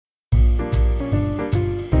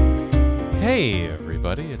Hey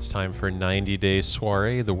everybody, it's time for 90 Day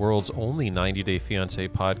Soiree, the world's only 90 Day Fiancé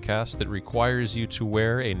podcast that requires you to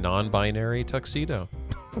wear a non-binary tuxedo.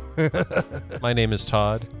 My name is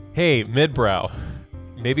Todd. Hey, midbrow.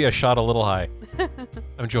 Maybe I shot a little high.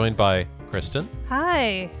 I'm joined by Kristen.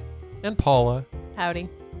 Hi. And Paula. Howdy.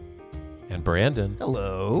 And Brandon.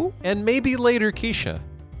 Hello. And maybe later Keisha.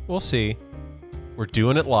 We'll see. We're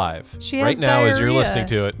doing it live. She has right now as you're diarrhea. listening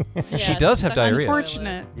to it. Yeah, She does have diarrhea.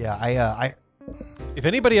 Unfortunate. Yeah, I If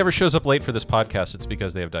anybody ever shows up late for this podcast, it's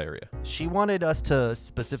because they have diarrhea. she wanted us to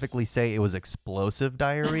specifically say it was explosive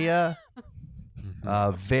diarrhea.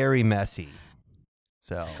 Very messy.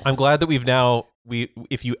 So I'm glad that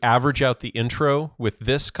if you average out the intro with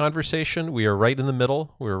this conversation, we are right in the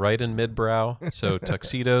middle. We're right in midbrow. So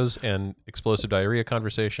tuxedos and explosive diarrhea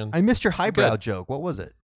conversation. I missed your highbrow Good. joke. What was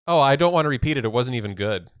it? Oh, I don't want to repeat it. It wasn't even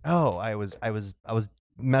good. Oh, I was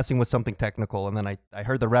messing with something technical, and then I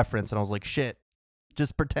heard the reference, and I was like, shit.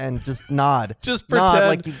 Just pretend. Just nod. Just Nod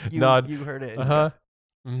pretend. like Nod. you heard it. Uh-huh.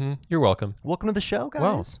 Mm-hmm. You're welcome. Welcome to the show, guys.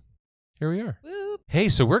 Well, Here we are. Whoop. Hey,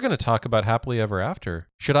 so we're going to talk about Happily Ever After.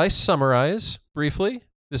 Should I summarize briefly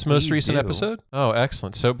this most Please recent do. episode? Oh,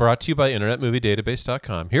 excellent. So brought to you by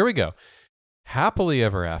InternetMovieDatabase.com. Here we go. Happily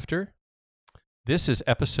Ever After. This is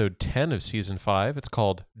episode 10 of season 5. It's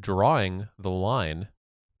called Drawing the Line.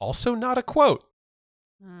 Also not a quote.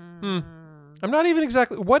 I'm not even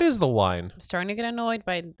exactly... What is the line? I'm starting to get annoyed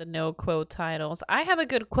by the no quote titles. I have a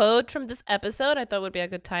good quote from this episode I thought would be a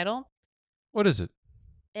good title. What is it?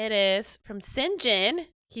 It is from Sinjin.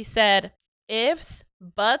 He said, ifs,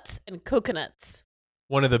 buts, and coconuts.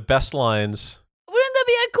 One of the best lines Wouldn't that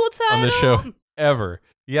be a cool title? on the show ever.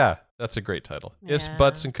 Yeah, that's a great title. Ifs, Yeah.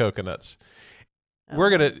 Butts, and Coconuts.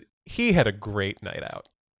 He had a great night out.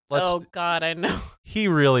 Oh, God, I know. He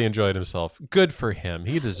really enjoyed himself. Good for him.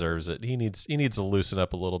 He deserves it. He needs to loosen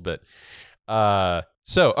up a little bit.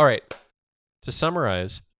 So, all right. To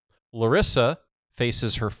summarize, Larissa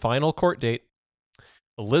faces her final court date.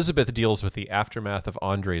 Elizabeth deals with the aftermath of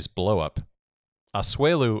Andre's blow-up.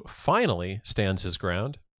 Asuelu finally stands his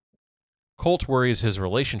ground. Colt worries his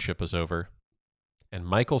relationship is over. And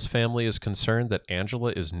Michael's family is concerned that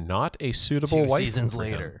Angela is not a suitable 2 wife seasons for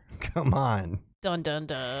him. later. Come on. Dun, dun,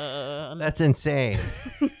 dun. That's insane.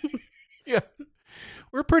 Yeah.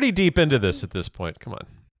 We're pretty deep into this at this point. Come on.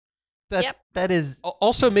 That is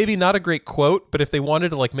Also, maybe not a great quote, but if they wanted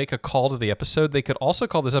to make a call to the episode, they could also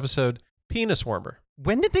call this episode Penis Warmer.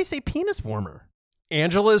 when did they say penis warmer?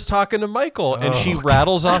 Angela is talking to Michael, and she Oh,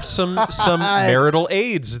 rattles off some marital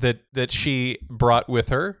aids that she brought with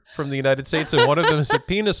her from the United States, and one of them is a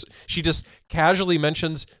penis. She just casually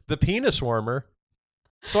mentions the penis warmer,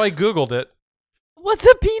 so I Googled it. What's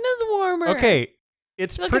a penis warmer? Okay,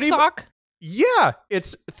 it's Like pretty. a sock? Yeah,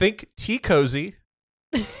 think tea cozy.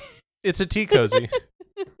 It's a tea cozy.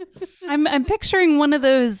 I'm picturing one of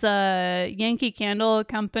those Yankee Candle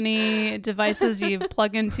Company devices you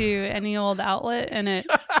plug into any old outlet and it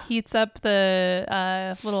heats up the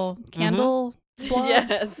little candle blob,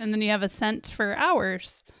 Yes. and then you have a scent for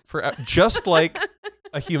hours. Just like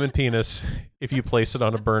a human penis, if you place it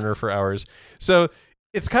on a burner for hours. So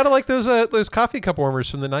it's kind of like those coffee cup warmers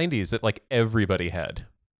from the 90s that everybody had.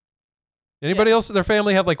 Anybody else in their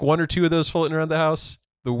family have 1 or 2 of those floating around the house?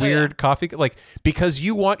 The weird coffee, because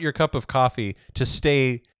you want your cup of coffee to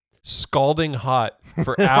stay scalding hot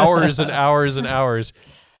for hours and hours and hours,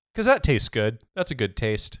 because that tastes good. That's a good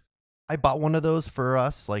taste. I bought one of those for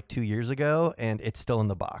us 2 years ago, and it's still in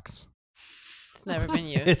the box. It's never been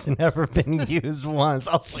used. It's never been used once.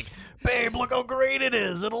 I was like, babe, look how great it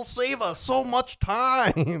is. It'll save us so much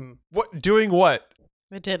time. What? Doing what?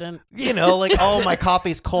 It didn't. Oh, my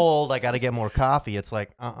coffee's cold. I got to get more coffee. It's like,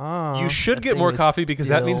 You should that get thing more is coffee because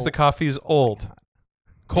that means the still coffee's so old. hot.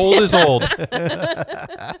 Cold is old.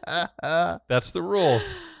 That's the rule.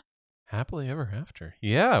 Happily ever after.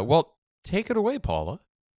 Yeah. Well, take it away, Paula.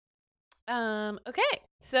 Okay.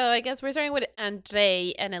 So I guess we're starting with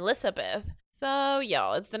Andre and Elizabeth. So,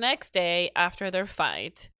 y'all, it's the next day after their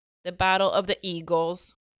fight. The Battle of the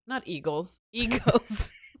Eagles. Not Eagles.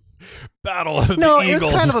 Egos. Battle of No, the it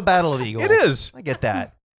Eagles. was kind of a battle of eagles. It is. I get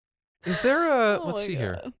that. Is there a? Oh let's my see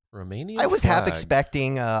here. God. Romanian. I was half flag.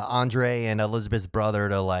 expecting Andre and Elizabeth's brother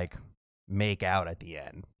to make out at the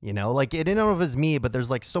end. I didn't know if it was me, but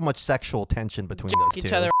there's so much sexual tension between Jerk those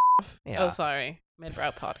each two. other off. Yeah. Oh, sorry.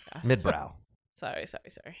 Midbrow podcast. Midbrow. Sorry.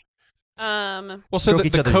 Well, so Stroke the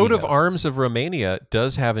each other's coat of egos. arms of Romania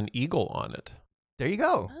does have an eagle on it, There you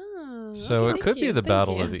go. Oh, so okay, it thank could be you, the thank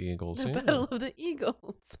Battle you. of the Eagles. The yeah. Battle of the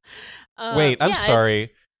Eagles. Wait, I'm yeah, sorry.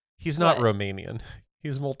 it's- He's not What? Romanian.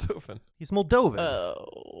 He's Moldovan. He's Moldovan.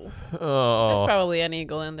 Oh. There's Oh, probably an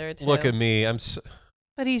eagle in there too. look at me.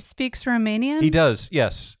 But he speaks Romanian? He does,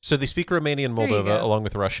 yes. So they speak Romanian There you Moldova go. along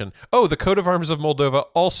with Russian. Oh, the coat of arms of Moldova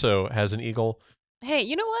also has an eagle. Hey,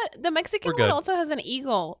 you know what? The Mexican We're one good. also has an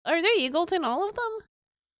eagle. Are there eagles in all of them?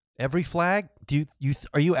 Every flag?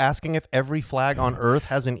 Are you asking if every flag on Earth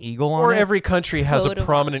has an eagle on Or it? every country has a Coat of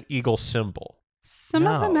prominent eagle symbol. Some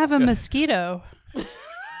of them No. have a mosquito.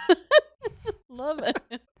 Love it.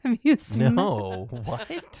 Have you seen No.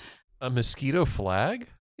 What? A mosquito flag?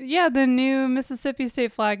 that? Yeah, the new Mississippi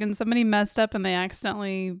state flag, and somebody messed up and they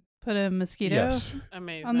accidentally put a mosquito Yes.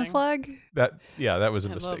 Amazing. on the flag. That was a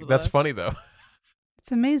I mistake. love That's that. funny though.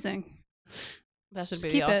 It's amazing. That should Just be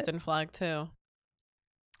keep the it. Austin flag too.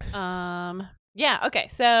 Yeah, okay.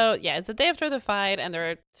 So, yeah, it's the day after the fight and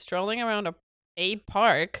they're strolling around a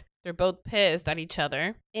park. They're both pissed at each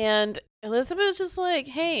other. And Elizabeth's just like,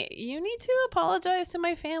 "Hey, you need to apologize to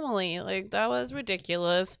my family. Like that was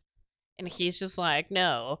ridiculous." And he's just like,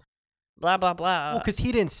 "No. Blah blah blah." Well, because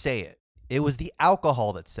he didn't say it. It was the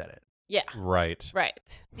alcohol that said it. Yeah. Right.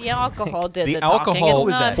 Right. The alcohol did The the talking. alcohol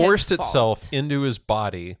It's not forced his itself fault. into his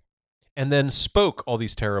body and then spoke all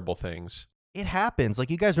these terrible things. It happens. Like,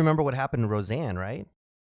 you guys remember what happened to Roseanne, right?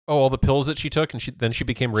 Oh, all the pills that she took and then she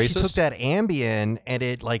became racist? She took that Ambien and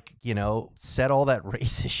it, said all that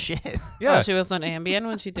racist shit. Yeah. Oh, she was on Ambien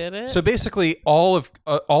when she did it. So basically all of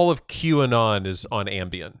QAnon is on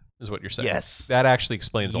Ambien is what you're saying. Yes. That actually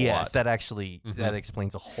explains a Yes, lot. that actually Mhm. that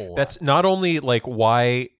explains a whole That's lot. not only like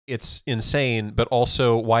why it's insane, but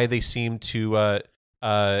also why they seem to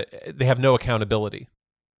they have no accountability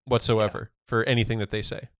whatsoever for anything that they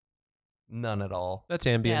say. None at all. That's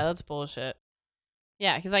Ambien. Yeah, that's bullshit.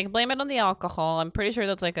 Yeah, he's like, blame it on the alcohol. I'm pretty sure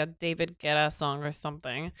that's like a David Guetta song or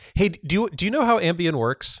something. Hey, do you know how Ambien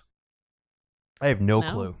works? I have no No?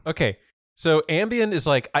 clue. Okay. So Ambien is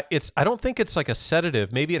like I don't think it's like a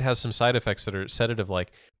sedative. Maybe it has some side effects that are sedative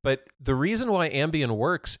like. But the reason why Ambien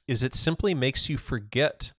works is it simply makes you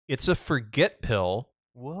forget. It's a forget pill.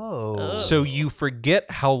 Whoa. Oh. So you forget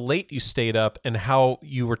how late you stayed up and how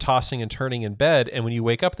you were tossing and turning in bed, and when you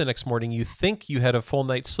wake up the next morning, you think you had a full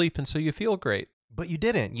night's sleep, and so you feel great. But you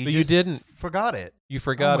didn't. But you didn't. Forgot it. You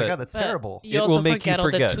forgot oh my it. God, that's But terrible. You It also will make you forget all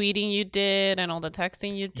forget. the tweeting you did and all the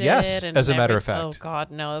texting you did. Yes, and as a matter of Oh fact.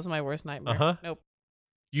 God, no, that's my worst nightmare. Uh-huh. Nope.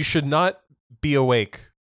 You should not be awake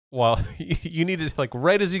while you need to, like,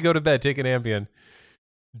 right as you go to bed, take an Ambien.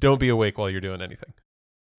 Don't be awake while you're doing anything.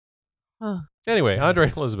 Huh. Anyway, Andre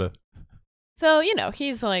and Elizabeth. So,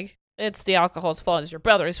 he's like, it's the alcohol's fault. It's your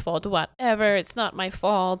brother's fault. Whatever. It's not my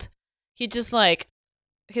fault. He just like,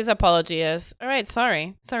 his apology is, all right,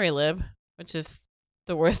 sorry. Sorry, Lib, which is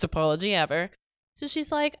the worst apology ever. So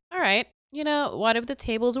she's like, all right, what if the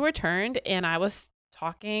tables were turned and I was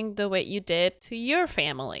talking the way you did to your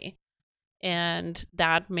family? And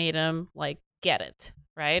that made him like get it,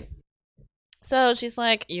 right? So she's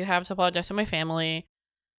like, you have to apologize to my family.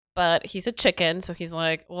 But he's a chicken, so he's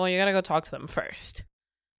like, well, you gotta go talk to them first.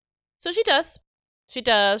 So she does. She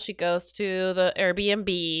does. She goes to the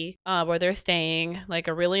Airbnb where they're staying, like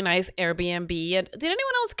a really nice Airbnb. And did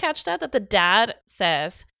anyone else catch that? That the dad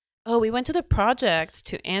says, oh, we went to the project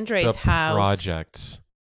to Andre's The house. projects.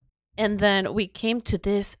 And then we came to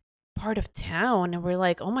this part of town and we're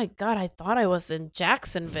like, oh my God, I thought I was in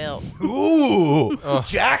Jacksonville. Ooh, Ugh.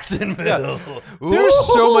 Jacksonville. There's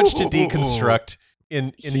so much to Ooh. deconstruct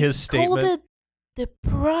in his He statement. called it the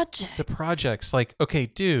project. The projects, like, okay,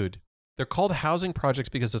 dude, they're called housing projects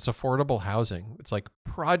because it's affordable housing. It's like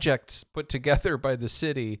projects put together by the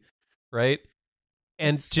city, right?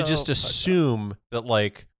 And It's to so just fucked up. assume that,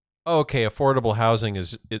 like, okay, affordable housing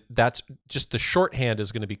that's just the shorthand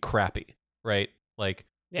is going to be crappy, right? Like,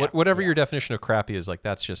 Yeah. whatever your definition of crappy is, like,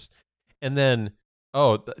 that's just, and then,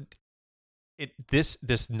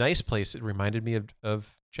 this nice place, it reminded me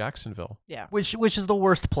of Jacksonville. Yeah. Which is the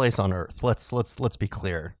worst place on earth. Let's be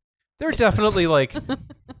clear. They're definitely like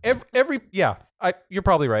every yeah. You're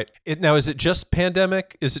probably right. Now, is it just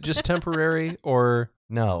pandemic? Is it just temporary, or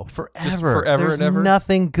No, forever. Just forever There's and ever?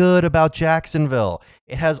 nothing good about Jacksonville.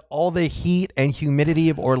 It has all the heat and humidity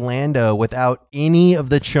of Orlando without any of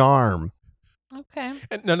the charm. Okay.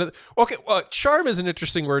 and none of the, okay? Well, charm is an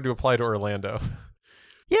interesting word to apply to Orlando.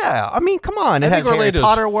 Yeah, I mean, come on. I It think has Harry Orlando's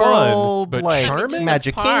Potter fun, World, but like charming?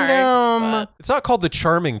 Magic Parks, Kingdom. but- It's not called the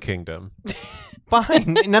Charming Kingdom.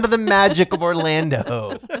 Fine, none of the magic of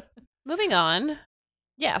Orlando. Moving on.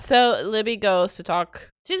 Yeah, so Libby goes to talk.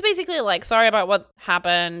 She's basically like, sorry about what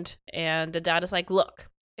happened. And the dad is like, look,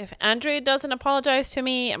 if Andre doesn't apologize to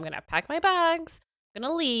me, I'm going to pack my bags, I'm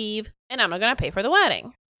going to leave, and I'm not going to pay for the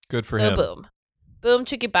wedding. Good for so him. boom. Boom,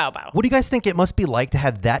 chickie bow bow. What do you guys think it must be like to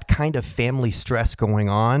have that kind of family stress going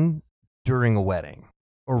on during a wedding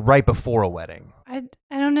or right before a wedding? I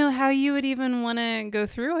don't know how you would even want to go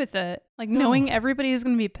through with it. Like knowing everybody is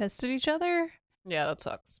going to be pissed at each other. Yeah, that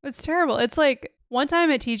sucks. It's terrible. It's like one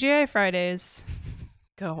time at TGI Fridays,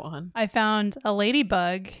 Go on. I found a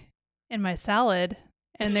ladybug in my salad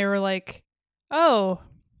and they were like, "Oh,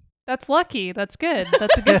 that's lucky. That's good.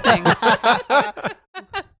 That's a good thing."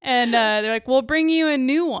 And they're like, "We'll bring you a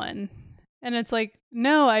new one." And it's like,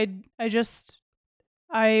 "No, I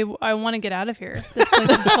want to get out of here. This place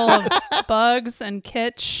is full of bugs and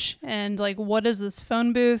kitsch and like, what is this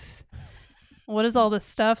phone booth? What is all this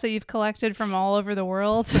stuff that you've collected from all over the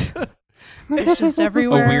world?" It's just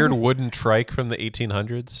everywhere. A weird wooden trike from the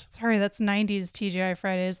 1800s. Sorry, that's 90s TGI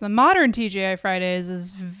Fridays. The modern TGI Fridays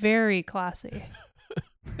is very classy.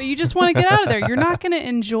 But you just want to get out of there. You're not going to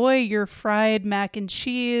enjoy your fried mac and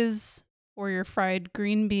cheese or your fried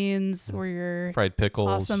green beans or your Fried pickles.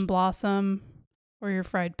 awesome blossom or your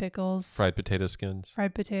fried pickles. Fried potato skins.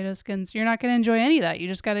 Fried potato skins. You're not going to enjoy any of that. You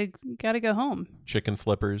just gotta go home. Chicken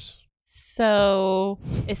flippers. So,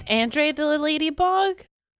 is Andre the ladybug?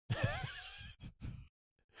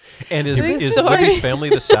 And is Great is story. Libby's family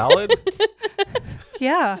the salad?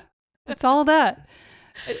 Yeah, it's all that.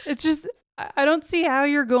 It's just, I don't see how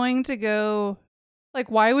you're going to go. Like,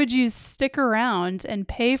 why would you stick around and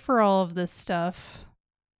pay for all of this stuff?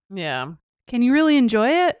 Yeah. Can you really enjoy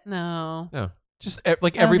it? No. No. Just I like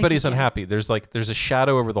don't think everybody's you can. unhappy. There's a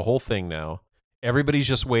shadow over the whole thing now. Everybody's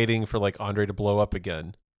just waiting for like Andre to blow up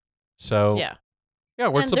again. So Yeah.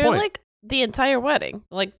 what's and the they're point? like the entire wedding.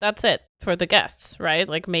 Like, that's it for the guests, right?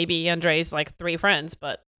 Like, maybe Andre's like 3 friends,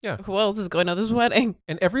 but Yeah. who else is going to this wedding?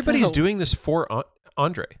 And everybody's So- doing this for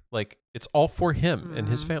Andre. Like it's all for him and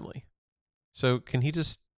his Mhm. family. So can he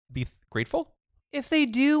just be grateful? If they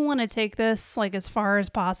do want to take this like as far as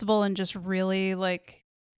possible and just really like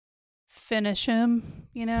finish him,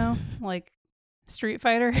 you know, like Street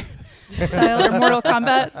Fighter style or Mortal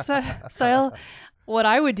Kombat style, what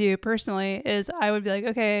I would do personally is I would be like,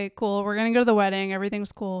 okay, cool, we're gonna go to the wedding,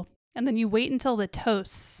 everything's cool, and then you wait until the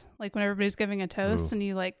toasts, like when everybody's giving a toast, Ooh. and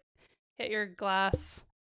you like hit your glass,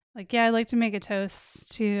 like, yeah, I'd like to make a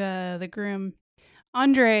toast to the groom.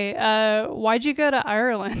 Andre, why'd you go to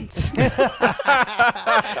Ireland?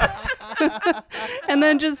 And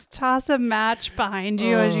then just toss a match behind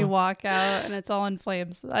you as you walk out, and it's all in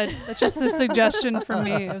flames. That's just a suggestion from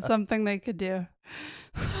me of something they could do.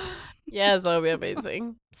 Yes, that would be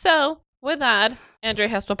amazing. So, with that, Andre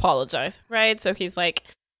has to apologize, right? So he's like,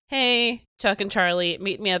 hey, Chuck and Charlie,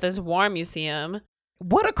 meet me at this war museum.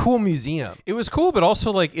 What a cool museum. It was cool, but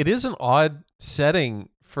also like it is an odd setting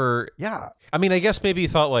for. Yeah. I mean, I guess maybe he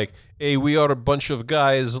thought like, hey, we are a bunch of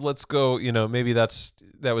guys. Let's go. You know, maybe that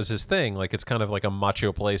was his thing. Like it's kind of like a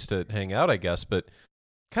macho place to hang out, I guess. But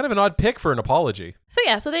kind of an odd pick for an apology. So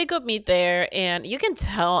yeah, so they go meet there, and you can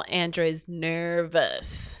tell Andre's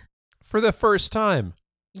nervous. For the first time.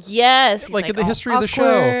 Yes. He's Like in the all history of the show.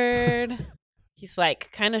 awkward. He's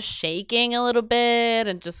like kind of shaking a little bit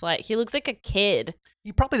and just like, he looks like a kid.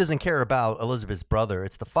 He probably doesn't care about Elizabeth's brother.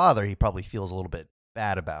 It's the father he probably feels a little bit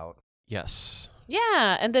bad about. Yes.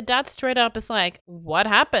 Yeah. And the dad straight up is like, what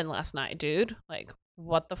happened last night, dude? Like,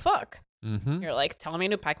 what the fuck? Mm-hmm. You're like telling me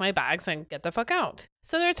to pack my bags and get the fuck out.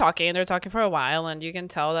 So they're talking for a while, and you can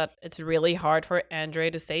tell that it's really hard for Andre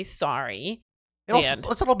to say sorry. And-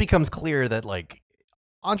 It all becomes clear that like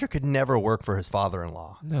Andre could never work for his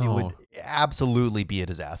father-in-law. It No. would absolutely be a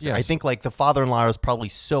disaster. I Yes. think like the father-in-law was probably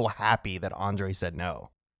so happy that Andre said no.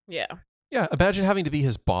 Yeah. Yeah. Imagine having to be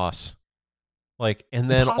his boss. Like,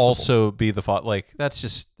 and then Impossible. also be the like,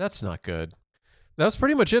 that's not good. That was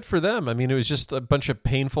pretty much it for them. I mean, it was just a bunch of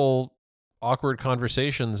painful, awkward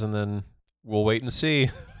conversations, and then we'll wait and see.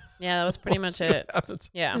 Yeah, that was pretty We'll much see what it. happens.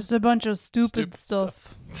 Yeah. Just a bunch of stupid Stupid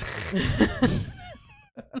stuff.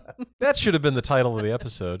 That should have been the title of the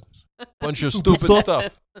episode. Bunch of stupid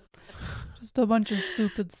stuff. Just a bunch of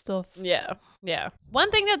stupid stuff. Yeah. Yeah. One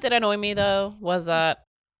thing that did annoy me though was that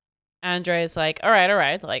Andre is like, all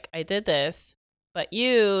right, like I did this, but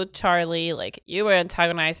you, Charlie, like you were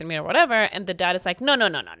antagonizing me or whatever, and the dad is like, no.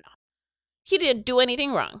 He didn't do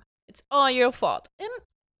anything wrong. It's all your fault. And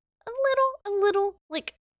a little,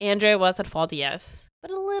 like Andre was at fault, yes, but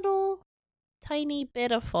a little tiny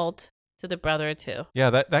bit of fault to the brother too. Yeah,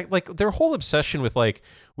 that like their whole obsession with like,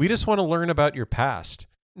 we just want to learn about your past.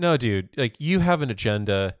 No, dude, like you have an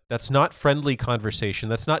agenda. That's not friendly conversation.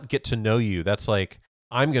 That's not get to know you. That's like,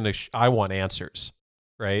 I want answers,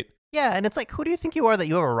 right? Yeah, and it's like, who do you think you are that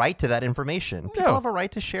you have a right to that information? People No. have a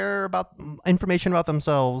right to share about information about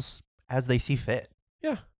themselves as they see fit.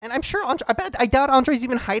 Yeah. And I'm sure I doubt Andre's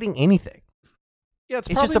even hiding anything. Yeah, it's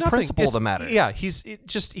It's probably just the nothing. principle It's- that matters. Yeah, he's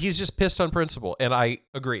just pissed on principle, and I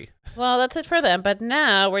agree. Well, that's it for them. But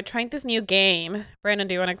now we're trying this new game. Brandon,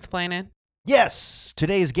 do you want to explain it? Yes,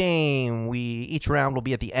 today's game, each round will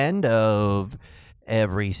be at the end of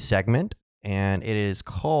every segment, and it is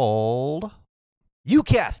called You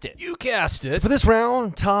Cast It. You cast it. For this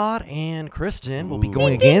round, Todd and Kristen will be Ooh.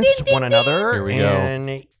 going Ding, ding, against ding, one ding, another, Here we go.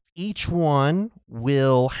 and each one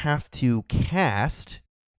will have to cast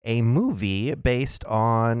a movie based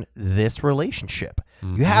on this relationship.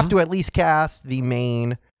 You have to at least cast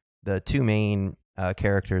the two main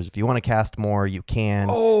characters. If you want to cast more, you can.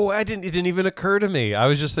 Oh, it didn't even occur to me. I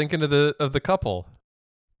was just thinking of the couple.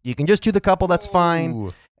 You can just do the couple. That's fine.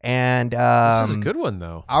 Ooh, And this is a good one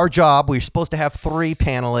though. our job, we're supposed to have 3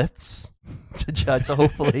 panelists to judge. So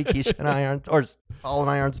hopefully Keisha and I aren't, or Paul and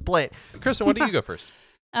I aren't split. Kristen, why don't you go first?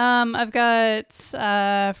 I've got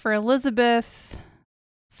for Elizabeth,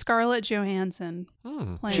 Scarlett Johansson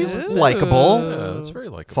playing She's Elizabeth. likable. Yeah, that's very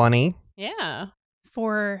likable. Funny. Yeah.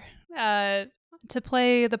 For to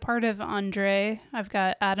play the part of Andre, I've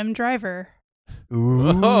got Adam Driver.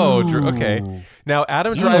 Oh, okay. Now,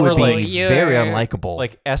 Adam You Driver, would be like you're- very unlikable.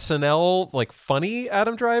 like SNL, like funny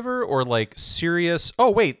Adam Driver, or like serious. Oh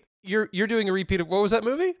wait, you're doing a repeat of what was that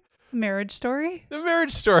movie? Marriage Story. The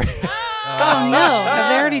Marriage Story. Oh no, have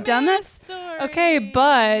they already done this? Story. Okay,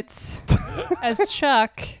 but as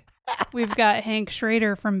Chuck, we've got Hank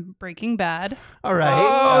Schrader from Breaking Bad. all right.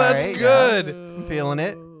 Oh, all that's right, good. I'm feeling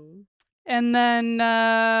it. And then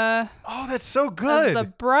Oh, that's so as good. the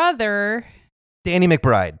brother, Danny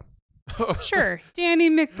McBride. sure, Danny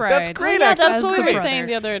McBride. That's Oh, great. yeah, acting. that's As what the we were brother. saying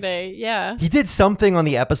the other day. Yeah. He did something on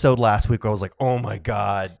the episode last week where I was like, oh my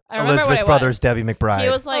God. I remember what Elizabeth's it brother's was. Debbie McBride. He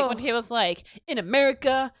was like, Oh. when he was like, in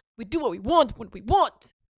America, we do what we want when we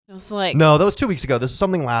want. It was like, No, that was 2 weeks ago. This was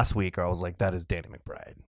something last week where I was like, that is Danny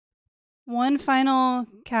McBride. One final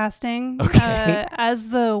casting Okay. as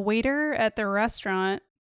the waiter at the restaurant,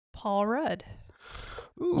 Paul Rudd.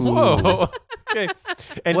 Whoa. Okay.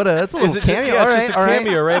 And That's a is little it just, cameo. yeah, All it's right, just a all right.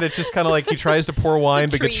 cameo, right? It's just kind of like he tries to pour wine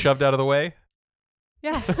but gets treat. shoved out of the way.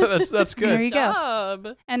 Yeah, that's there good. you go. job.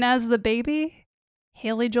 And as the baby,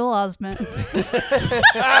 Haley Joel Osment.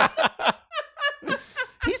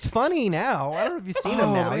 He's funny now. I don't know if you've seen him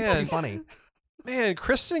Oh, now. He's man. pretty funny. Man,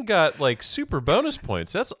 Kristen got like super bonus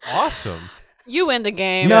points. That's awesome. You win the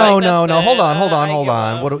game. No, Like, no, that's no. it. Hold on.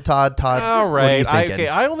 I give up. Todd? All what are you right. thinking? Okay.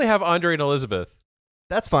 I only have Andre and Elizabeth.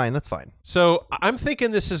 That's fine. That's fine. So I'm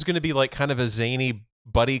thinking this is going to be like kind of a zany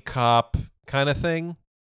buddy cop kind of thing.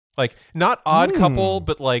 Like not odd couple,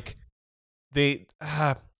 but like they.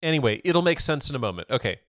 Anyway, it'll make sense in a moment.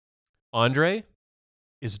 Okay. Andre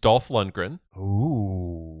is Dolph Lundgren.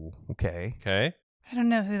 Ooh. Okay. Okay. I don't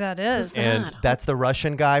know who that is. Who's And- that? That's the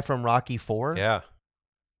Russian guy from Rocky 4. Yeah.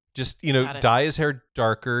 Just, Got it. dye his hair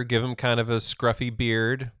darker, give him kind of a scruffy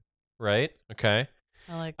beard, right? Okay.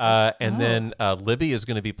 I like that. And Oh. then Libby is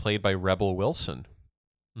going to be played by Rebel Wilson.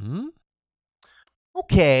 Hmm?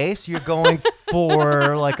 Okay, so you're going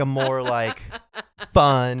for like a more like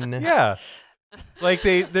fun. Yeah. Like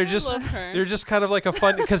they're I just love her. they're just kind of like a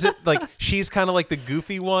fun because it like she's kind of like the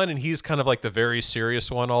goofy one and he's kind of like the very serious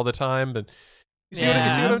one all the time. But you see what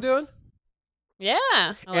Yeah. I'm doing? Yeah.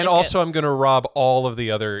 I And like also, I'm going to rob all of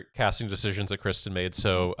the other casting decisions that Kristen made.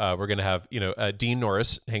 So we're going to have Dean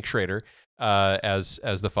Norris, Hank Schrader, as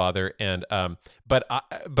the father, and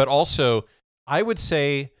but also I would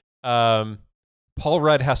say Paul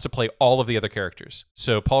Rudd has to play all of the other characters.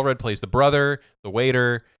 So Paul Rudd plays the brother, the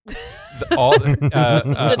waiter, Andre's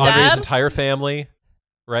dad? entire family,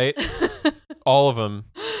 right? All of them.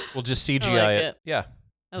 We'll just CGI like it. it. Yeah.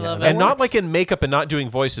 I Yeah, love that it. And not works. like in makeup and not doing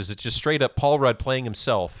voices. It's just straight up Paul Rudd playing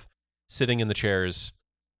himself, sitting in the chairs,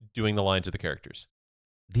 doing the lines of the characters.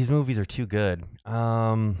 These movies are too good.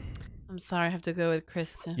 I'm sorry, I have to go with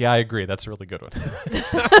Kristen. Yeah, I agree. That's a really good one.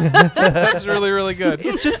 That's really, really good.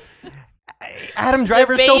 It's just Adam The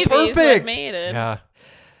Driver's so babies what perfect. made it. Yeah.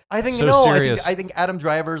 I think So no. serious. I think Adam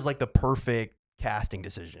Driver's like the perfect casting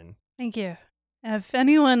decision. Thank you. If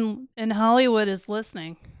anyone in Hollywood is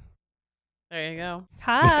listening, There you go.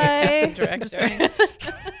 hi. Casting Just kidding.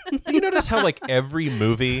 director. You notice how like every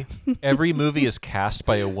movie is cast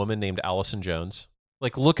by a woman named Allison Jones?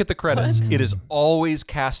 Like look at the credits. What? It is always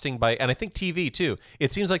casting by, and I think TV too.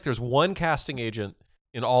 It seems like there's one casting agent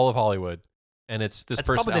in all of Hollywood, and it's this That's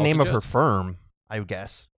person. probably the name Allison of her Jones. firm, I would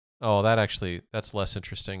guess. Oh, that's less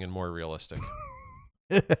interesting and more realistic.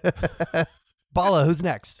 Bala, who's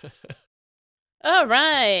next? All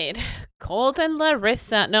right. Colt and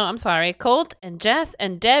Larissa. No, I'm sorry. Colt and Jess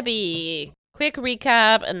and Debbie. quick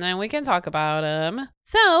recap, and then we can talk about him.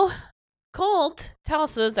 So, Colt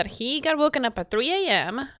tells us that he got woken up at 3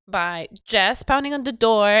 a.m. by Jess pounding on the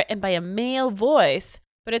door and by a male voice.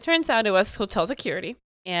 But it turns out it was hotel security,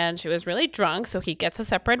 and she was really drunk, so he gets a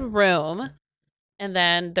separate room. And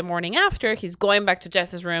then the morning after, he's going back to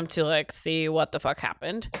Jess's room to like see what the fuck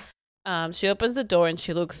happened. She opens the door and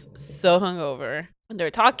she looks so hungover. And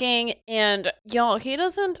they're talking, and y'all, he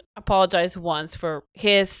doesn't apologize once for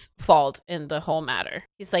his fault in the whole matter.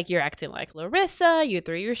 He's like, you're acting like Larissa, you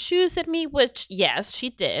threw your shoes at me, which, yes, she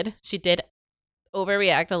did. She did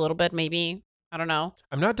overreact a little bit, maybe. I don't know.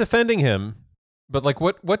 I'm not defending him, but like,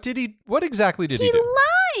 what exactly did he do?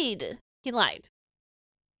 He lied.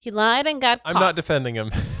 He lied and got caught. I'm not defending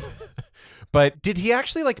him. But did he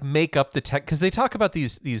actually like make up the text? Because they talk about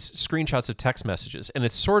these screenshots of text messages, and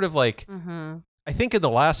it's sort of like, I think in the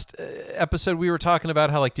last episode we were talking about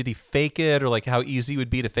how like, did he fake it, or like how easy it would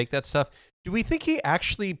be to fake that stuff? Do we think he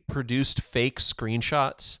actually produced fake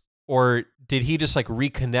screenshots, or did he just like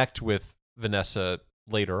reconnect with Vanessa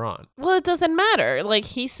later on? Well, it doesn't matter. Like,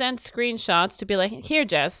 he sent screenshots to be like, here,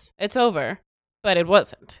 Jess, it's over. But it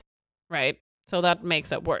wasn't, right? So that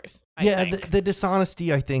makes it worse. I think. The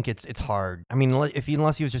dishonesty, I think it's hard. I mean,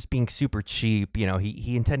 unless he was just being super cheap, you know,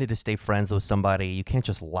 he intended to stay friends with somebody. You can't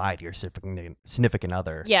just lie to your significant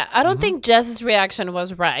other. Yeah, I don't think Jess's reaction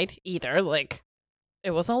was right either. Like,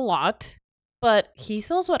 it was a lot. But he's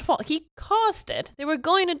also at fault. He caused it. They were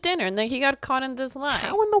going to dinner, and then he got caught in this lie.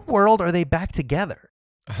 How in the world are they back together?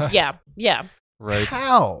 Yeah. Right.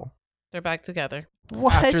 How? They're back together.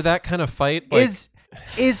 What? After that kind of fight, like,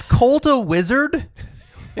 is Colt a wizard?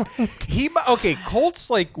 Colt's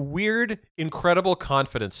like weird, incredible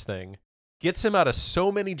confidence thing gets him out of so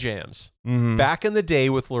many jams. Back in the day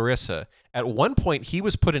with Larissa, at one point he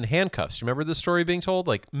was put in handcuffs. You remember this story being told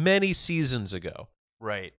like many seasons ago?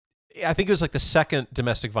 Right. I think it was like the second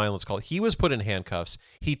domestic violence call. He was put in handcuffs.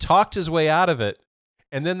 He talked his way out of it,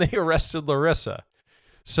 and then they arrested Larissa.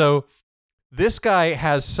 So this guy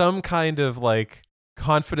has some kind of like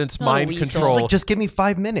confidence, mind weasel. control. Like, just give me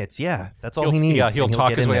 5 minutes. Yeah, that's all he needs. Yeah, he'll talk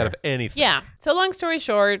get his in way there. out of anything. Yeah. So long story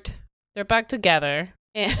short, they're back together.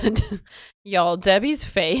 And y'all, Debbie's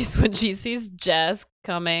face when she sees Jess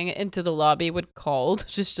coming into the lobby with Colt,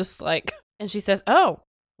 she's just like, and she says, oh,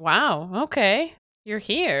 wow, okay, you're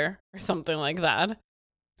here, or something like that.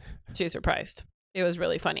 She's surprised. It was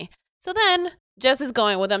really funny. So then Jess is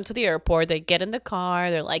going with them to the airport. They get in the car.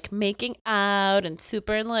 They're like making out and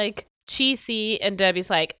super like cheesy. And Debbie's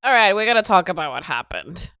like, all right, we got to talk about what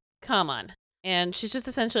happened. Come on. And she's just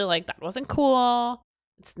essentially like, that wasn't cool.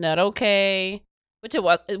 It's not okay. Which it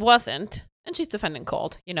wasn't. And she's defending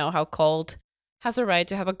Colt. You know how Colt has a right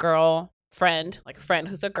to have a girl friend, like a friend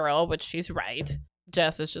who's a girl, which she's right.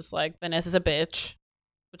 Jess is just like, Vanessa's a bitch,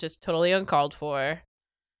 which is totally uncalled for.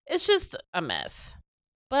 It's just a mess.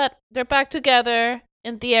 But they're back together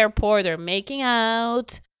in the airport. They're making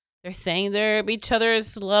out. They're saying they're each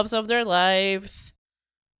other's loves of their lives.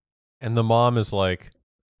 And the mom is like,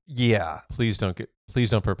 Yeah. please don't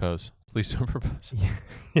propose. Please don't propose.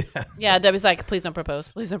 Yeah. Yeah, Debbie's like, please don't propose.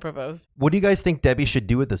 Please don't propose. What do you guys think Debbie should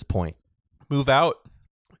do at this point? Move out.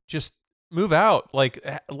 Just move out. Like,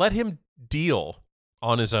 let him deal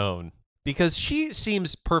on his own, because she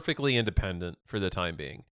seems perfectly independent for the time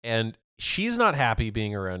being. And she's not happy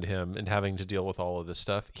being around him and having to deal with all of this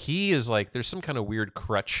stuff. He is like, there's some kind of weird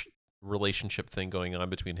crutch relationship thing going on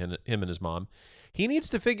between him and his mom. He needs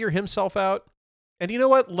to figure himself out. And you know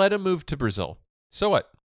what? Let him move to Brazil. So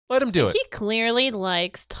what? Let him do it. He clearly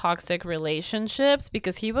likes toxic relationships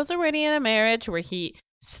because he was already in a marriage where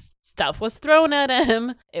stuff was thrown at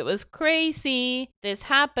him. It was crazy. This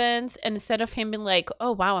happens. And instead of him being like,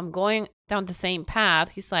 oh, wow, I'm going down the same path,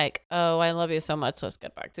 he's like, oh, I love you so much. Let's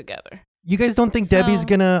get back together. You guys don't think So- Debbie's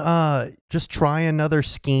gonna just try another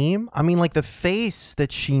scheme? I mean, like the face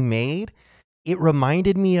that she made, it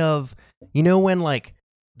reminded me of, you know, when like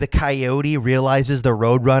the coyote realizes the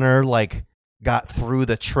roadrunner like got through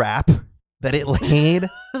the trap that it laid.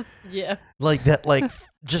 Yeah. Like that, like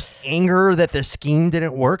just anger that the scheme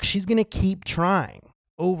didn't work. She's gonna keep trying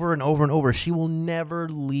over and over and over. She will never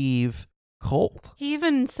leave Colt. He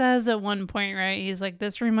even says at one point, right? He's like,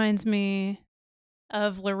 this reminds me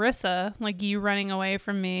of Larissa. Like, you running away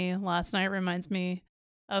from me last night reminds me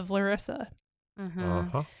of Larissa. Mm-hmm.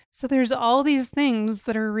 Uh-huh. So there's all these things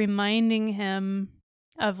that are reminding him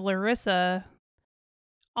of Larissa,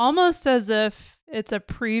 almost as if it's a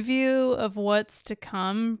preview of what's to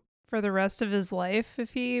come for the rest of his life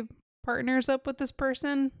if he partners up with this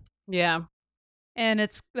person. Yeah. And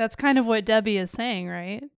that's kind of what Debbie is saying,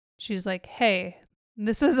 right? She's like, hey,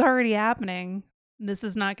 this is already happening. this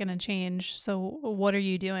is not going to change. So what are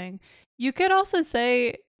you doing? You could also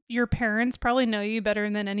say your parents probably know you better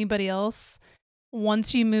than anybody else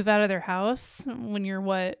once you move out of their house when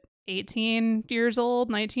you're 18 years old,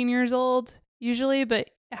 19 years old usually. But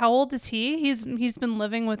how old is he? He's been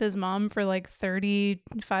living with his mom for like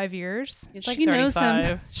 35 years. He's like she knows him.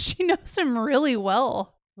 35. She knows him really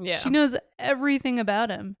well. Yeah. She knows everything about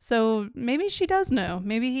him. So maybe she does know.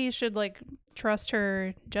 Maybe he should like trust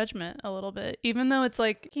her judgment a little bit, even though it's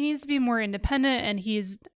like he needs to be more independent, and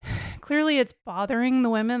he's clearly it's bothering the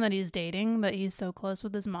women that he's dating that he's so close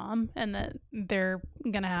with his mom and that they're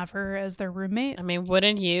going to have her as their roommate. I mean,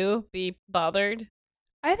 wouldn't you be bothered?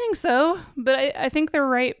 I think so, but I think the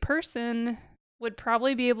right person would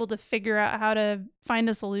probably be able to figure out how to find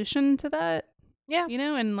a solution to that. Yeah. You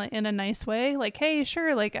know, in a nice way. Like, hey,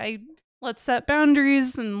 sure, like let's set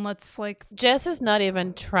boundaries and let's like Jess is not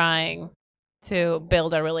even trying to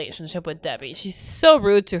build a relationship with Debbie. She's so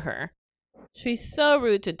rude to her. She's so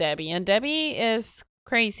rude to Debbie, and Debbie is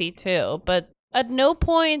crazy too. But at no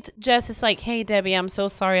point Jess is like, "Hey Debbie, I'm so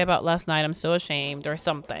sorry about last night. I'm so ashamed," or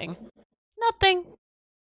something. Nothing.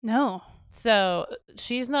 no. So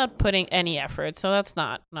she's not putting any effort, so that's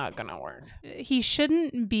not gonna work. He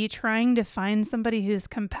shouldn't be trying to find somebody who's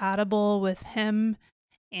compatible with him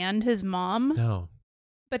and his mom, No.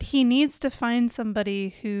 but he needs to find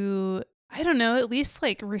somebody who, I don't know, at least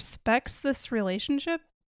like respects this relationship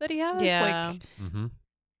that he has. Yeah. Like, Mm-hmm.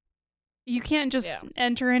 you can't just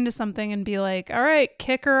enter into something and be like, all right,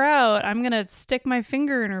 kick her out. I'm going to stick my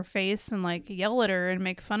finger in her face and like yell at her and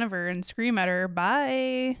make fun of her and scream at her.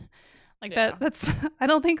 Bye. Like Yeah. that's, I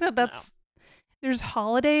don't think that's, there's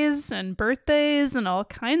holidays and birthdays and all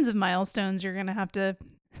kinds of milestones you're going to have to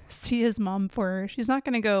see his mom for. She's not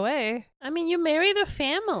going to go away. I mean, you marry the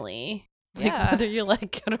family. Like, Yeah. whether you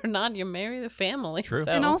like it or not, you marry the family. True.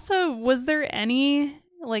 So. And also, was there any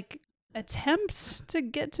like attempt to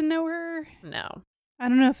get to know her? No. I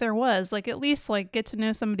don't know if there was. Like, at least like get to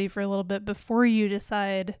know somebody for a little bit before you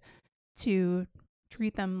decide to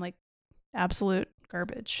treat them like absolute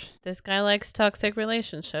garbage. This guy likes toxic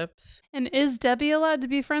relationships. And is Debbie allowed to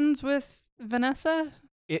be friends with Vanessa?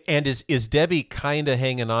 And is Debbie kind of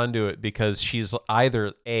hanging on to it because she's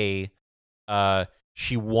either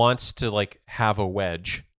she wants to like have a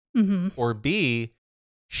wedge, Mm-hmm. or B,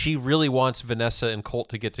 she really wants Vanessa and Colt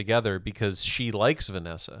to get together because she likes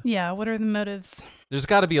Vanessa. Yeah. What are the motives? There's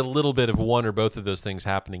got to be a little bit of one or both of those things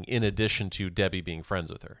happening in addition to Debbie being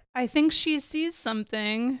friends with her. I think she sees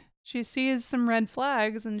something. She sees some red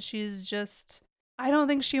flags, and she's just. I don't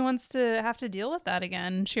think she wants to have to deal with that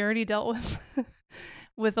again. She already dealt with.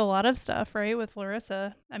 With a lot of stuff, right? With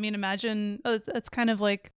Larissa. I mean, imagine it's kind of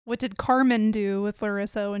like, what did Carmen do with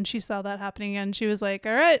Larissa when she saw that happening? And she was like,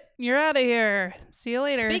 all right, you're out of here. See you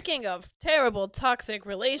later. Speaking of terrible toxic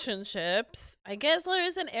relationships, I guess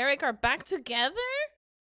Larissa and Eric are back together?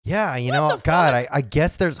 Yeah, you What know, the God, fuck? I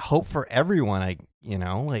guess there's hope for everyone. Like,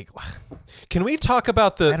 Can we talk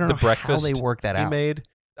about I don't the know breakfast how they work that he out. made?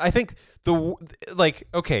 I think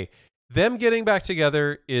okay, them getting back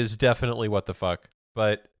together is definitely what the fuck,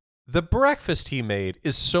 but the breakfast he made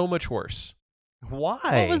is so much worse. Why?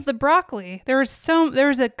 What was the broccoli? There was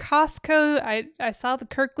a Costco. I saw the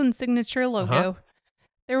Kirkland signature logo. Uh-huh.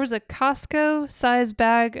 There was a Costco size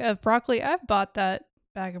bag of broccoli. I've bought that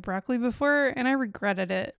bag of broccoli before, and I regretted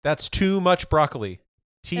it. That's too much broccoli.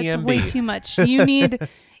 It's way TMB. too much.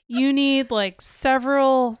 You need like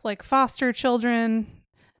several like foster children.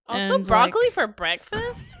 Also, and, broccoli like, for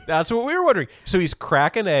breakfast? That's what we were wondering. So he's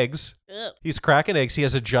cracking eggs. Ugh. He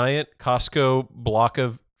has a giant Costco block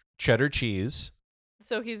of cheddar cheese.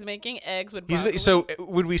 So he's making eggs with broccoli? So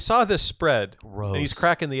when we saw this spread, Gross. and he's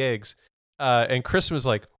cracking the eggs, and Chris was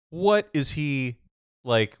like, what is he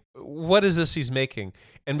like? What is this he's making?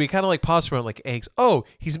 And we kind of like paused for a moment, like, eggs. Oh,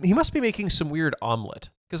 he must be making some weird omelet.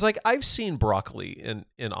 Because like I've seen broccoli in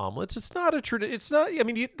omelets. It's not it's not. I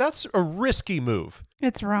mean, that's a risky move.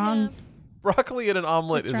 It's wrong. Yeah. Broccoli in an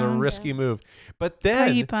omelet It's is a wrong, risky yeah. move. But That's how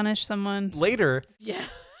then you punish someone. later Yeah.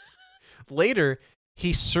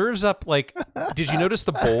 he serves up like. Did you notice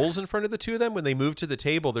the bowls in front of the two of them when they move to the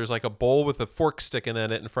table? There's like a bowl with a fork sticking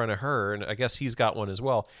in it in front of her, and I guess he's got one as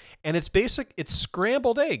well. And it's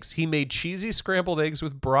scrambled eggs. He made cheesy scrambled eggs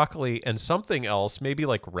with broccoli and something else, maybe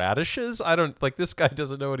like radishes. I don't like this guy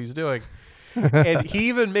doesn't know what he's doing. And he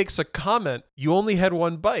even makes a comment, "You only had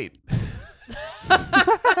one bite."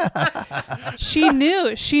 She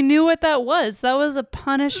knew what that was. That was a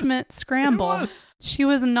punishment scramble. was. She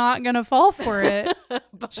was not going to fall for it.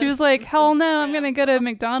 She was like, hell no, I'm going to go to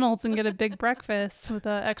McDonald's and get a big breakfast with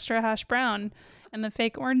an extra hash brown and the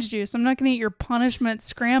fake orange juice. I'm not going to eat your punishment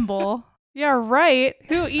scramble. Yeah, right.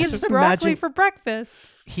 Who eats Just broccoli imagine- for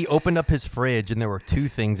breakfast? He opened up his fridge and there were 2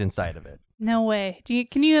 things inside of it. No way.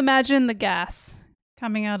 Can you imagine the gas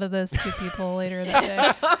coming out of those 2 people later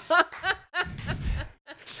that day?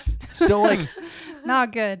 So like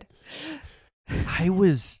Not good. I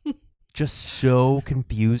was just so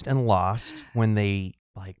confused and lost when they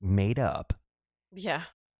like made up. Yeah.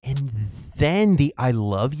 And then the I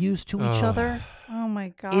love yous to each Ugh. other. Oh my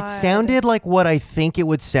god. It sounded like what I think it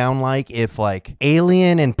would sound like if like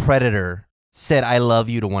Alien and Predator said I love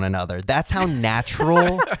you to one another. That's how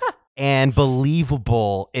natural and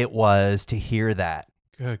believable it was to hear that.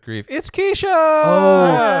 Good grief. It's Keisha.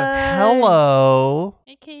 Oh, Hi. hello.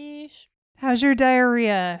 Hey, Keish. How's your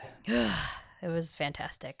diarrhea? It was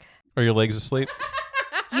fantastic. Are your legs asleep?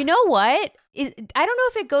 You know what? I don't know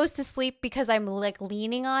if it goes to sleep because I'm like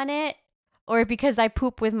leaning on it or because I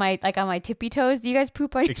poop with my like on my tippy toes. Do you guys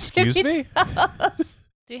poop on your Excuse tippy me? toes?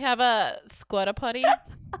 Do you have a squatta potty? Is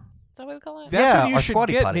that what we call it? That's Yeah, what you our should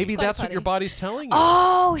squatty get. potty. Maybe Squatty that's what your potty. body's telling you.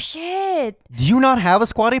 Oh shit! Do you not have a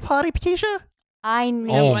squatty potty, Keisha? I We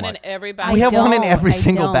know. have Oh one my- in every I bathroom. We have one in don't. every I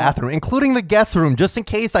single don't. bathroom, including the guest room, just in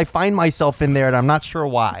case I find myself in there and I'm not sure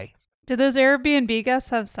why. Did those Airbnb guests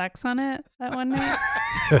have sex on it that one night?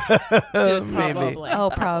 Dude, Maybe. probably. Oh,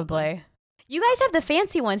 probably. You guys have the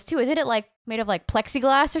fancy ones too. Isn't it like made of like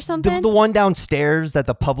plexiglass or something? The one downstairs that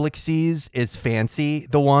the public sees is fancy.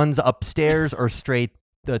 The ones upstairs are straight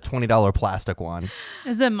the $20 plastic one.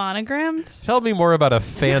 Is it monogrammed? Tell me more about a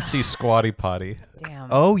fancy squatty potty. Damn.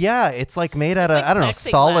 Oh yeah, it's like made out of Like I don't know,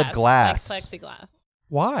 solid plexiglass, glass. Like plexiglass.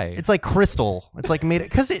 Why? It's like crystal. It's like made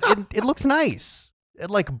because it looks nice. It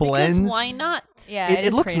like blends. Because why not? Yeah, It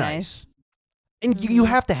is looks pretty nice. And you Mhm.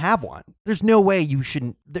 have to have one. There's no way you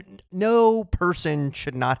shouldn't. No person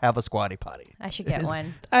should not have a squatty potty. I should It get is-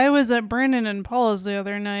 one. I was at Brandon and Paula's the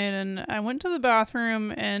other night, and I went to the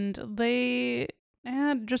bathroom, and they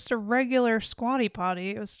had just a regular squatty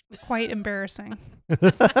potty. It was quite embarrassing.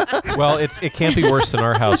 Well, it can't be worse than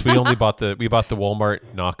our house. We bought the Walmart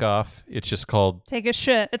knockoff. It's just called Take a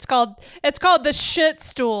shit. It's called the shit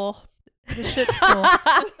stool. The shit stool.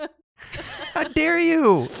 How dare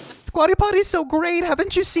you? Squatty potty's so great.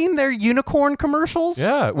 Haven't you seen their unicorn commercials?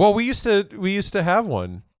 yeah. Well, we used to have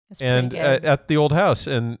one, It's and pretty good. at the old house,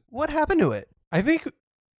 and What happened to it? I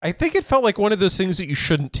think it felt like one of those things that you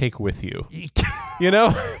shouldn't take with you. You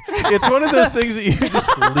know, it's one of those things that you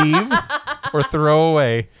just leave or throw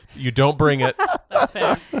away. You don't bring it. That's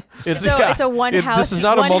fair. It's So it's a one house. This is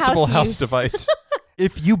not a one multiple house use. device.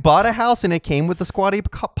 If you bought a house and it came with the squatty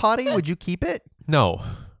potty, would you keep it? No,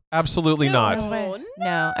 absolutely not. No, way.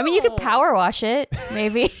 No, I mean you could power wash it,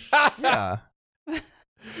 maybe. Yeah.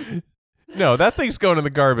 No, that thing's going in the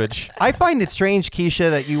garbage. I find it strange, Keisha,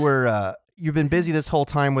 that you've been busy this whole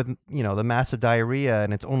time with the massive diarrhea,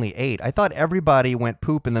 and it's only 8. I thought everybody went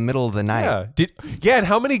poop in the middle of the night Yeah. And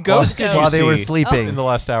how many ghosts did you while see they were sleeping. in the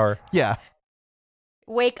last hour? Yeah.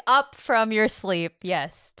 Wake up from your sleep,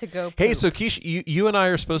 yes, to go. Hey, poop. so Keisha, you and I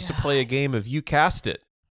are supposed to play a game of You Cast It.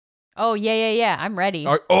 Oh yeah. I'm ready.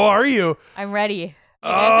 Are you? I'm ready.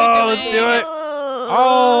 Oh, let's do it.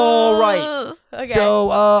 All right. Okay.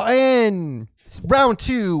 So, in round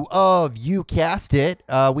 2 of You Cast It,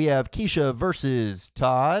 we have Keisha versus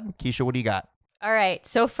Todd. Keisha, what do you got? All right.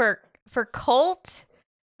 So for Colt,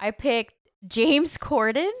 I picked James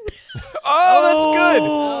Corden. Oh,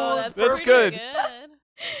 Oh, that's That's pretty good.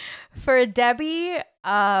 For Debbie,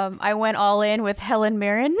 I went all in with Helen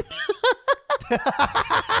Mirren.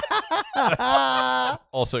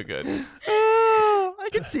 Also good. I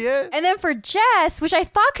can see it. And then for Jess, which I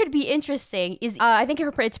thought could be interesting, is I think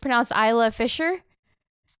it's pronounced Isla Fisher.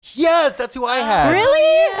 Yes, that's who I had.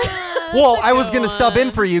 Really? Well, I was going to sub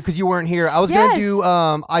in for you because you weren't here. I was going to Yes. do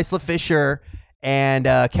Isla Fisher and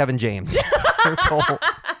Kevin James. For Cole.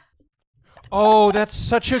 Oh, that's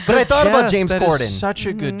such a good. But I thought about Jess. James That is Corden. such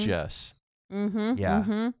a good Mhm. Jess. Mm-hmm. Yeah.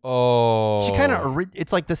 Mm-hmm. Oh, She kind of,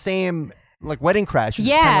 it's like the same, like Wedding Crashers. It's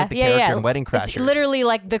Yeah, kinda like the yeah, character yeah. in Wedding It's Crashers. literally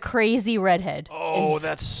like the crazy redhead. Oh, Is-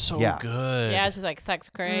 that's so Yeah. good. Yeah, she's like sex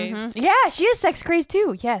crazed. Mhm. Yeah, she is sex crazed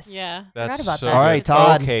too. Yes. Yeah. That's about so that. All right, good.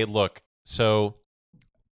 Todd. Okay, look. So,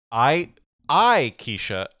 I,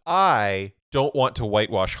 Keisha, I don't want to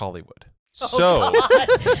whitewash Hollywood. So,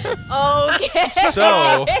 Okay.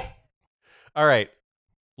 So- all right,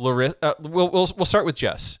 Larissa. We'll start with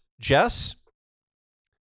Jess. Jess,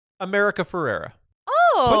 America Ferrera.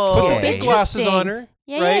 Oh, Put the okay. big glasses interesting. on her.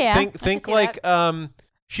 Yeah, right? yeah, yeah. Think I can see like that.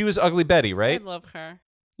 she was Ugly Betty, right? I love her.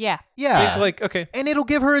 Yeah. Yeah. Think like okay. And it'll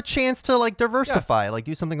give her a chance to like diversify, like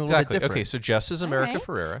do something a little Exactly. bit different. Okay, so Jess is America right.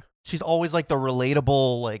 Ferrera. She's always like the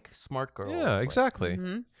relatable, like smart girl. Yeah, It's like- exactly.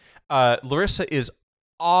 Mhm. Larissa is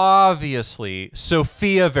obviously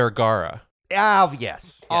Sofia Vergara. Ah,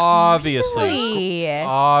 yes. Obviously. Really?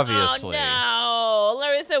 Obviously. Oh no,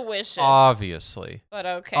 Larissa wishes. Obviously. But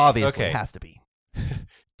okay. Obviously, Okay. it has to be.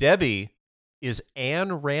 Debbie is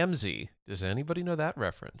Anne Ramsey. Does anybody know that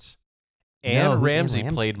reference? No, Anne who's Anne Ramsey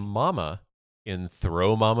Ramsey? played Mama in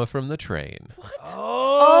Throw Mama from the Train.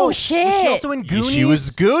 Oh, shit. Was she also in Goonies? She was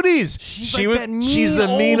Goonies. She's like that She's the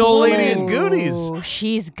mean mean old old lady in woman. Goonies. Ooh,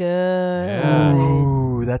 she's good. Yeah.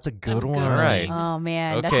 Ooh, that's a good I'm one. good. All right. Oh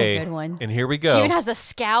man, Okay. that's a good one. And here we She go. even has the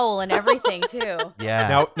scowl and everything too.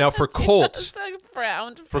 Yeah. Now for Colt, It's a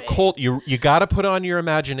frowned for face. Colt, you got to put on your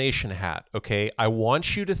imagination hat, okay? I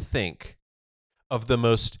want you to think of the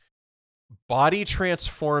most body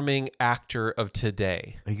transforming actor of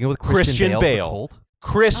today. Are you going with Christian Bale? Bale. For Colt?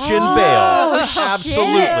 Christian Oh, Bale. shit.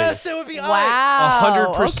 Absolutely. Yes, it would be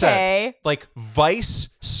Wow. 100%. Okay. Like Vice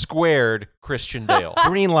squared Christian Bale.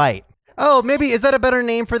 Green light. Oh, maybe is that a better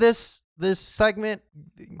name for this segment?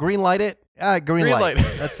 Green light it. Green Green light.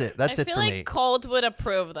 light. That's it. That's I it feel for like me. Colt would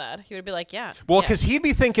approve that. He would be like, yeah. Well, yeah. because he'd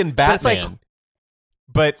be thinking But it's like- Batman.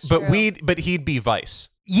 But True. he'd be Vice.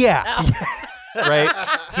 Yeah. Oh. Right?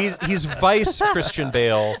 he's Vice Christian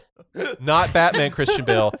Bale, not Batman Christian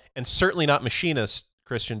Bale, and certainly not Machinist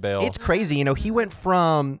Christian Bale. It's crazy. You know, he went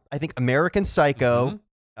from I think American Psycho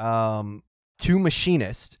to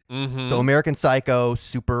Machinist. Mhm. So American Psycho,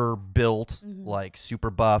 super built, Mhm. like super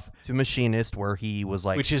buff, to Machinist, where he was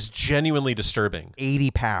like Which is genuinely disturbing.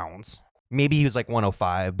 80 pounds. Maybe he was like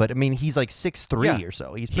 105, but I mean, he's like 6'3" Yeah. or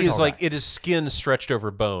so. He's pretty He's tall like guy. it is skin stretched over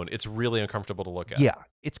bone. It's really uncomfortable to look at. Yeah,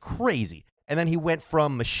 it's crazy. And then he went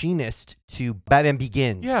from Machinist to Batman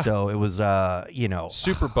Begins. Yeah. So it was,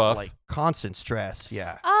 Super buff. like constant stress.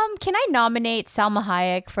 Yeah. Can I nominate Salma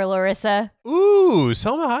Hayek for Larissa? Ooh,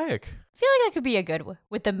 Selma Hayek. I feel like that could be a good one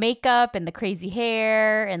with the makeup and the crazy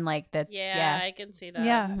hair and like the Yeah, I can see that.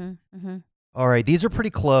 Yeah. Mm-hmm. All right, these are pretty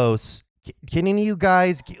close. Can any of you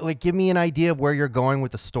guys give me an idea of where you're going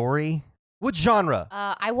with the story? What genre?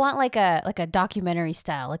 I want like a documentary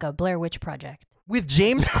style, like a Blair Witch Project. With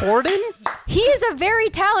James Corden? He is a very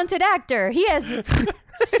talented actor. He has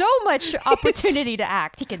so much opportunity to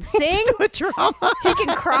act. He can sing. Do a drama? He can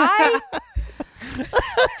cry.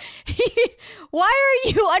 Why are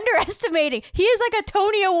you underestimating? He is like a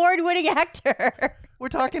Tony Award winning actor. We're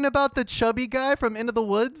talking about the chubby guy from Into the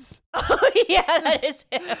Woods? Oh yeah, that is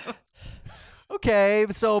him. Okay,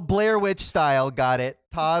 so Blair Witch style, got it.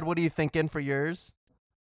 Todd, what are you thinking for yours?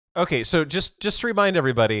 Okay, so just to remind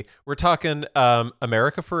everybody, we're talking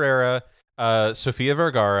America Ferrera, Sofia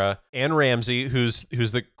Vergara, Anne Ramsey, who's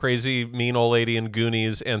the crazy mean old lady in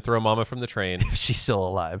Goonies and Throw Mama from the Train. If she's still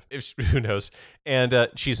alive. Who knows? And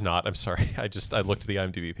she's not. I'm sorry. I looked at the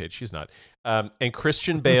IMDb page. She's not. And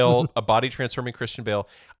Christian Bale, a body transforming Christian Bale.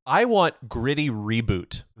 I want gritty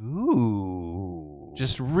reboot. Ooh.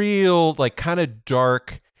 Just real, like kind of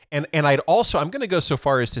dark. And I'm going to go so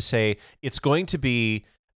far as to say it's going to be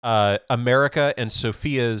America and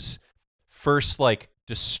Sophia's first like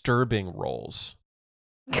disturbing roles.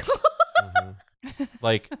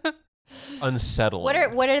 Like unsettling.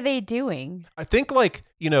 What are they doing? I think like,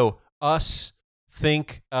 Us,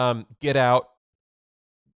 think Get Out,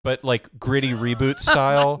 but like gritty reboot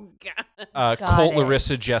style. God. Got Colt, it.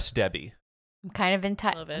 Larissa, Jess, Debbie. I'm kind of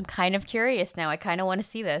Love it. I'm kind of curious now. I kind of want to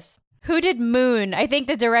see this. Who did Moon? I think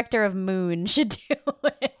the director of Moon should do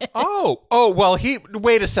it. Oh, well,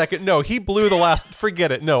 wait a second. No, he blew the last,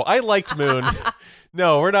 forget it. No, I liked Moon.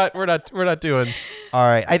 No, we're not doing. All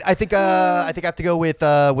right. I think I have to go with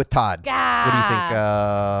Todd. What do you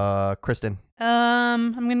think, Kristen?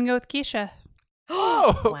 I'm gonna go with Keisha.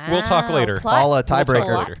 Oh, we'll talk later. I'll, tiebreaker.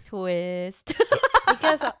 We'll talk later. Twist.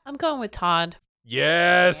 Because I'm going with Todd.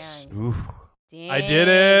 Yes. Ooh. I did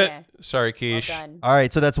it. Sorry, Well Keish. done. All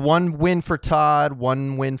right, so that's one win for Todd,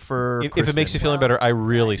 one win for If it Kristen. makes you feeling better, I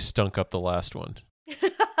really stunk up the last one.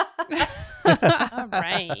 All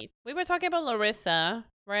right. We were talking about Larissa,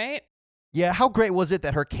 right? Yeah, how great was it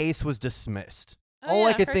that her case was dismissed? Oh, All I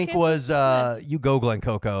yeah, could her think case was dismissed. you go Glen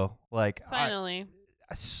Coco. Like Finally.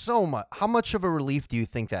 so much. How much of a relief do you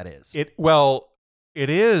think that is? It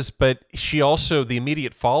is, but she also, the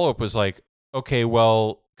immediate follow-up was like, okay,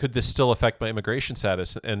 well, could this still affect my immigration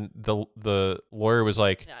status? And the lawyer was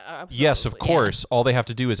like, Yeah, yes, of absolutely. course. All they have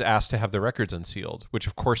to do is ask to have the records unsealed, which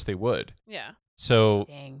of course they would. Yeah. So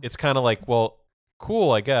Dang. it's kind of like, well,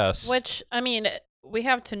 cool, I guess. Which, I mean, we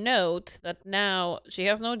have to note that now she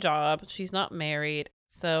has no job. She's not married.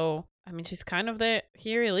 So I mean, she's kind of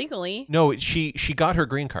here illegally. No, she got her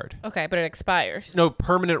green card. Okay, but it expires. No,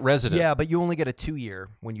 permanent resident. Yeah, but you only get a 2-year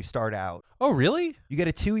when you start out. Oh, really? You get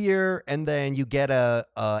a 2-year, and then you get a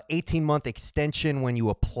 18-month extension when you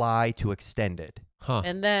apply to extend it. Huh.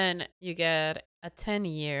 And then you get a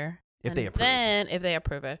 10-year. If they approve. Then, if they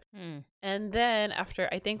approve it. Hmm. And then after,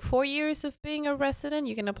 I think, 4 years of being a resident,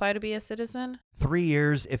 you can apply to be a citizen. 3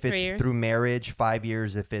 years if 3 it's years? through marriage, 5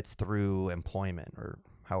 years if it's through employment or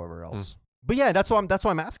however else. But yeah, that's why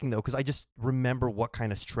I'm asking though, because I just remember what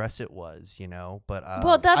kind of stress it was, you know. But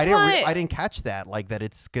Well, that's I didn't catch that, like that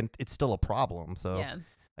it's still a problem. So Yeah.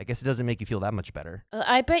 I guess it doesn't make you feel that much better.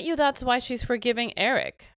 I bet you that's why she's forgiving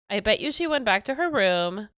Eric. I bet you she went back to her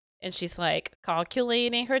room and she's like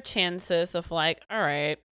calculating her chances of like, all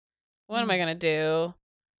right, what am I going to do?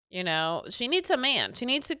 You know, she needs a man. She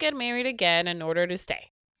needs to get married again in order to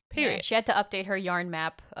stay. Yeah, Period. she had to update her yarn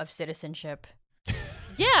map of citizenship.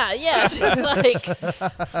 Yeah. She's like,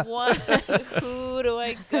 what? Who do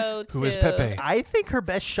I go to? Who is Pepe? I think her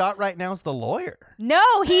best shot right now is the lawyer. No,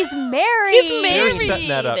 he's married. He's They're married. setting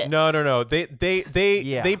that up. No. They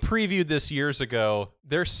Yeah. they previewed this years ago.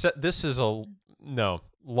 This is a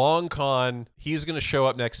long con. He's going to show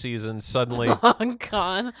up next season suddenly. Long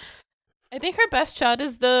gone. I think her best shot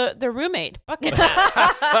is the roommate, Bucket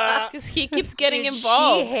Hat. Because he keeps getting Dude,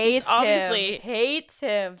 involved. She hates obviously. him. Hates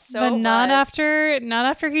him so but not much.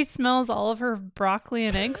 after he smells all of her broccoli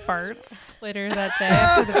and egg farts later that day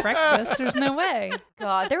after the breakfast. There's no way.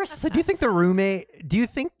 God, there was So do you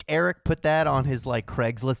think Eric put that on his like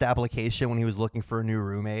Craigslist application when he was looking for a new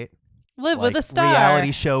roommate? Live Like, with a star.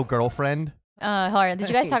 reality show girlfriend. hold on. Did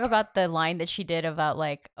you guys talk about the line that she did about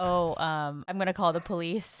like, I'm gonna call the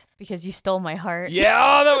police because you stole my heart?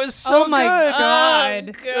 Yeah, that was so Oh my good.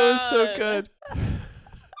 God. Oh, It was so God. good.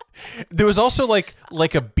 There was also like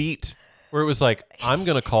a beat where it was like, I'm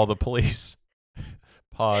gonna call the police.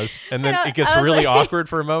 Pause. And then And it gets I was really like- awkward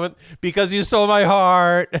for a moment because you stole my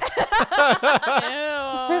heart. Ew.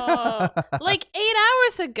 Like 8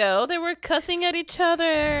 hours ago, they were cussing at each other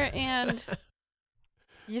and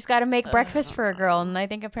You just gotta make breakfast for a girl, and I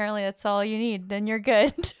think apparently that's all you need. Then you're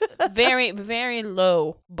good. very, very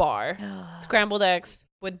low bar. Scrambled eggs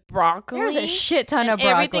with broccoli. There's a shit ton and of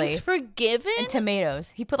broccoli everything's forgiven. and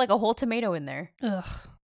tomatoes. He put like a whole tomato in there. Ugh.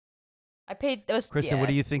 I paid those. Kristen, yeah. what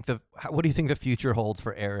do you think the future holds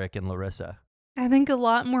for Eric and Larissa? I think a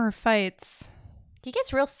lot more fights. He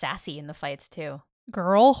gets real sassy in the fights too.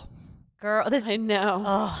 Girl. Girl, this. I know.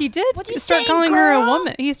 Oh, He did What are you start saying, calling her a girl?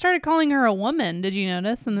 woman. He started calling her a woman. Did you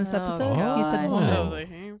notice in this Oh, episode? God. He said Oh.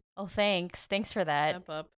 woman. oh, thanks. Thanks for that. Step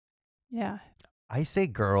up. Yeah. I say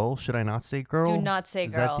girl. Should I not say girl? Do not say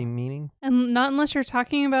Is girl. that the meaning? And not unless you're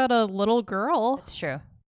talking about a little girl. It's true.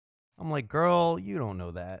 I'm like, girl, you don't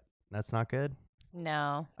know that. That's not good.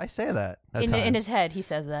 No. I say that. at In times. his head, he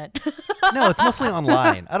says that. No, it's mostly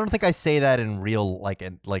online. I don't think I say that in real, like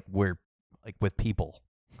we're like with people,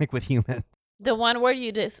 like with humans. The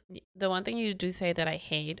one thing you do say that I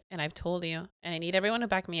hate, and I've told you, and I need everyone to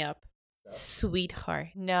back me up. Sweetheart.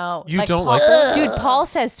 No. You don't Paul, like that? Dude, Paul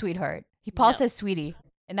says sweetheart. Paul No. says sweetie.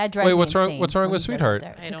 And that drives Wait, me what's wrong- insane what's wrong when with he says it sweetheart?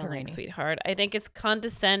 to I don't Karini. like sweetheart. I think it's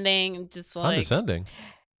condescending. Just like Condescending.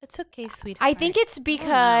 it's okay, sweetheart. I think it's I don't know.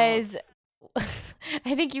 because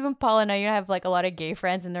I think even Paul and I, you have like a lot of gay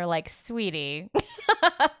friends, and they're like, "Sweetie,"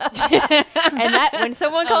 and that when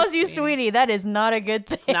someone Oh, calls you sweetie. "sweetie," that is not a good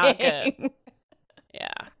thing. Not good.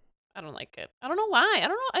 Yeah, I don't like it. I don't know why. I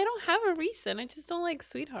don't know. I don't have a reason. I just don't like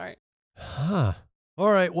sweetheart. Huh.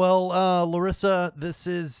 All right. Well, Larissa, this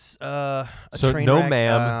is a So train no wreck.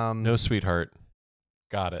 ma'am, no sweetheart.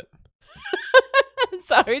 Got it.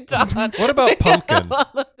 Sorry, Don. What about pumpkin? All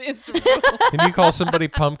of these rules. Can you call somebody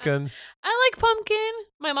pumpkin? I like pumpkin.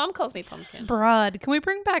 My mom calls me pumpkin. Broad. Can we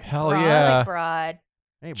bring back Hell Broad? yeah. I like broad.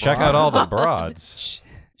 Hey, Check broad. out all the broads.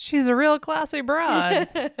 She's a real classy broad.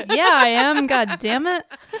 Yeah, I am. God damn it.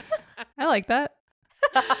 I like that.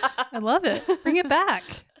 I love it. Bring it back.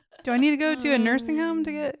 Do I need to go to a nursing home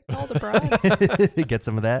to get called a broad? Get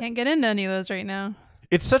some of that. Can't get into any of those right now.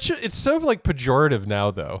 It's so like pejorative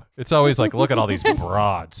now though. It's always like, look at all these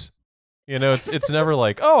broads. You know, it's never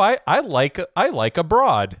like, oh, I like a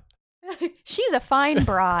broad. She's a fine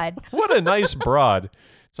broad. What a nice broad.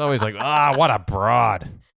 It's always like, what a broad.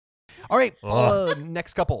 All right. Ugh.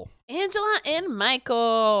 Next couple. Angela and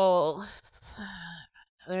Michael.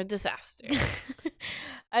 They're a disaster.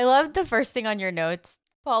 I love the first thing on your notes,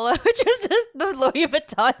 Paula, which was the Louis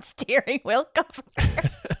Vuitton steering wheel cover.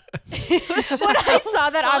 When I saw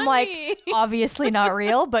that, I'm like, obviously not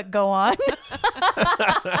real, but go on.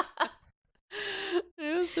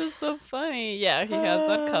 It was It's just so funny. Yeah, he has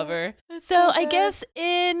that cover. So I guess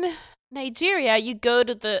in Nigeria, you go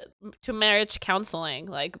to marriage counseling.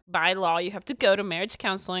 Like by law, you have to go to marriage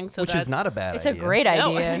counseling. So Which is not a bad It's idea. a great No, I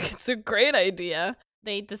idea. think it's a great idea.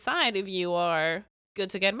 They decide if you are good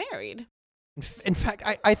to get married. In fact,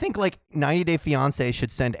 I think like 90 Day Fiancé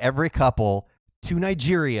should send every couple to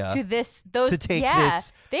Nigeria To those to take yeah,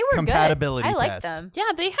 this they were compatibility good. I like test. them.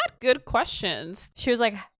 Yeah, they had good questions. She was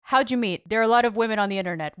like, "How'd you meet? There are a lot of women on the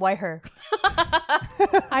internet. Why her?"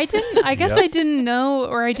 I guess Yep. I didn't know,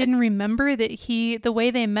 or I didn't remember that the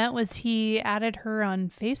way they met was he added her on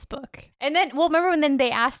Facebook. And then, well, remember when then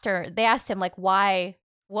they asked him like, "Why?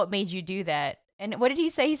 What made you do that?" And what did he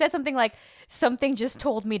say? He said something like, "Something just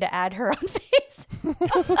told me to add her on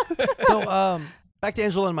Facebook." So, back to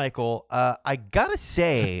Angela and Michael. I gotta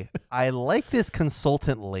say, I like this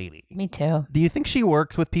consultant lady. Me too. Do you think she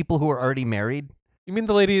works with people who are already married? You mean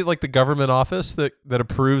the lady at, like the government office that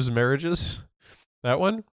approves marriages? That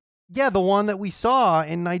one? Yeah, the one that we saw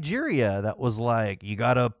in Nigeria that was like, you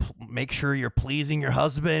gotta make sure you're pleasing your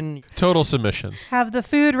husband. Total submission. Have the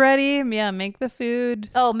food ready. Yeah, make the food.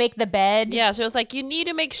 Oh, make the bed. Yeah, she was like, you need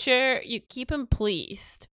to make sure you keep him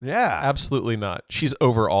pleased. Yeah. Absolutely not. She's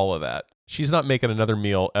over all of that. She's not making another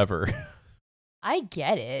meal ever. I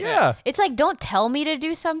get it. Yeah. It's like, don't tell me to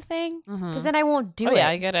do something because then I won't do Oh it. yeah,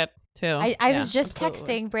 I get it too. I Yeah, was just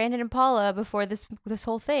absolutely. texting Brandon and Paula before this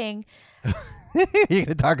whole thing You're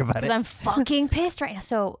gonna talk about because it. I'm fucking pissed right now.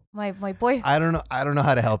 So my boy, I don't know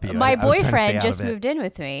how to help you. my I was trying to stay boyfriend out just of it. moved in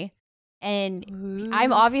with me, and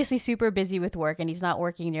I'm obviously super busy with work, and he's not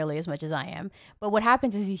working nearly as much as I am. But what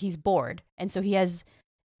happens is he's bored, and so he has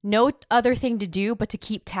no other thing to do but to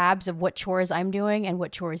keep tabs of what chores I'm doing and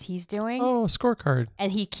what chores he's doing. Oh, scorecard.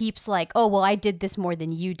 And he keeps like, "Oh well, I did this more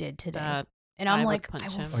than you did today," That and I I'm would like, punch "I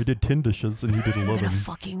will him. I did 10 dishes and he did I'm gonna 11.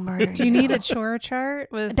 fucking murder Do you need a chore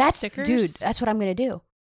chart with That's stickers? dude. That's what I'm gonna do."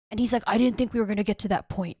 And he's like, "I didn't think we were gonna get to that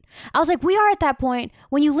point." I was like, "We are at that point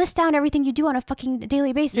when you list down everything you do on a fucking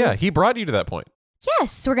daily basis." Yeah, he brought you to that point.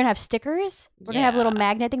 Yes. So we're gonna have stickers. We're gonna have a little Yeah.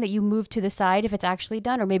 magnet thing that you move to the side if it's actually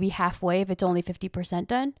done, or maybe halfway if it's only 50%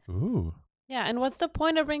 done. Ooh. Yeah, and what's the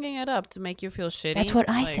point of bringing it up to make you feel shitty? That's what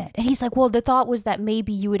I Like, said. And he's like, "Well, the thought was that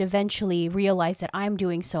maybe you would eventually realize that I'm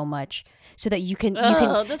doing so much, so that you can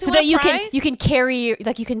Ugh, does he so want that you prize? can carry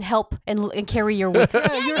like you can help and carry your weight."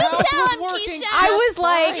 Yeah, your house was working. I was just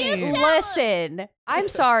like, fine. listen, I'm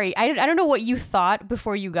sorry. I don't know what you thought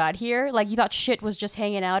before you got here. Like, you thought shit was just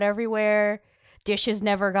hanging out everywhere. Dishes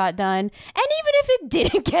never got done. And even if it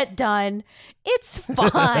didn't get done, it's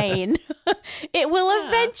fine. It will Yeah.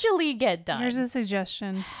 eventually get done. Here's a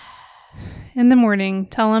suggestion. In the morning,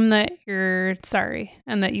 tell him that you're sorry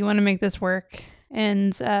and that you want to make this work,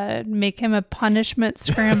 and make him a punishment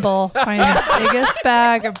scramble. Find the biggest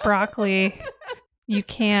bag of broccoli you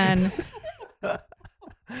can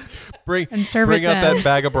Bring and serve bring it to out him. that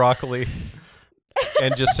bag of broccoli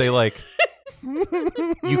and just say like,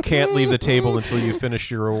 you can't leave the table until you finish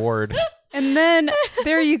your reward. And then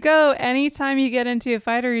there you go. Anytime you get into a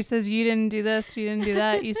fight or he says, you didn't do this, you didn't do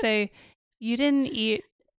that, you say, you didn't eat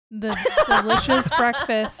the delicious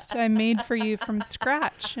breakfast I made for you from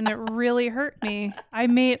scratch. And it really hurt me.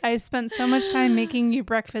 I spent so much time making you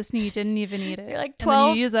breakfast and you didn't even eat it. You're like And then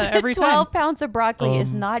 12, you use that every 12 time. pounds of broccoli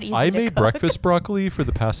is not easy I to made cook. breakfast broccoli for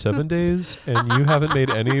the past 7 days, and you haven't made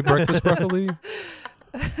any breakfast broccoli.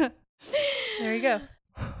 There you go.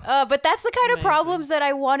 But that's the kind of Amazing. problems that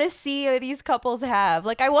I want to see these couples have.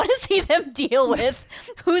 Like, I want to see them deal with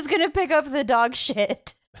who's going to pick up the dog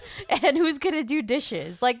shit and who's going to do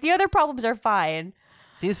dishes. Like, the other problems are fine.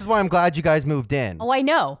 See, this is why I'm glad you guys moved in. Oh, I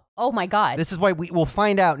know. Oh, my God. This is why we'll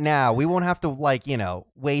find out now. We won't have to, like,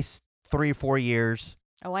 waste 3 or 4 years,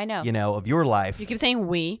 Oh, I know. of your life. You keep saying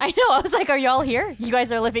we. I know. I was like, are y'all here? You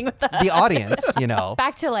guys are living with us. The audience,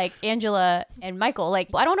 Back to like Angela and Michael. Like,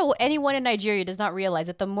 I don't know, anyone in Nigeria does not realize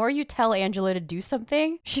that the more you tell Angela to do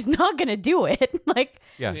something, she's not going to do it. Like,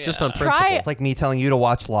 Yeah, Yeah. just on Try- principle. It's like me telling you to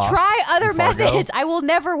watch Lost. try other and Fargo. methods. I will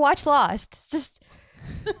never watch Lost. It's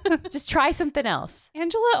just try something else.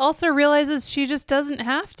 Angela also realizes she just doesn't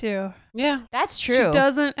have to. Yeah. That's true. She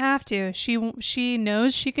doesn't have to. She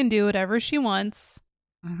knows she can do whatever she wants.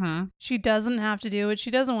 Mm-hmm. She doesn't have to do what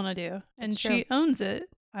she doesn't want to do. And That's she owns it.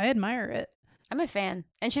 I admire it. I'm a fan.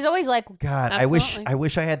 And she's always like, God, Absolutely. I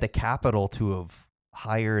wish I had the capital to have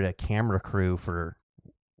hired a camera crew for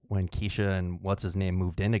when Keisha and what's his name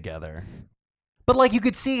moved in together. But like you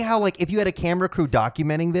could see how like if you had a camera crew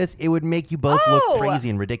documenting this, it would make you both Oh! look crazy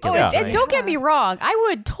and oh, ridiculous. and right? don't get me wrong. I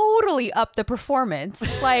would totally up the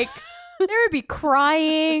performance. Like, there would be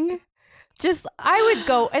crying. Just I would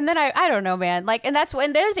go, and then I don't know, man. Like, and that's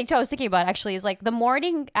when the other thing too I was thinking about actually is like the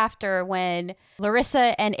morning after when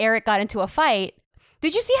Larissa and Eric got into a fight.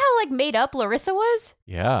 Did you see how like made up Larissa was?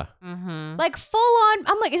 Yeah. Mm-hmm. Like full on.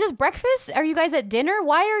 I'm like, is this breakfast? Are you guys at dinner?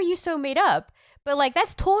 Why are you so made up? But like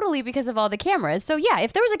that's totally because of all the cameras. So yeah,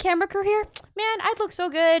 if there was a camera crew here, man, I'd look so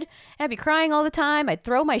good. And I'd be crying all the time. I'd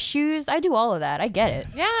throw my shoes. I do all of that. I get it.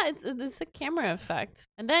 Yeah, it's a camera effect.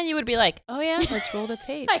 And then you would be like, oh yeah, let's roll the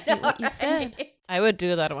tape. I See know, what you right? said. I would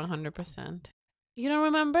do that 100%. You don't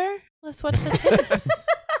remember? Let's watch the tapes.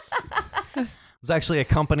 It was actually a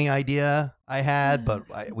company idea I had,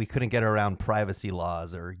 but we couldn't get around privacy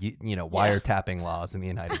laws or wiretapping laws in the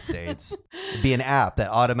United States. It'd be an app that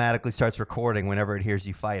automatically starts recording whenever it hears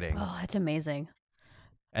you fighting. Oh, that's amazing.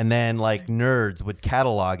 And then like nerds would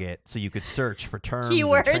catalog it so you could search for terms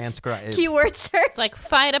Keywords. and transcribe. Keyword search. It's like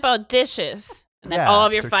fight about dishes. And then all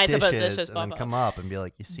of your search fights about dishes and pop then up. come up and be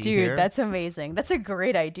like, you see Dude, here? that's amazing. That's a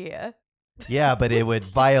great idea. Yeah, but it would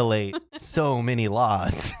violate so many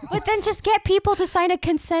laws. But then just get people to sign a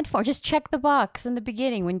consent form. Just check the box in the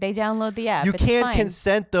beginning when they download the app. You It's can't fine.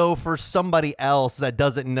 consent though for somebody else that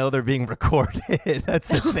doesn't know they're being recorded. That's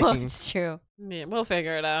the Oh, thing. it's true. Yeah, we'll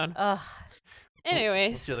figure it out. Ugh.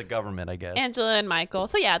 Anyways, To the government, I guess. Angela and Michael.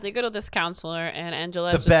 So yeah, they go to this counselor, and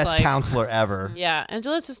Angela's The just best like, counselor ever. Yeah,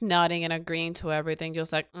 Angela's just nodding and agreeing to everything,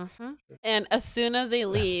 just like, mm-hmm. And as soon as they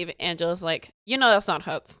leave, Angela's like, that's not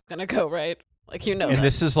how it's gonna go, right? Like, And that.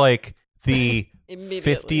 this is like the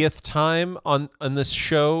Immediately. 50th time on this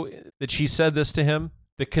show that she said this to him.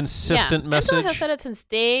 The consistent message. Angela has said it since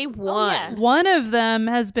day one. yeah. One of them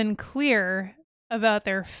has been clear about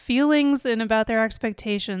their feelings and about their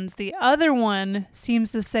expectations. The other one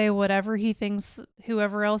seems to say whatever he thinks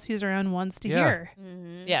whoever else he's around wants to Yeah. hear.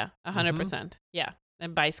 Mm-hmm. Yeah, 100%. Yeah,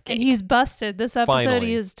 and buys cake. And he's busted. This episode, Finally.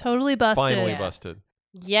 he is totally busted. Finally Yeah. busted.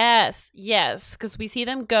 Yes, because we see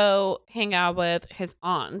them go hang out with his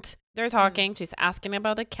aunt. They're talking. She's asking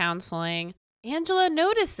about the counseling. Angela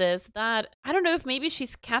notices that, I don't know if maybe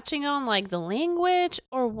she's catching on like the language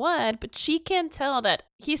or what, but she can tell that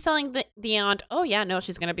he's telling the aunt, oh yeah, no,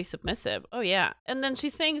 she's going to be submissive. Oh yeah. And then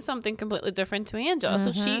she's saying something completely different to Angela.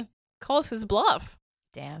 So she calls his bluff.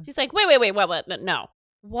 Damn. She's like, wait, what? No.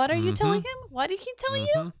 What are you telling him? What did he tell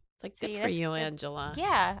you? Mhm. It's like, See, good for that's you, good. Angela.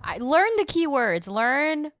 Yeah. Learn the keywords.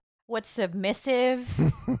 Learn what's submissive,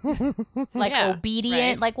 like Yeah, obedient.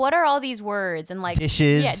 right. Like, what are all these words? And like,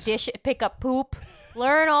 Dishes. yeah, pick up poop.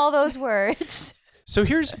 Learn all those words. So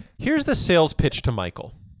here's the sales pitch to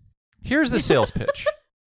Michael. Here's the sales pitch.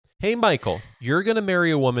 Hey, Michael, you're going to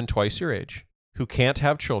marry a woman twice your age who can't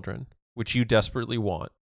have children, which you desperately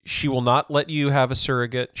want. She will not let you have a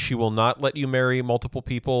surrogate. She will not let you marry multiple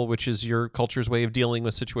people, which is your culture's way of dealing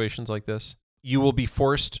with situations like this. You will be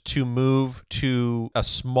forced to move to a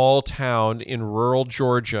small town in rural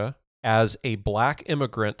Georgia as a black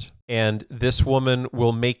immigrant, and this woman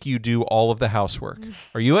will make you do all of the housework.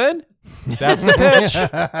 Are you in? That's the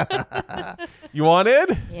pitch. You want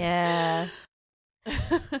in? Yeah.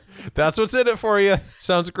 That's what's in it for you.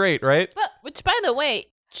 Sounds great, right? But, which, by the way,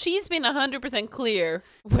 she's been 100% clear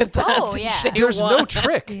with that. Oh, since yeah. day There's one. no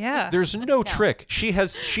trick. Yeah. There's no trick. She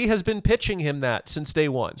has been pitching him that since day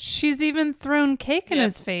one. She's even thrown cake in Yep.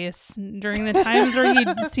 his face during the times where he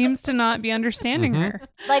seems to not be understanding Mhm. her.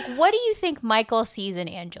 Like, what do you think Michael sees in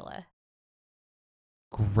Angela?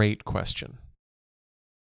 Great question.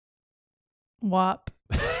 WAP.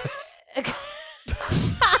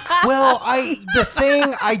 Well, the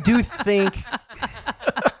thing I do think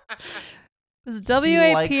Is it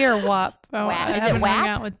WAP likes- or WAP? Oh, WAP. I Is it haven't hung WAP?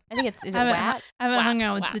 out with I think it's, is it I haven't, WAP? I haven't WAP, hung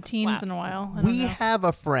out with WAP, the teens WAP. in a while. I don't we know. have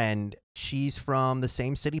a friend. She's from the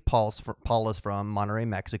same city Paula's from, Monterrey,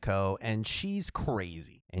 Mexico, and she's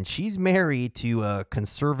crazy. And she's married to a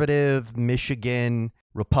conservative Michigan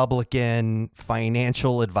Republican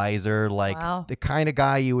financial advisor, like Wow. the kind of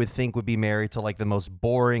guy you would think would be married to like the most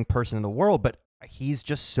boring person in the world, but he's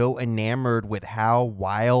just so enamored with how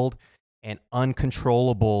wild and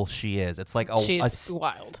uncontrollable she is. It's like She's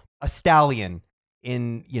wild. a stallion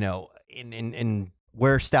in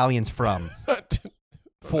where Stallion's from. I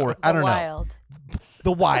don't know. Wild.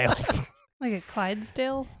 The wild. Like a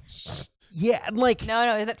Clydesdale. Yeah, and like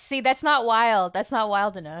No, that's not wild. That's not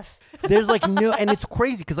wild enough. there's like no, and it's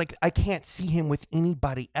crazy because like I can't see him with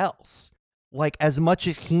anybody else. Like as much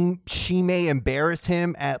as she may embarrass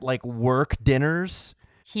him at like work dinners,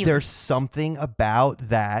 there's something about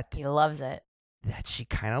that He loves it. that she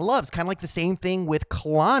kind of loves. Kind of like the same thing with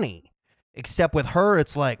Kalani. Except with her,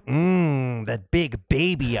 it's like, that big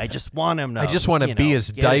baby. I just want him to. I just want to be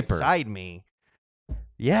his get diaper. inside me.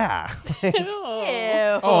 Yeah. Ew.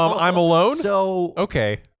 Oh, I'm alone? So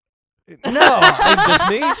Okay. Just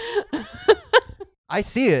me? I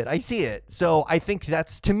see it. So I think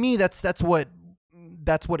that's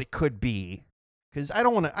what it could be. Because I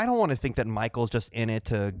don't want to think that Michael's just in it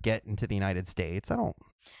to get into the United States. I don't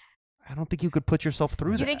think you could put yourself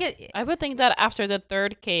through You that. think it? I would think that after the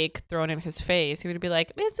third cake thrown in his face, he would be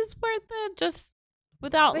like, "Is this worth it? Just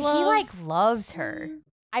without But love." he like loves her.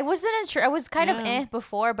 I wasn't sure. I was kind of Yeah.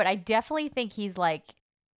 before, but I definitely think he's like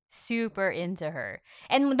super into her.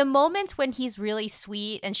 And the moments when he's really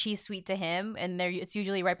sweet and she's sweet to him, and it's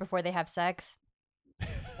usually right before they have sex.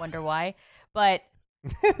 Wonder why, but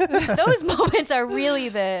those moments are really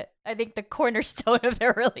I think the cornerstone of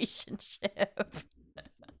their relationship.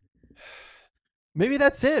 Maybe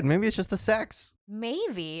that's it. Maybe it's just the sex.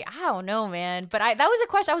 Maybe. I don't know, man. But that was a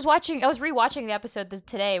question I was rewatching the episode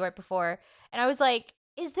today right before, and I was like,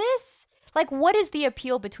 is this like, what is the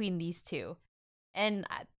appeal between these two? And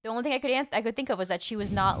the only thing I could think of was that she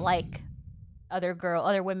was not like other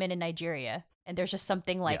women in Nigeria, and there's just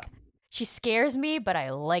something like she scares me, but I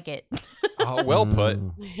like it. Well put.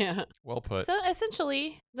 Yeah. Well put. So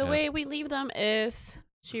essentially, the Yeah. way we leave them is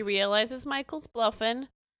she realizes Michael's bluffing,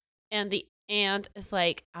 and the aunt is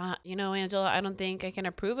like, Angela, I don't think I can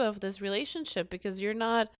approve of this relationship because you're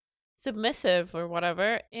not submissive or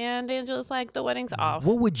whatever. And Angela's like, the wedding's off.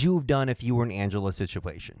 What would you have done if you were in Angela's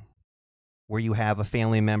situation, where you have a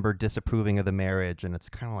family member disapproving of the marriage, and it's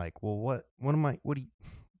kind of like, well, what are you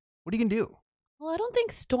gonna do? Well, I don't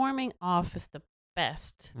think storming off is the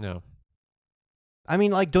best. No. I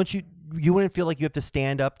mean, like, don't you wouldn't feel like you have to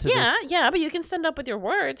stand up to this? Yeah, but you can stand up with your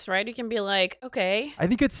words, right? You can be like, okay. I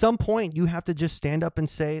think at some point you have to just stand up and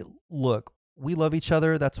say, look, we love each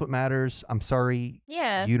other. That's what matters. I'm sorry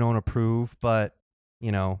Yeah. you don't approve, but,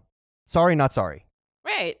 sorry, not sorry.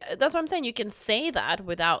 Right. That's what I'm saying. You can say that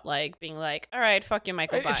without like being like, all right, fuck you,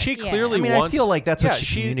 Michael. Bye. And she Yeah. clearly I mean, I wants. feel like that's what she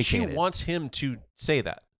She communicated. wants him to say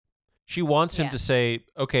that. She wants him Yeah. to say,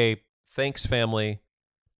 "Okay, thanks, family.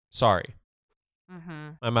 Sorry, Mm-hmm.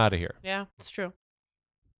 I'm out of here." Yeah, it's true.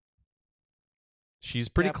 She's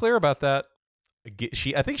pretty Yep. clear about that.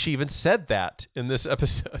 I think she even said that in this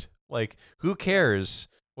episode. Like, who cares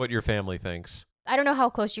what your family thinks? I don't know how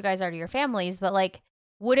close you guys are to your families, but like,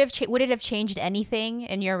 would it have changed anything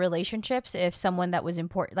in your relationships if someone that was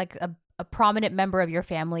important, like a prominent member of your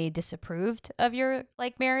family, disapproved of your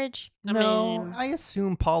like marriage? No, I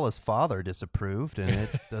assume Paula's father disapproved, and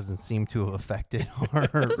it doesn't seem to have affected her.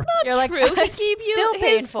 That's not You're like, true. I'm He gave you still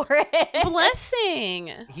paying his for it.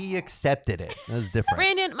 blessing. He accepted it. That was different.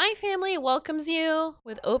 Brandon, my family welcomes you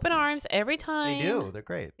with open arms every time. They do. They're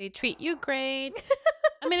great. They treat you great.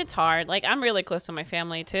 I mean, it's hard. Like, I'm really close to my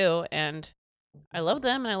family too, and I love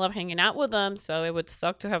them and I love hanging out with them. So it would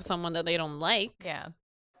suck to have someone that they don't like Yeah.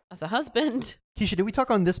 as a husband. Keisha, did we talk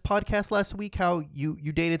on this podcast last week how you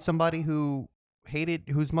dated somebody whose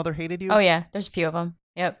mother hated you? Oh yeah, there's a few of them.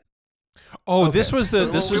 Yep. Oh, Okay. this was the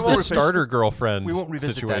We this was won't the revisit- starter girlfriend we won't revisit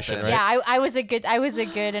that situation, then. right? Yeah, I was a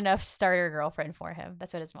good enough starter girlfriend for him.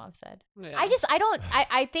 That's what his mom said. Yeah.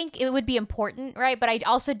 I think it would be important, right? But I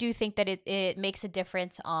also do think that it makes a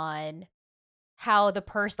difference on how the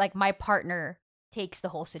person, like my partner, takes the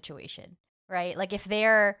whole situation, right? Like if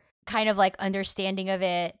they're kind of like understanding of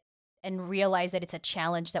it and realize that it's a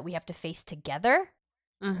challenge that we have to face together,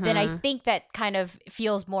 then I Mhm. think that kind of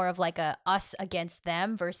feels more of like a us against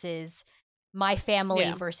them versus my family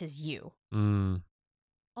Yeah. versus you. Mm.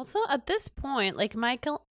 Also, at this point, like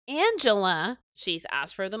Angela, she's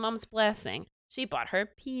asked for the mom's blessing. She bought her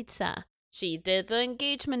pizza. She did the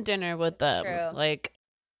engagement dinner with them. True. Like,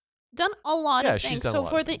 done a lot Yeah, of things. she's done So a lot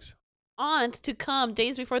for of the things. aunt to come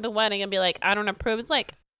days before the wedding and be like, I don't approve, it's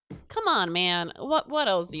like, come on, man. What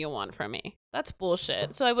else do you want from me? That's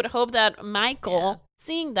bullshit. So I would hope that Michael,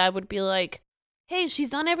 seeing that, would be like, hey, she's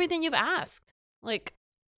done everything you've asked. Like,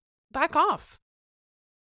 back off.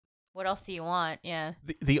 What else do you want? Yeah.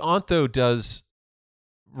 The aunt though does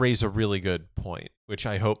raise a really good point, which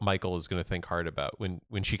I hope Michael is going to think hard about when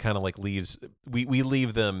she kind of like leaves. We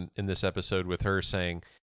leave them in this episode with her saying,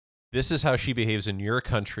 "This is how she behaves in your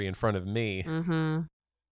country in front of me. Mm-hmm.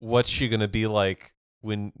 What's she going to be like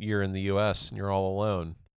when you're in the U.S. and you're all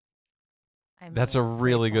alone?" That's a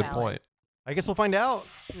really good point. I guess we'll find out.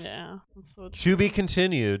 Yeah, that's so true. To be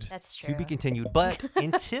continued. That's true. To be continued. But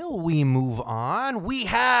until we move on, we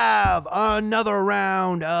have another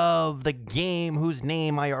round of the game whose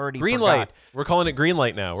name I already Green forgot. light. We're calling it green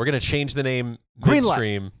light now. We're going to change the name Green light.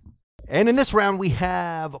 midstream. And in this round, we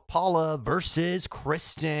have Paula versus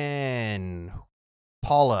Kristen.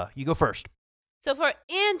 Paula, you go first. So for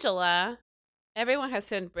Angela, everyone has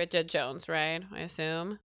seen Bridget Jones, right? I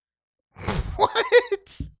assume.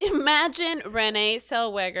 What? Imagine Renee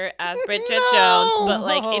Zellweger as Bridget No! Jones, but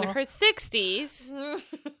like in her 60s.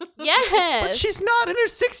 Yes. But she's not in her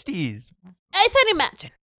 60s. I said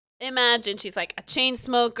imagine. Imagine she's like a chain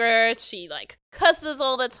smoker. She like cusses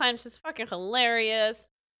all the time. She's fucking hilarious.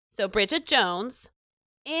 So Bridget Jones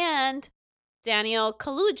and Daniel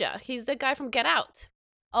Kaluuya. He's the guy from Get Out.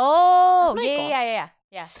 Oh, That's Michael.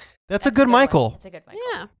 yeah. That's a good Michael. It's a good Michael.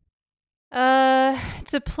 Yeah.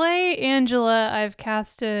 To play Angela, I've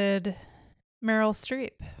casted Meryl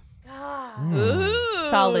Streep, Mm. Ooh.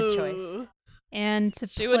 Solid choice. and to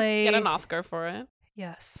She play would get an Oscar for it.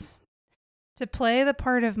 yes, to play the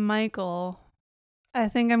part of Michael, I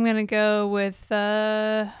think I'm gonna go with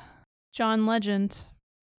John Legend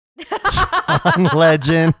John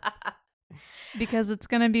Legend. Oh. because it's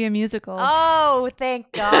gonna be a musical. Oh,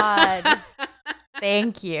 thank God.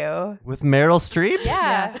 Thank you. With Meryl Streep?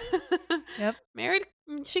 Yeah. Yep. Married.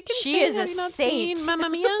 She can She sing. is Have a you not saint. seen Mamma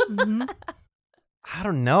Mia? Mhm. I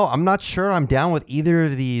don't know. I'm not sure I'm down with either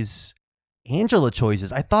of these Angela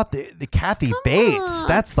choices. I thought the Kathy Come Bates. on.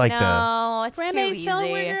 That's like No, it's Renee too easy.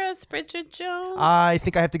 Zellweger as Bridget Jones. I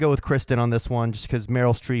think I have to go with Kristen on this one just because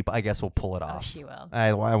Meryl Streep, I guess, will pull it Oh, off. she will.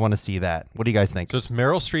 I want to see that. What do you guys think? So it's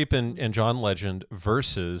Meryl Streep and John Legend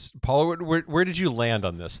versus Paula. Where did you land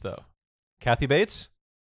on this though? Kathy Bates.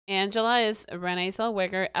 Angela is Renee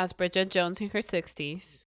Zellweger as Bridget Jones in her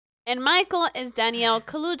 60s. And Michael is Daniel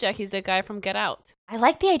Kaluuya. He's the guy from Get Out. I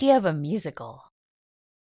like the idea of a musical.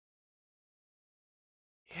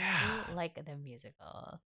 Yeah. I like the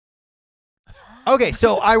musical. Okay,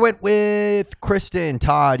 so I went with Kristen.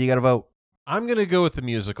 Todd, you got to vote. I'm gonna go with the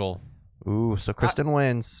musical. Ooh, so Kristen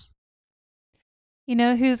wins. You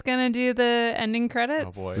know who's gonna do the ending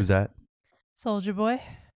credits? Oh, boy. Who's that? Soldier Boy.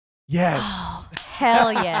 Yes. Oh,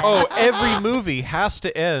 hell yes. Oh, every movie has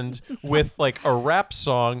to end with like a rap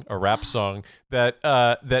song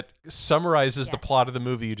that summarizes the Yes. plot of the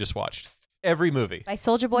movie you just watched. Every movie. By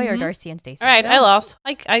Soldier Boy or Mhm. Darcy and Stacy? All right, Yeah. I lost.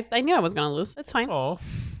 I knew I was going to lose. It's fine. Oh,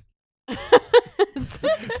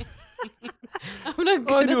 I'm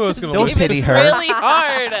not I knew I was gonna Don't lose. pity It's her. really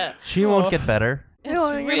hard. She won't get better. It's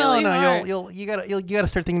really hard. You gotta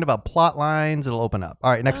start thinking about plot lines. It'll open up.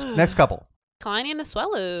 All right, next couple. Kalani and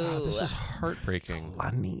Asuelu. oh, this is heartbreaking.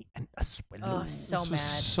 Kalani and Asuelu. Oh, so this mad. was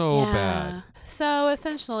so Yeah. bad. So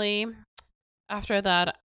essentially, after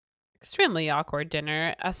that extremely awkward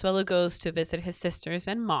dinner, Asuelu goes to visit his sisters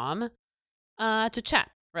and mom to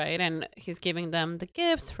chat, right? And he's giving them the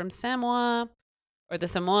gifts from Samoa, or the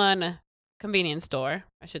Samoan convenience store,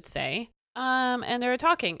 I should say. And they're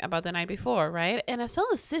talking about the night before, right? And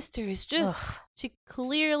Asuelu's sister is just, Ugh. she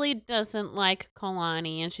clearly doesn't like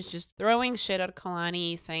Kalani, and she's just throwing shit at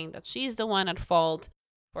Kalani, saying that she's the one at fault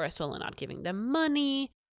for Asuelu not giving them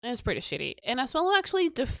money. And it's pretty shitty. And Asuelu actually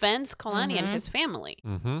defends Kalani and Mhm. his family.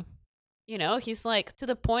 Mm-hmm. You know, he's like, to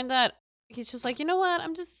the point that he's just like, you know what,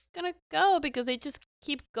 I'm just gonna go, because they just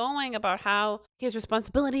keep going about how his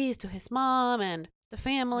responsibilities to his mom and the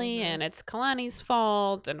family, Mhm. and it's Kalani's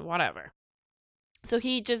fault and whatever. So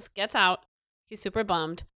he just gets out. He's super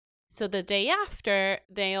bummed. So the day after,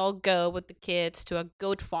 they all go with the kids to a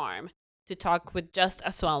goat farm to talk with just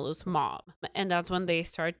Asuelu's mom. And that's when they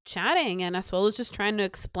start chatting, and Asuelu's just trying to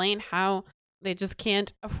explain how they just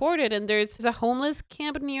can't afford it. And there's a homeless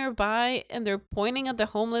camp nearby, and they're pointing at the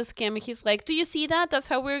homeless camp. And he's like, do you see that? That's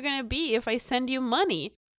how we're going to be if I send you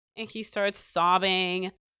money. And he starts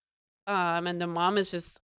sobbing. And the mom is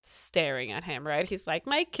just staring at him, right? He's like,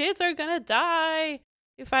 my kids are going to die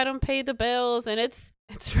if I don't pay the bills. And it's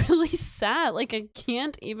really sad. Like, I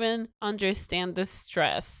can't even understand the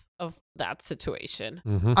stress of that situation.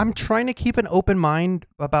 Mm-hmm. I'm trying to keep an open mind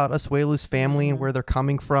about Asuelu's family and where they're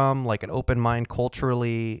coming from, like an open mind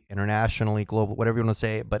culturally, internationally, global, whatever you want to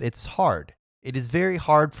say. But it's hard. It is very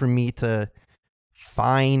hard for me to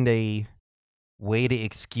find a way to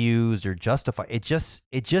excuse or justify. It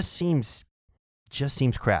just seems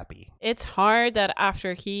crappy. It's hard that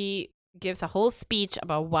after he gives a whole speech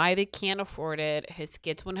about why they can't afford it, his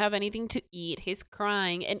kids won't have anything to eat, he's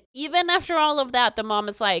crying, and even after all of that, the mom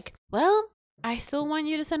is like, well, I still want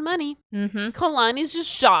you to send money. Mm-hmm. Kalani's just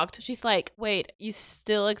shocked. She's like, wait, you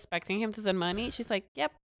still expecting him to send money? She's like,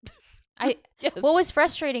 yep. Yes. What was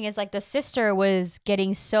frustrating is like the sister was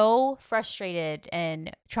getting so frustrated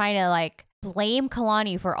and trying to like blame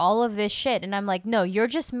Kalani for all of this shit. And I'm like, no, you're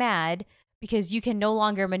just mad because you can no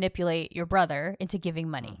longer manipulate your brother into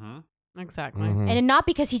giving money. Exactly. Mhm. And not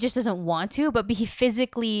because he just doesn't want to, but he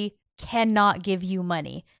physically cannot give you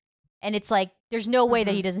money. And it's like, there's no way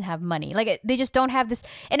that he doesn't have money. Like, they just don't have this.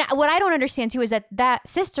 And what I don't understand too is that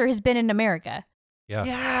sister has been in America. Yeah.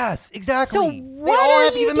 Yes, exactly. So They what all are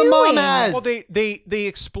have, you even the mom doing? has. Well, they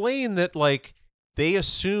explain that like they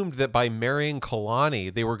assumed that by marrying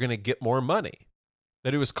Kalani they were going to get more money.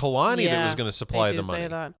 That it was Kalani that was going to supply they do the money. Say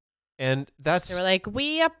that. And that's They were like,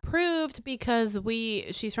 we approved because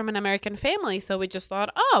she's from an American family, so we just thought,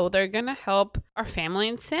 oh, they're gonna help our family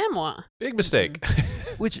in Samoa. big mistake.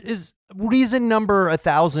 Which is reason number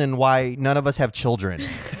 1,000 why none of us have children.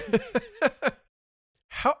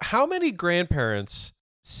 How many grandparents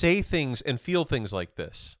say things and feel things like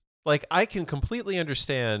this? Like, I can completely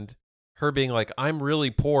understand her being like, I'm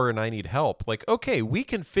really poor and I need help. Like, okay, we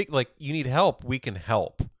can like, you need help, we can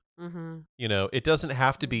help. Mm-hmm. You know, it doesn't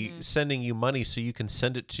have to be sending you money so you can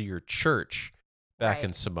send it to your church back Right.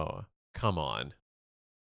 in Samoa. Come on.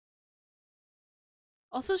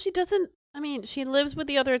 Also, she doesn't. I mean, she lives with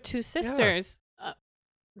the other two sisters.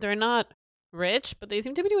 They're not rich, but they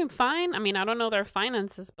seem to be doing fine. I mean, I don't know their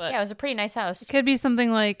finances, but Yeah, it was a pretty nice house. It could be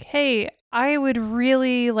something like, hey, I would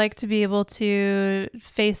really like to be able to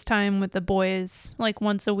FaceTime with the boys like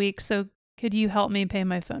once a week. So could you help me pay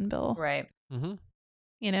my phone bill? Right. Mm-hmm.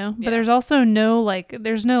 You know, but Yeah. there's also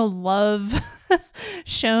there's no love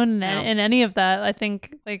shown No. in any of that. I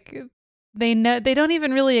think like they don't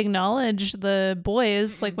even really acknowledge the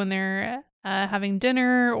boys like when they're having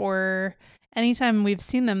dinner or anytime we've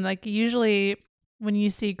seen them. Like usually when you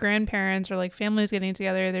see grandparents or like families getting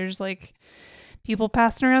together, there's like people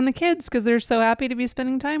passing around the kids because they're so happy to be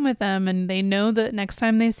spending time with them, and they know that next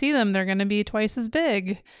time they see them, they're going to be twice as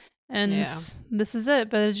big. And Yeah. this is it.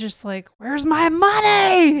 But it's just like, where's my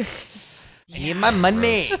money? I need my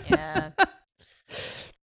money. Yeah.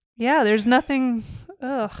 Yeah, there's nothing.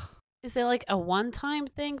 Ugh. is it like a one-time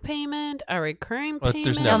thing payment, a recurring Well, payment?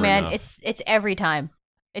 there's No, never man, enough. it's every time.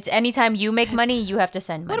 It's anytime you make money, you have to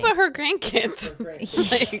send money. What about her grandkids?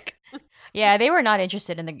 like, Yeah, they were not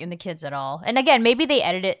interested in the kids at all. And again, maybe they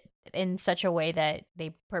edit it in such a way that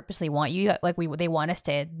they purposely want you like they want us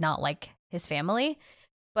to not like his family.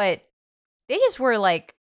 But they just were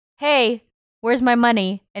like, "Hey, where's my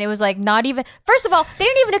money?" And it was like not even. First of all, they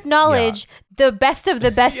didn't even acknowledge the best of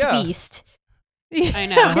the best Yeah. feast. I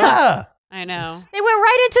know. Yeah. I know. They went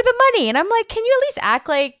right into the money, and I'm like, "Can you at least act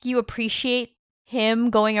like you appreciate him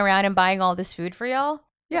going around and buying all this food for y'all?"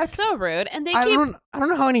 Yeah. It's so rude. And they I keep don't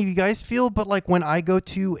know how any of you guys feel, but like when I go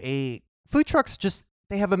to a food trucks, just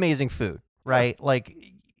they have amazing food, right? Like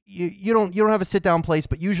you don't have a sit down place,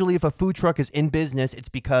 but usually if a food truck is in business, it's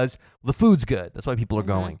because the food's good. That's why people are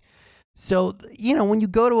going. So when you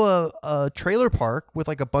go to a trailer park with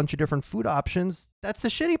like a bunch of different food options, that's the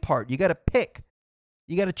shitty part. You got to pick.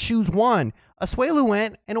 You got to choose one. Asuelu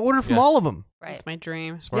went and ordered from Yeah. all of them. Right. It's my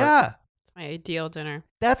dream. Smart. Yeah. It's my ideal dinner.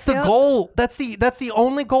 That's the Yep. goal. That's the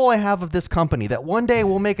only goal I have of this company. That one day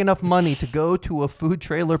we'll make enough money to go to a food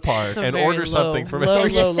trailer park. It's a And very order something from it. low, Or Or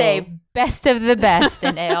just low. say best of the best,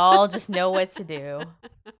 and they all just know what to do.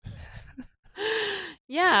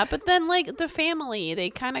 Yeah, but then like the family, they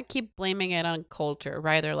kind of keep blaming it on culture,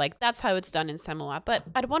 right? They're like, that's how it's done in Samoa. But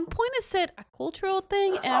at one point, is it a cultural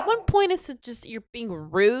thing? And at one point, is it just you're being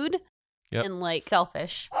rude Yep. and like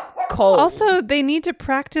Selfish. cold? Also, they need to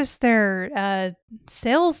practice their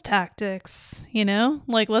sales tactics,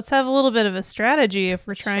 Like, let's have a little bit of a strategy if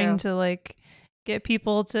we're trying to, like, get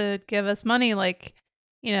people to give us money. Like,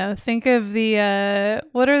 think of the,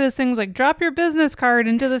 what are those things? Like, drop your business card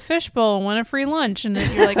into the fishbowl and win a free lunch. And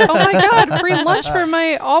then you're like, oh my God, free lunch for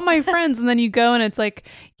all my friends. And then you go and it's like,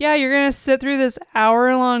 yeah, you're going to sit through this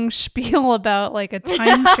hour-long spiel about, like, a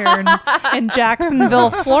timeshare in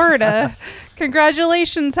Jacksonville, Florida.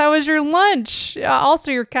 Congratulations. How was your lunch?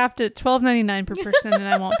 Also, you're capped at $12.99 per person, and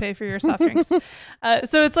I won't pay for your soft drinks.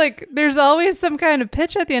 So it's like there's always some kind of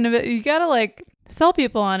pitch at the end of it. You got to like sell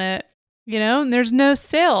people on it, and there's no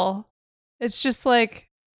sale. It's just like,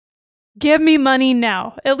 give me money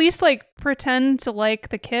now. At least like pretend to like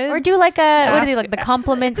the kids. Or do like what do they Ask- like the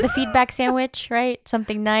compliment, the feedback sandwich, right?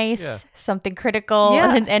 Something nice, Yeah. something critical,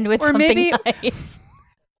 Yeah. and then end with Or something maybe- nice.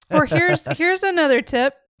 Or here's another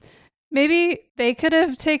tip. Maybe they could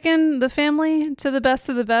have taken the family to the best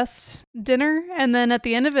of the best dinner, and then at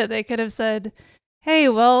the end of it, they could have said, hey,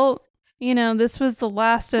 well, this was the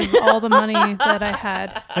last of all the money that I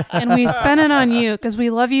had, and we spent it on you because we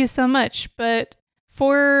love you so much. But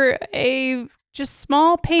for a just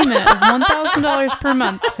small payment of $1,000 per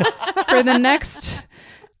month for the next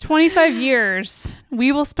 25 years,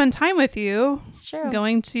 we will spend time with you It's true.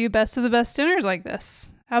 going to best of the best dinners like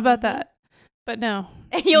this. How about that? But no.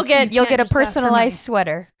 And you'll get You can't a just ask for money. personalized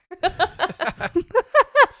sweater.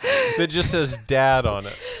 That just says dad on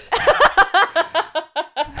it.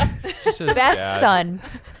 Just says Best dad. son.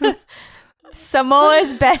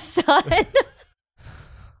 Samoa's best son.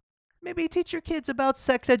 maybe teach your kids about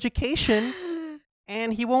sex education,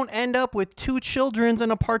 and he won't end up with 2 children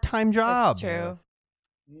and a part-time job. That's true.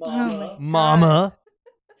 Mama.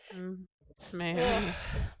 Man.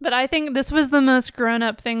 But I think this was the most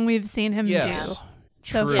grown-up thing we've seen him Yes. do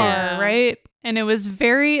so True. far, Yeah. right? And it was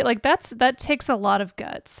very like that takes a lot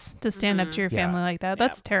to stand up to your Yeah. family like that. Yeah.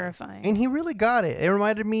 That's terrifying. And he really got it. It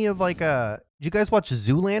reminded me of like did you guys watch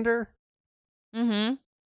Zoolander? Mm-hmm.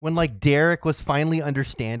 When like Derek was finally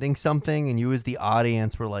understanding something and you as the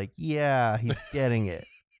audience were like, yeah, he's getting it.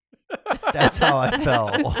 That's how I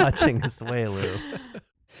felt watching Asuelu.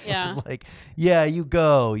 Yeah. It was like, yeah, you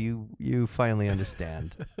go. You finally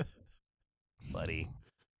understand. Buddy.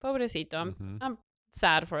 Pobrecito. Mhm. I'm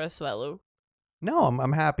sad for Asuelu. No,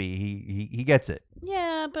 I'm happy. He gets it.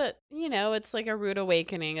 Yeah, but it's like a rude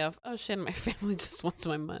awakening of, oh shit, my family just wants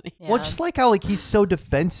my money. Yeah. Well, just like how like he's so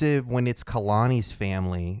defensive when it's Kalani's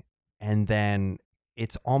family, and then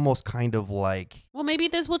it's almost kind of like Well, maybe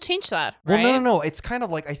this will change that, well, right? no. It's kind of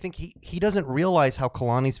like I think he doesn't realize how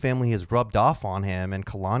Kalani's family has rubbed off on him, and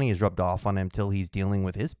Kalani has rubbed off on him till he's dealing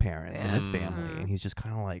with his parents and his Yeah. family, Mhm. and he's just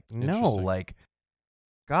kind of like, no, Interesting. like,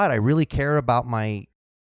 God, I really care about my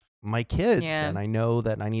kids, Yeah. and I know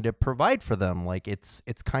that I need to provide for them. Like it's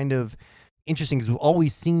kind of interesting because all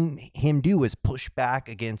we've seen him do is push back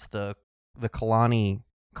against the Kalani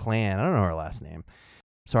clan. I don't know her last name.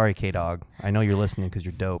 Sorry, K-Dog. I know you're listening because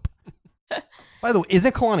you're dope. By the way,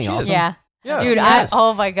 isn't Kalani She awesome? is. Yeah. Yeah. Dude, yes.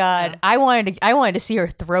 oh my god. Yeah. I wanted to see her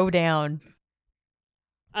throw down.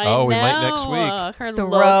 I Oh, we might know, next week. Her Throw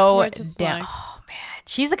looks were just down. like, Oh man.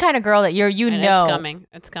 She's the kind of girl that you and know it's coming.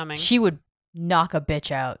 It's coming. she would knock a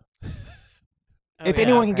bitch out. Oh, If yeah.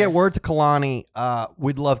 anyone can get word to Kalani,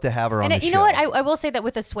 we'd love to have her on And the you show. know what? I will say that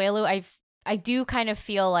with Asuelu, I do kind of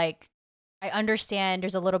feel like I understand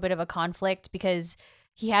there's a little bit of a conflict because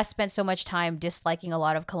he has spent so much time disliking a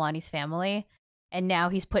lot of Kalani's family, and now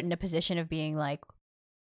he's put in a position of being like,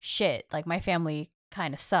 shit, like my family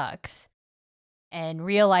kind of sucks. And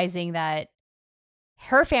realizing that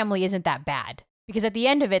her family isn't that bad because at the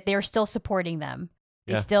end of it, they're still supporting them.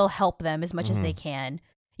 They Yeah. still help them as much as they can.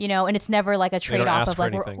 And it's never like a They don't trade off ask of for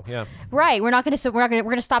like anything. Yeah. right, we're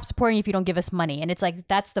gonna stop supporting you if you don't give us money. And it's like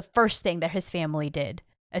that's the first thing that his family did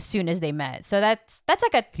as soon as they met. So that's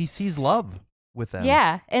like a He sees love with them.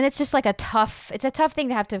 yeah, and it's just like a tough thing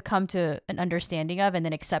to have to come to an understanding of and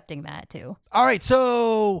then accepting that too. All right,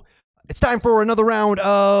 so it's time for another round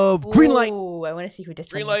of Green Light. Ooh, I want to see who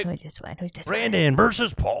this Green one is. light. Who's this Brandon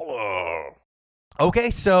versus Paula. Okay,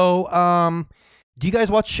 so do you guys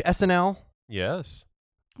watch SNL? Yes.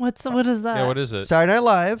 What is that? Yeah. What is it? Saturday Night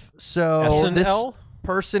Live. So this SNL.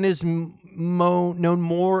 person is known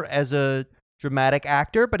more as a dramatic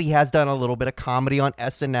actor, but he has done a little bit of comedy on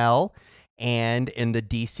SNL and in the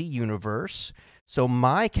DC universe. So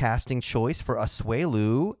my casting choice for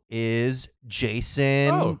Asuelu is Jason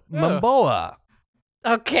Oh, yeah. Momoa.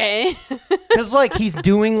 Okay. Because like he's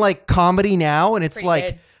doing like comedy now, and it's Pretty like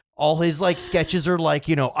good. all his like sketches are like,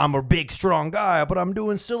 I'm a big strong guy, but I'm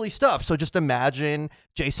doing silly stuff. So just imagine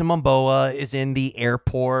Jason Momoa is in the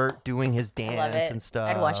airport doing his I love dance it. and stuff.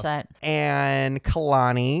 I'd watch that. And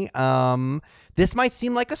Kalani, this might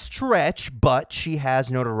seem like a stretch, but she has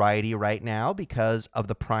notoriety right now because of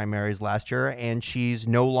the primaries last year, and she's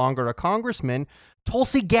no longer a congressman.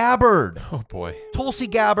 Tulsi Gabbard. Oh boy. Tulsi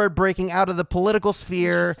Gabbard breaking out of the political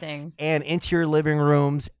sphere Interesting. and into your living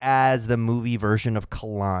rooms as the movie version of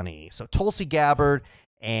Kalani. So Tulsi Gabbard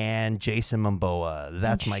and Jason Momoa.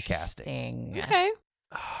 That's my casting. Interesting. Okay.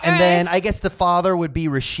 And All then I guess the father would be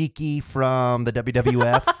Rashiki from the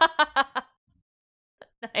WWF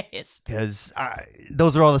Nice. because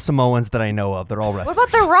those are all the Samoans that I know of. They're all What wrestlers.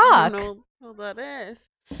 about The I Rock? don't know who that is.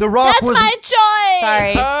 The Rock That's was my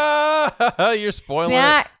choice. Sorry. You're spoiling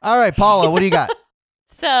Yeah. all right. Paula, what do you got?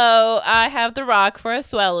 So I have The Rock for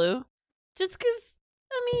Asuelu, just because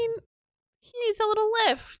he needs a little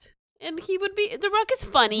lift, and he would be. The Rock is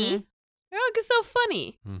funny. Mhm. The Rock is so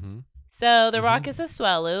funny. it. Mm-hmm. So The Rock is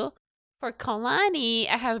Asuelu. For Kalani,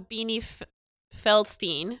 I have Beanie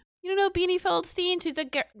Feldstein. You don't know Beanie Feldstein? She's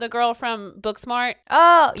the girl from Booksmart.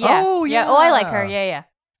 Oh, yeah. Oh, Oh, I like her. yeah. Yeah.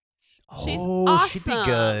 She's She'd be awesome.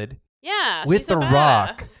 good. Yeah, With she's a The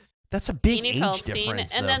Rock. badass. That's a big Beanie age Feldstein,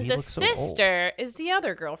 difference. and though. then He the looks so old. sister is the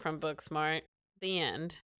other girl from Booksmart. The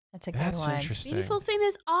end. That's a good That's one. interesting. Beanie Feldstein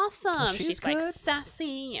is awesome. she's She's good. like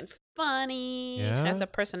sassy and funny. She Yeah? has a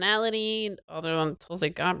personality other than Tulsi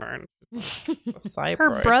Gabbard. A cyborg.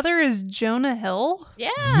 Her brother is Jonah Hill. Yeah.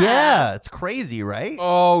 Yeah, it's crazy, right?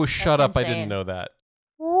 Oh, shut That's up! I insane. didn't know that.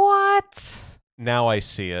 What? Now I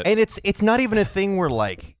see it. And it's not even a thing where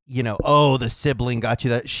like, the sibling got you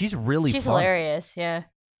that. She's really She's funny. hilarious. Yeah.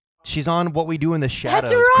 She's on What We Do in the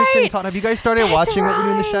Shadows. right. Kristen and Todd, have you guys started That's watching What We Do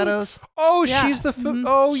in the right. Shadows? Oh, Yeah. she's the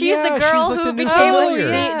Mhm. She's the girl she's like who the new became familiar.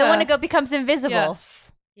 Yeah. the one who becomes invisible.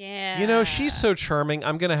 Yes. Yeah. You know, she's so charming.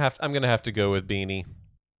 I'm gonna have to go with Beanie.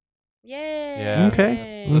 Yay. Yeah.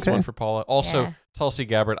 Okay. That's Okay. one for Paula. Also, Yeah. Tulsi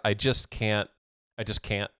Gabbard. I just can't. I All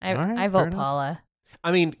right, I fair vote enough. Paula.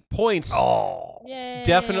 I mean, points. Oh. Yay.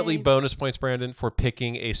 Definitely bonus points, Brandon, for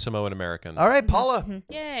picking a Samoan American. All right, Paula.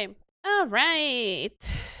 Yay. All right.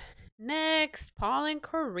 Next, Paul and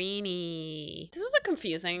Karini. This was a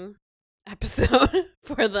confusing episode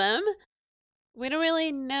for them. We don't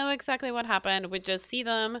really know exactly what happened. We just see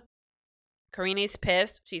them. Karini's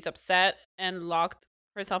pissed. She's upset and locked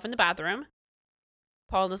herself in the bathroom.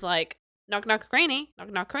 Paul is like, knock, knock, Karini. Knock,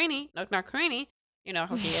 knock, Karini. Knock, knock, Karini. You know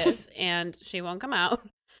how he is. And she won't come out.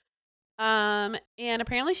 And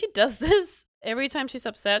apparently she does this every time she's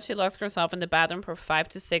upset. She locks herself in the bathroom for 5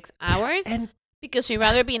 to 6 hours And because she'd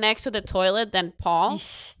rather be next to the toilet than Paul.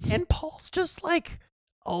 and Paul's just like,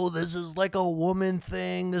 oh, this is like a woman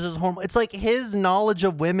thing. This is hormone. It's like his knowledge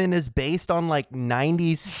of women is based on like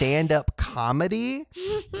 90s stand-up comedy.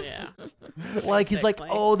 Yeah. Like he's like, Basically.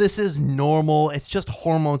 oh, this is normal. It's just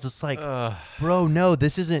hormones. It's like, Ugh. bro, no,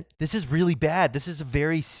 this isn't. This is really bad. This is a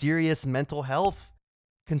very serious mental health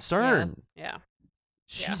concern. Yeah.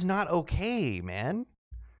 She's not okay, man.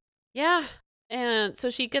 Yeah. And so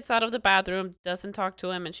she gets out of the bathroom, doesn't talk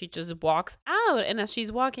to him, and she just walks out. And as she's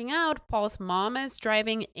walking out, Paul's mom is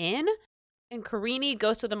driving in. And Karini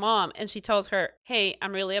goes to the mom and she tells her, hey,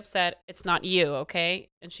 I'm really upset. It's not you, okay?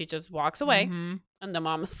 And she just walks away. Mhm. And the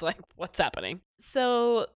mom is like, what's happening?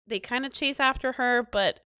 So they kind of chase after her,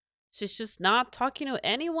 but she's just not talking to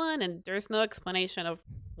anyone. And there's no explanation of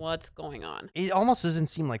what's going on. It almost doesn't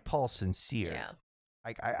seem like Paul's sincere. Yeah.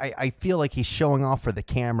 I feel like he's showing off for the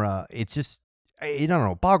camera. It's just, I don't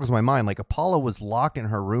know, boggles my mind. Like, Apollo was locked in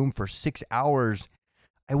her room for 6 hours.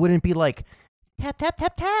 I wouldn't be like, tap, tap,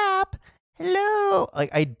 tap, tap. Hello. Like,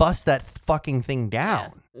 I'd bust that fucking thing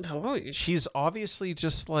down. Oh, She's obviously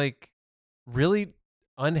just like really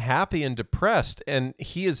unhappy and depressed, and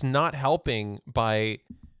he is not helping by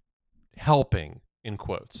helping, in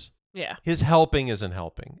quotes. yeah. His helping isn't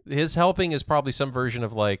helping. His helping is probably some version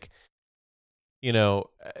of like, you know,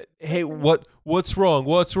 hey, what's wrong?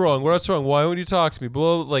 What's wrong? What's wrong? Why won't you talk to me?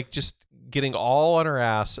 Blah, like just getting all on her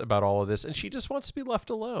ass about all of this, and she just wants to be left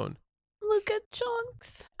alone. Look at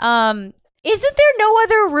Chunks. Isn't there no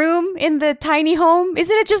other room in the tiny home?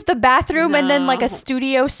 Isn't it just the bathroom and then like No. a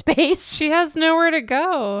studio space? She has nowhere to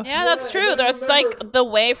go. Yeah, that's true. That's like the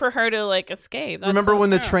way for her to like escape. That's Remember so when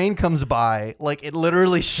the true. train comes by? Like, it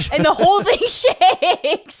literally And the whole thing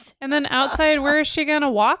shakes. And then outside, where is she gonna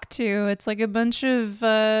walk to? It's like a bunch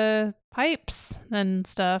of pipes and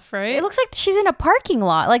stuff, right? It looks like she's in a parking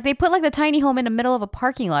lot. Like they put like the tiny home in the middle of a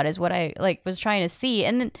parking lot is what I like was trying to see.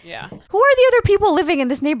 And then Yeah. who are the other people living in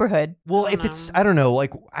this neighborhood? Well, I if don't it's, know. I don't know,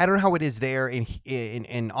 like, I don't know how it is there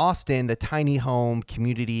in Austin. The tiny home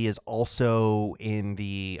community is also in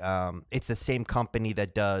the, it's the same company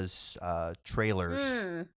that does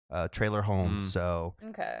trailers, trailer homes. Mm. So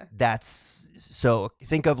Okay. so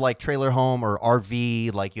think of like trailer home or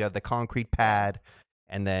RV, like you have the concrete pad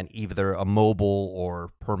and then either a mobile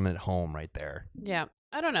or permanent home right there. Yeah.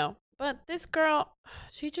 I don't know. But this girl,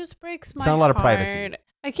 she just breaks my It's not a lot of heart. privacy.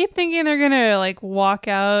 I keep thinking they're gonna like walk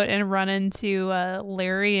out and run into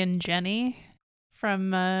Larry and Jenny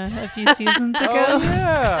from a few seasons ago. Oh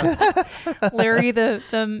yeah. Larry, the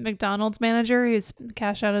McDonald's manager who's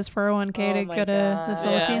cashed out his 401k to Oh my go to the God.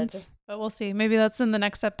 Philippines. But we'll see. Maybe that's in the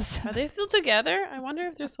next Are episode. they still together? I wonder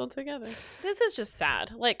if they're still together. This is just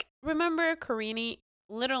sad. Like, remember Karini,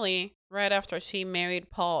 literally right after she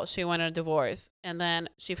married Paul, she wanted a divorce. And then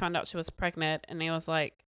she found out she was pregnant and he was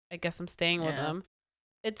like, I guess I'm staying with Yeah. him.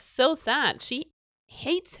 It's so sad. She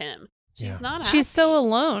hates him. She's Yeah. not She's so happy.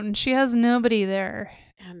 alone. She has nobody there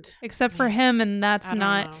And except for him, and that's I don't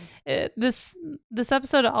not know. this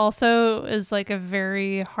episode also is like a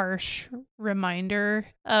very harsh reminder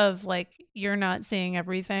of like you're not seeing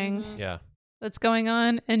everything Mhm. Yeah. that's going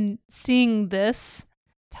on, and seeing this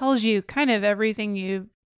tells you kind of everything you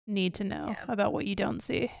need to know Yeah. about what you don't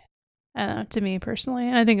see, to me personally.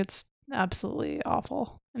 And I think it's absolutely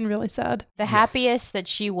awful and really sad. The happiest that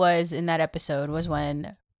she was in that episode was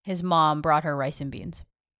when his mom brought her rice and beans.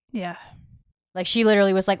 Yeah. Like she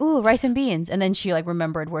literally was like, "Ooh, rice and beans," and then she like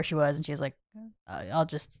remembered where she was, and she was like,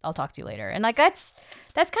 I'll talk to you later." And like that's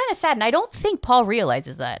kind of sad, and I don't think Paul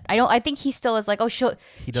realizes that. I think he still is like, "Oh, she doesn't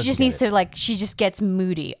just get needs it. to like she just gets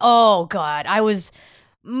moody." Oh God, I was.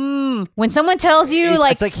 When someone tells you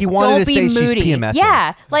It's like he wanted don't to be say she's moody. PMSing.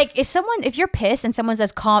 Yeah, like if you're pissed and someone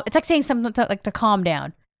says calm, it's like saying something like to calm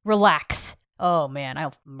down. Relax. Oh man,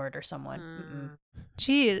 I'll murder someone. Mm-mm.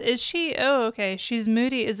 Gee, is she? Oh, okay. She's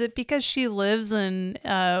moody. Is it because she lives in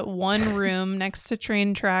one room next to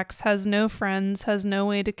train tracks, has no friends, has no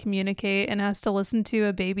way to communicate, and has to listen to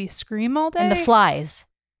a baby scream all day? And the flies.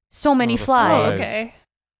 So many the flies. flies. Okay.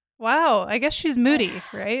 Wow. I guess she's moody,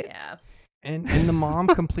 right? Yeah. And the mom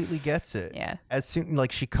completely gets it. Yeah. As soon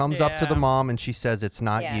like she comes up to the Yeah. mom and she says it's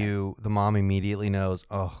not Yeah. you, the mom immediately knows,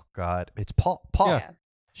 oh God, it's Paul. Paul. Yeah.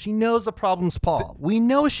 She knows the problem's Paul. We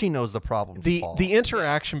know she knows the problem's Paul. The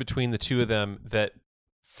interaction between the two of them that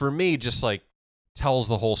for me just like tells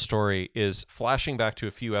the whole story is flashing back to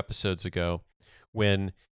a few episodes ago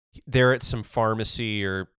when they're at some pharmacy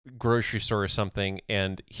or grocery store or something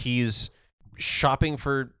and he's shopping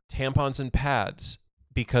for tampons and pads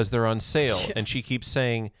because they're on sale and she keeps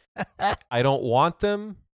saying I don't want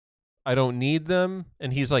them, I don't need them,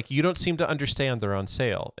 and he's like, you don't seem to understand, they're on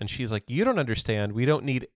sale. And she's like, you don't understand, we don't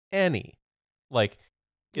need any. Like,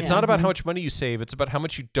 it's Yeah. not about how much money you save, it's about how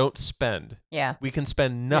much you don't spend. Yeah. We can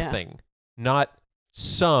spend nothing, not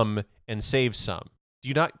some and save some. Do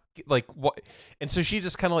you not like what? And so she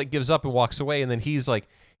just kind of like gives up and walks away, and then he's like,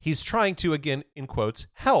 he's trying to, again in quotes,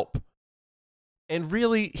 help, and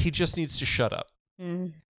really he just needs to shut up.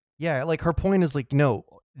 Mm. Yeah, like her point is like, no,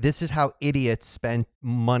 this is how idiots spend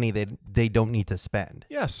money that they don't need to spend.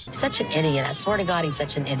 Yes. Such an idiot. I swear to God, he's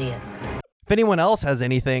such an idiot. If anyone else has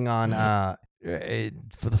anything on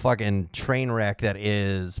for the fucking train wreck that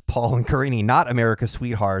is Paul and Karini, not America's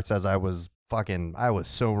Sweethearts, as I was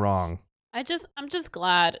so wrong. I'm just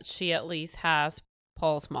glad she at least has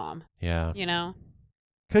Paul's mom. Yeah. You know.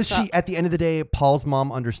 Because So- she, at the end of the day, Paul's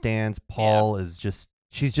mom understands. Paul is just,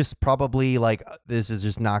 she's just probably like, this is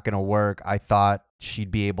just not going to work. I thought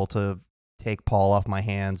she'd be able to take Paul off my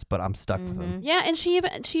hands, but I'm stuck with him. Yeah, and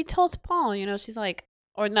she tells Paul, you know, she's like,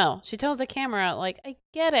 or no, she tells the camera, like, I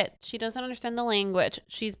get it. She doesn't understand the language.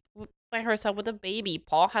 She's by herself with a baby.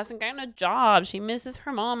 Paul hasn't gotten a job. She misses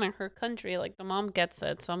her mom and her country. Like, the mom gets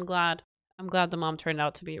it. So I'm glad the mom turned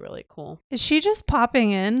out to be really cool. Is she just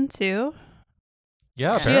popping in too?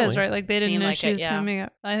 Yeah, She apparently. is, right? Like they didn't Seemed know like she it, was yeah. coming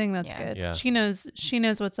up. I think that's Yeah. good. Yeah. She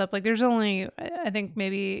knows what's up. Like there's only, I think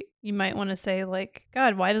maybe you might want to say like,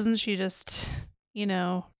 God, why doesn't she just, you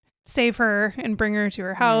know, save her and bring her to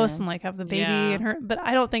her house and like have the baby Yeah. and her, but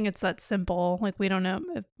I don't think it's that simple. Like we don't know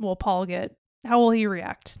if, will Paul how will he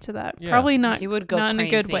react to that? Yeah. Probably not, He would go not in a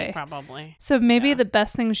crazy, good way. probably. So maybe Yeah. the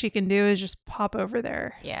best thing she can do is just pop over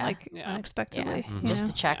there. Yeah. Like Yeah. unexpectedly. Mhm. you Just know?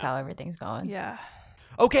 to check Yeah. how everything's going. Yeah.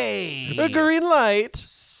 Okay. A green light.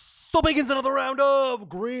 So begins another round of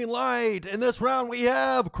Green Light. In this round, we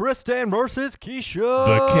have Kristen versus Keisha.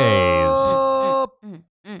 The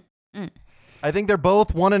K's. I think they're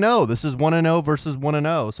both 1-0. This is 1-0 versus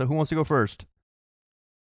 1-0. So who wants to go first?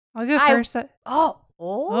 I'll go I- first. Oh.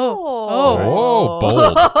 Oh,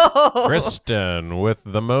 bold. Kristen with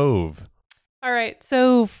the move. All right.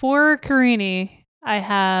 So for Karini, I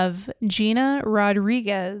have Gina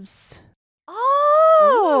Rodriguez,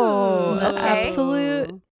 Oh. The Okay.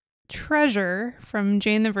 absolute treasure from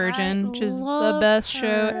Jane the Virgin, which is the love best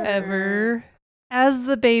show her. ever. As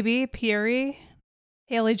the baby, Pierre,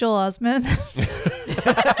 Haley Joel Osment.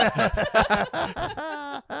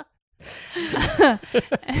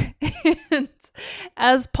 And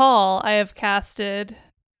as Paul, I have casted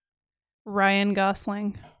Ryan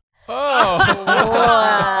Gosling. Oh. Actually,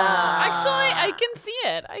 I can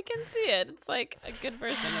see it. It's like a good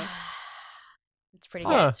version of. It's pretty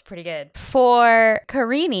Huh. good. It's pretty good. For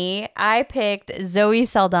Karini, I picked Zoe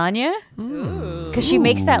Saldana Ooh. because she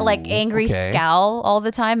makes that like angry okay. scowl all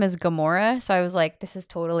the time as Gamora. So I was like, this is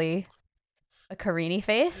totally a Karini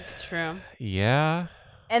face. It's true. Yeah.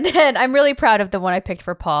 And then I'm really proud of the one I picked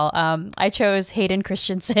for Paul. I chose Hayden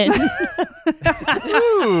Christensen From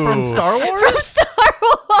Star Wars? from Star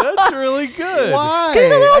Wars. That's really good. Why? He's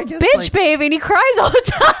a I little guess, bitch like, baby and he cries all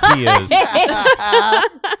the time. He is.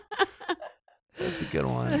 That's a good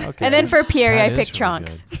one. Okay. And then for Pierre, That I is picked really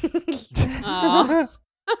Trunks. Aw.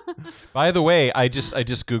 By the way, I just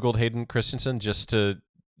Googled Hayden Christensen just to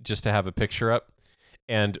have a picture up,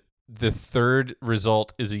 and the third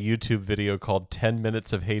result is a YouTube video called 10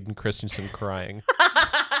 Minutes of Hayden Christensen Crying.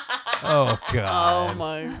 oh God. Oh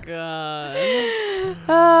my god.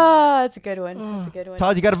 Oh, it's a good one. It's a good one.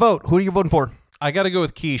 Todd, you got to vote. Who are you voting for? I got to go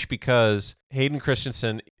with Quiche because Hayden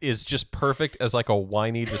Christensen is just perfect as like a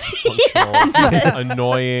whiny, dysfunctional, Yes.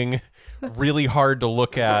 annoying, really hard to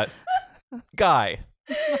look at guy.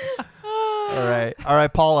 All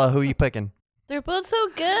right, Paula, who are you picking? They're both so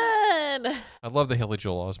good. I love the Haley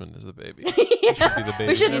Joel Osment as the baby. Yeah. He should be the baby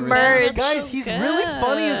We should and everything. merge. Guys, he's really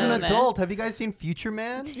funny as an Good. adult. Have you guys seen Future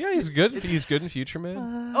Man? Yeah, he's good. He's good in Future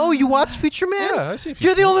Man. Oh, you watch Future Man? Yeah, I've seen Future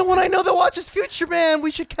You're the Man. only one I know that watches Future Man.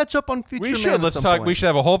 We should catch up on Future We Man. should. at Let's some talk. point. We should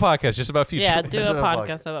have a whole podcast just about Future Yeah, Man. do That's a what I'm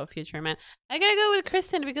podcast about Future Man. I gotta go with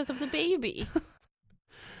Kristen because of the baby.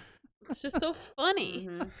 It's just so funny.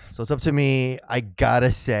 So it's up to me. I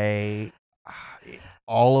gotta say,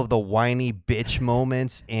 all of the whiny bitch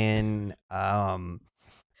moments in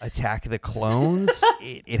Attack of the Clones,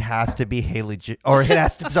 it has to be it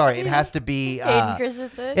has to be Hayden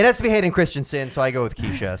Christensen. it has to be Hayden Christensen. So I go with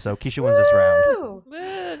Keisha. So Keisha wins this round. Woo!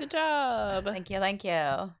 Woo, good job. Thank you.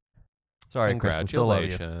 Sorry, Kristen, still love you.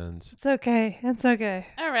 Congratulations. It's okay. It's okay.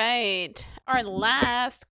 All right, our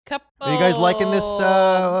last couple. Are you guys liking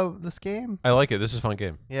this game? I like it. This is a fun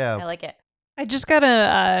game. Yeah. I like it. I just got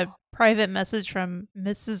a private message from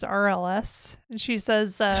Mrs. RLS, and she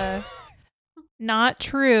says, "Not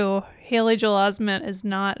true. Haley Joel Osment is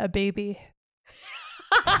not a baby."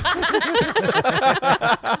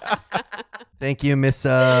 Thank you, Miss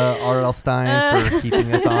R.L. Stein, for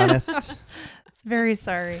keeping us honest. It's very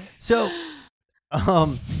sorry. So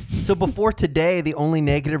before today, the only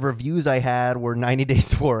negative reviews I had were 90 Day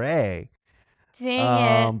Soiree.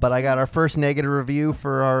 Dang it. But I got our first negative review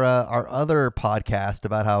for our other podcast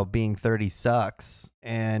about how being 30 sucks,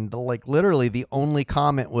 and like literally the only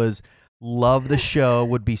comment was, "Love the show.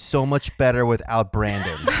 Would be so much better without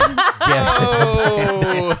Brandon."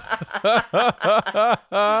 Oh.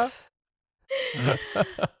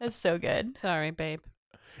 That's so good. Sorry, babe.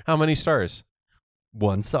 How many stars?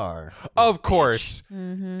 1 star. Of course.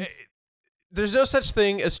 Mm-hmm. There's no such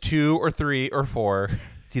thing as 2 or 3 or 4.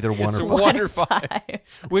 It's either 1 It's or 1 or 5.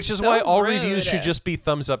 5. Which is So why all rude. reviews should just be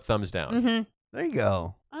thumbs up, thumbs down. Mm-hmm. There you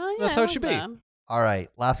go. Oh, yeah, That's how I it should like be. that. All right,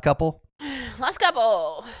 last couple. Last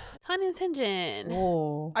couple. Tanya and Sinjin.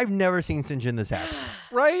 Oh. I've never seen Sinjin this happen.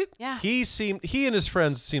 Right? Yeah. He and his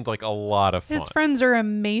friends seemed like a lot of fun. His friends are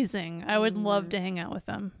amazing. I would love to hang out with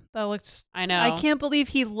them. That looks. I know. I can't believe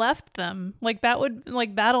he left them. Like that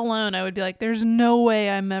alone, I would be like, "There's no way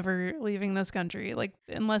I'm ever leaving this country. Like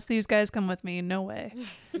unless these guys come with me, no way."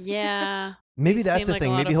 Yeah. Maybe He that's seemed the like a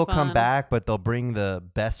thing. lot Maybe of he'll come fun. back, but they'll bring the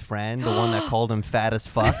best friend, the one that called him fat as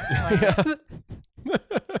fuck.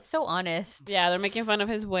 So honest. Yeah, they're making fun of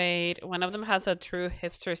his weight. One of them has a true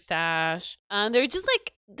hipster stash. They're just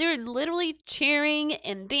like, they're literally cheering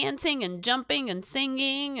and dancing and jumping and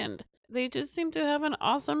singing, and they just seem to have an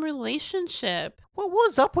awesome relationship. What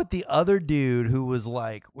was up with the other dude who was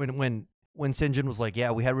like, when Sinjin was like,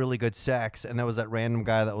 "Yeah, we had really good sex," and there was that random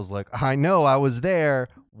guy that was like, "I know, I was there."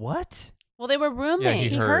 What? Well, they were yeah, roommates.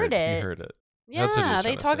 he heard it. He heard it. Yeah, That's what he was they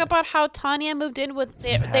trying to talk say. about how Tanya moved in with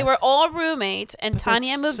they were That's- all roommates, and But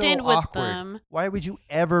Tanya that's moved so in with awkward. them. Why would you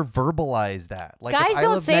ever verbalize that? Like, if Guys I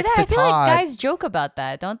don't lived say next that. I to feel Todd, like guys joke about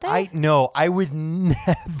that, don't they? I would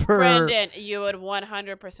never. Brendan, you would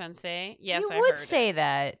 100% say yes. you I would heard say it.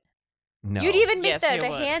 that. No. You'd even make Yes, the you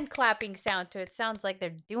would. hand clapping sound to it. Sounds like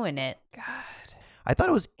they're doing it. God. I thought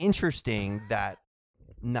it was interesting that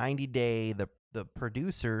 90 Day, the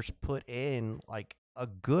producers put in like a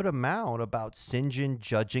good amount about Sinjin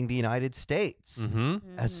judging the United States. Mm-hmm.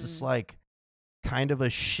 As just like kind of a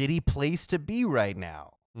shitty place to be right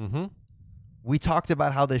now. Mm-hmm. We talked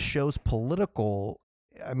about how this show's political.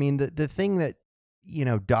 I mean, the thing that, you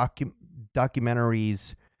know,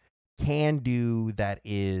 documentaries can do that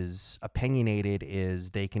is opinionated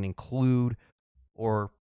is they can include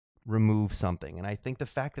or remove something. And I think the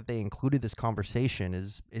fact that they included this conversation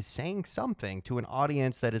is saying something to an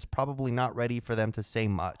audience that is probably not ready for them to say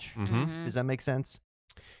much. Mm-hmm. Does that make sense?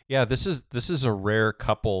 Yeah, this is a rare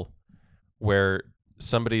couple where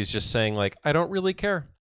somebody's just saying like, I don't really care.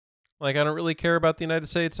 Like, I don't really care about the United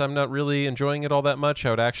States. I'm not really enjoying it all that much. I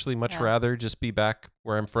would actually much Yeah. rather just be back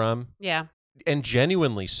where I'm from. Yeah. And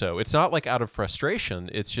genuinely so. It's not like out of frustration.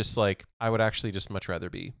 It's just like, I would actually just much rather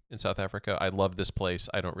be in South Africa. I love this place.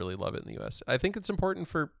 I don't really love it in the U.S. I think it's important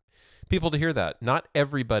for people to hear that. Not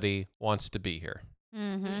everybody wants to be here.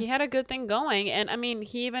 Mm-hmm. He had a good thing going. And I mean,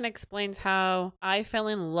 he even explains how I fell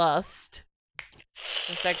in lust.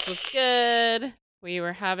 The sex was good. We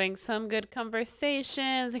were having some good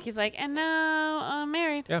conversations. And he's like, and now I'm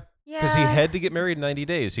married. Yeah. Because he had to get married in 90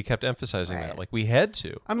 days. He kept emphasizing Right. that. Like, we had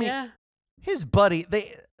to. I mean, Yeah. his buddy,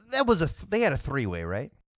 they had a three-way,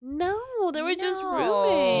 right? No, they were just No.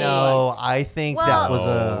 roommates. No, I think that Well-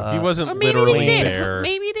 was he a. wasn't Or maybe literally they did. there.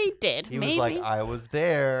 Maybe they did. He maybe. was like, I was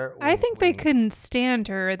there. I think they when- couldn't stand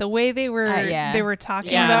her. The way they were yeah. they were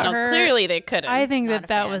talking yeah, about no, her. clearly they couldn't. I think Not that a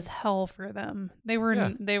that fan. was hell for them. They were Yeah.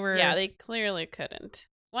 they were Yeah, they clearly couldn't.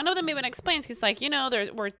 one of them even explains, he's like,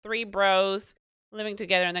 we're three bros living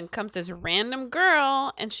together, and then comes this random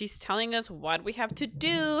girl, and she's telling us what we have to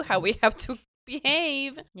do, how we have to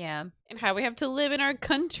behave, Yeah. and how we have to live in our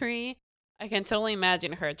country. I can totally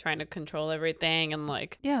imagine her trying to control everything and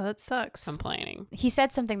like Yeah, that sucks. complaining. He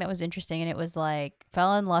said something that was interesting, and it was like,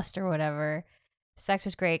 fell in lust or whatever. Sex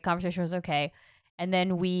was great. Conversation was okay. And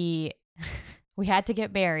then we had to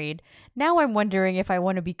get married. Now I'm wondering if I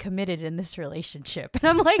want to be committed in this relationship. And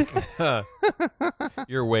I'm like,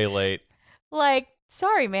 You're way late.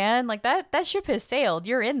 sorry, man. Like that ship has sailed.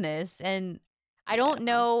 You're in this. And I don't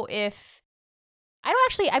know if I don't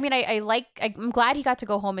actually, I mean, I'm glad he got to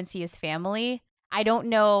go home and see his family. I don't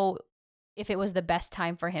know if it was the best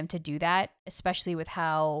time for him to do that, especially with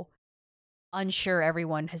how unsure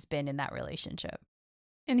everyone has been in that relationship.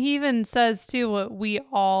 And he even says, too, what we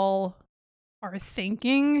all are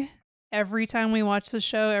thinking every time we watch the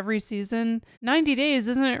show every season. 90 days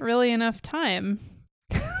isn't really enough time.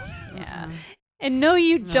 Yeah. And no,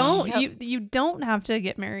 you don't. Yep. You don't have to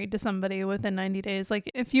get married to somebody within 90 days. Like,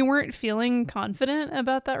 if you weren't feeling confident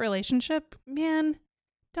about that relationship, man,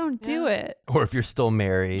 don't do it. Or if you're still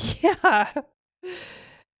married. Yeah.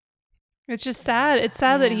 It's just sad. It's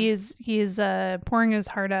sad that Yeah. he's pouring his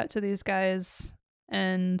heart out to these guys,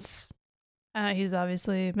 and he's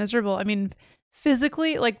obviously miserable. I mean,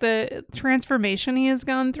 physically, like the transformation he has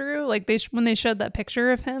gone through, like when they showed that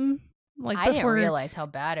picture of him, like I didn't before, realize how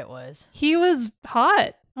bad it was. he was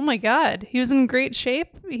hot. Oh my God. He was in great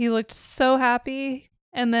shape. He looked so happy.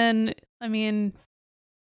 And then, I mean,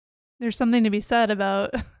 there's something to be said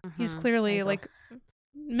about he's clearly Hazel. like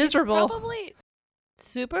miserable. Probably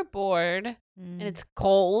super bored, Mm. and it's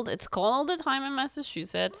cold. It's cold all the time in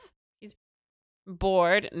Massachusetts. He's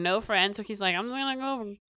bored, no friends, so he's like, I'm just gonna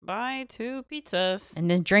go buy 2 pizzas, And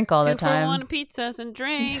then drink all the 2 for 1 time. pizzas, and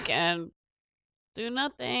drink and do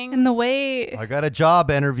nothing. And the way I got a job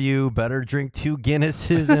interview. Better drink 2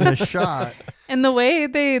 Guinnesses and a shot.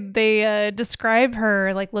 they describe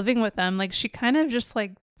her like living with them, like she kind of just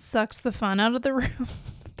like sucks the fun out of the room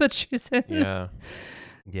that she's in. Yeah.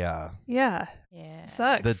 Yeah. Yeah. Yeah. It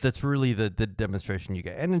sucks. That's really the demonstration you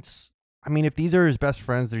get. And it's, I mean, if these are his best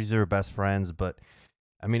friends, these are her best friends. But,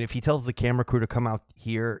 I mean, if he tells the camera crew to come out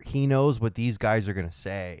here, he knows what these guys are going to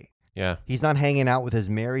say. Yeah. He's not hanging out with his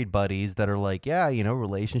married buddies that are like, yeah, you know,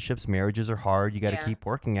 relationships, marriages are hard. You got to Yeah. keep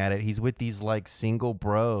working at it. He's with these like single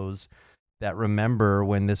bros that remember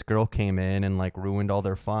when this girl came in and like ruined all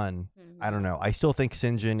their fun. I don't know. I still think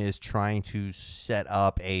Sinjin is trying to set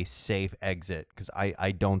up a safe exit because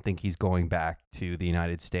I don't think he's going back to the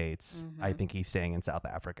United States. I Mhm. think he's staying in South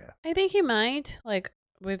Africa. I think he might, like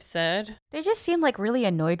we've said. They just seem like really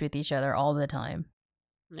annoyed with each other all the time.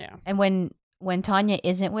 Yeah. And when Tanya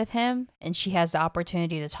isn't with him and she has the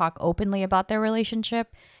opportunity to talk openly about their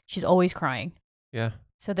relationship, she's always crying. Yeah.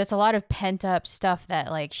 So that's a lot of pent up stuff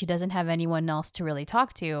that like she doesn't have anyone else to really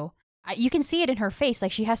talk to. You can see it in her face.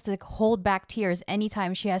 Like she has to hold back tears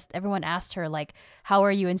anytime everyone asks her like, how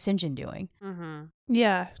are you and Sinjin doing? Mm-hmm.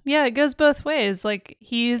 Yeah. Yeah, it goes both ways. Like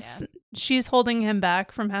she's holding him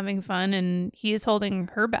back from having fun, and he's holding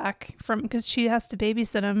her back from because she has to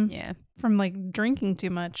babysit him Yeah. from like drinking too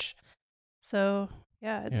much. So,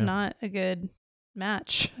 yeah, it's Yeah. not a good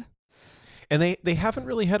match. And they haven't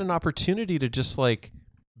really had an opportunity to just like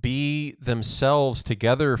be themselves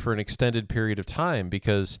together for an extended period of time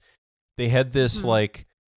because they had this like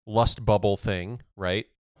lust bubble thing, right?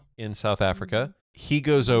 In South Africa. He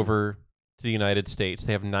goes over to the United States.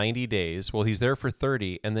 They have 90 days. Well, he's there for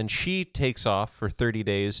 30, and then she takes off for 30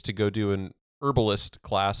 days to go do an herbalist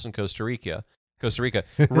class in Costa Rica.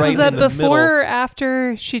 Right Was that in the before middle. or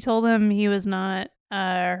after she told him he was not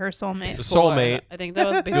her soulmate? The soulmate. I think that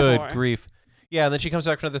was before. Good grief. Yeah, and then she comes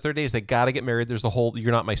back for another 30 days. They got to get married. There's the whole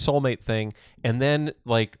 "you're not my soulmate" thing. And then,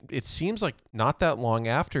 like, it seems like not that long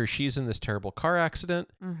after, she's in this terrible car accident.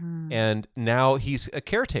 Mm-hmm. And now he's a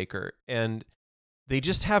caretaker. And they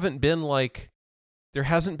just haven't been like, there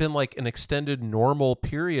hasn't been like an extended normal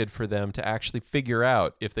period for them to actually figure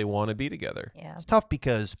out if they want to be together. Yeah. It's tough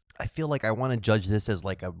because I feel like I want to judge this as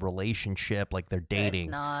like a relationship, like they're dating.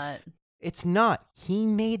 It's not. It's not. He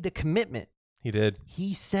made the commitment. He did.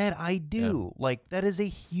 He said, I do. Like, that is a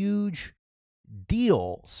huge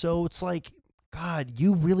deal. So it's like, God,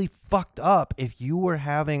 you really fucked up if you were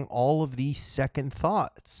having all of these second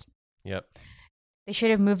thoughts. Yep. They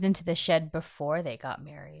should have moved into the shed before they got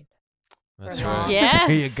married. That's For right. long. Yes.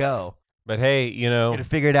 There you go. But hey, you know, Could have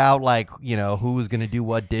figured out, like, you know, who was going to do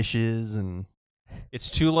what dishes and.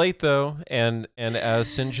 it's too late though. And as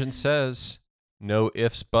Sinjin says, no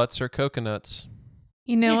ifs, buts, or coconuts.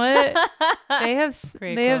 You know what? They have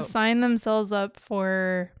Great they have quote. signed themselves up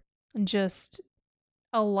for just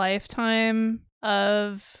a lifetime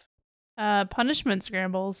of punishment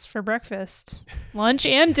scrambles for breakfast, lunch,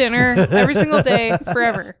 and dinner every single day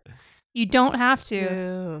forever. You don't have to.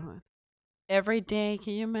 Dude. Every day,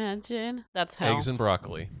 can you imagine? That's hell. Eggs and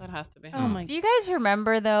broccoli. That has to be Oh hell. my Do you guys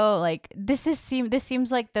remember though? Like this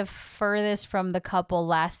seems like the furthest from the couple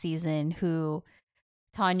last season who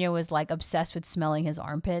Tanya was like obsessed with smelling his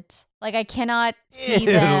armpits. Like I cannot see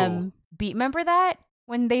them be. Remember that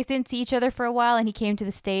when they didn't see each other for a while and he came to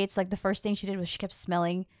the States? Like the first thing she did was she kept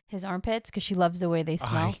smelling his armpits because she loves the way they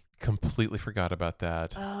smell. I completely forgot about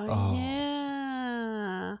that. Oh,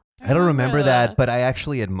 yeah. I don't remember that, but I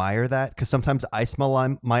actually admire that because sometimes I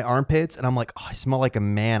smell my armpits and I'm like, oh, I smell like a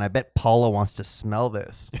man. I bet Paula wants to smell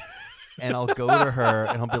this. And I'll go to her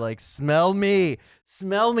and I'll be like, smell me.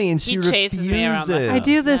 And she He chases me around the refuses. I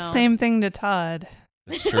do the Smells. same thing to Todd.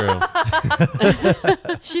 That's true.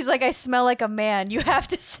 She's like, I smell like a man. You have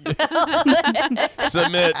to smell it.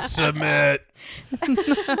 Submit.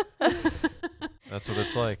 That's what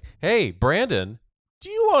it's like. Hey, Brandon, do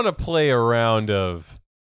you want to play a round of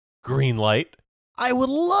green light? I would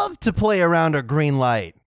love to play around a green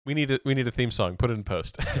light. We need a theme song. Put it in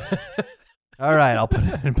post. All right, I'll put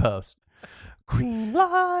it in post. Green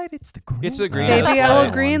light, it's the green. It's a green light. light. Baby, That's I will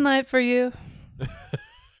fine. green light for you.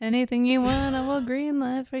 Anything you want, I will green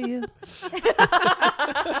light for you.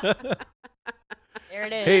 There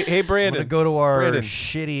it is. hey, I'm gonna Brandon. go to our Brandon.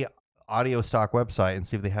 shitty audio stock website and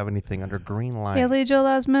see if they have anything under green light. Haley Joel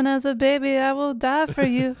Osment as a baby, I will die for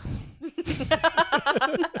you.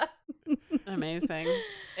 Amazing.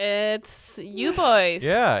 It's you boys.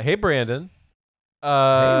 Yeah. Hey, Brandon. Hey,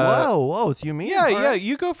 whoa, it's you, me. Yeah, All yeah. right.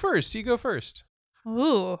 You go first.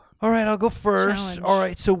 Ooh. All right, I'll go first. Challenge. All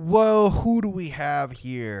right, so who do we have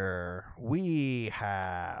here? We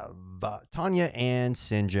have Tanya and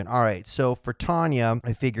Sinjin. All right, so for Tanya,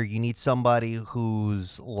 I figure you need somebody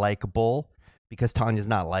who's likable because Tanya's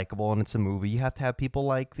not likable and it's a movie. You have to have people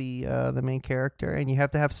like the main character, and you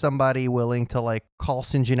have to have somebody willing to like call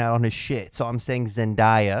Sinjin out on his shit. So I'm saying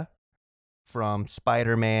Zendaya from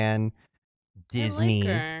Spider-Man, Disney. I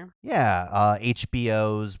like her. Yeah,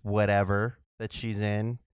 HBO's whatever that she's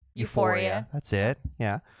in. Euphoria. That's it.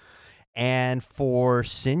 Yeah. And for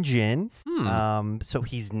Sinjin, Hmm. so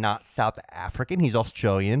he's not South African. He's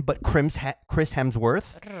Australian, but Chris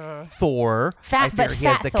Hemsworth, Thor. Fat- I figure but he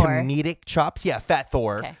has fat the Thor. comedic chops. Yeah, fat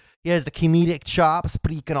Thor. Okay. He has the comedic chops,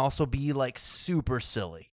 but he can also be like super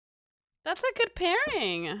silly. That's a good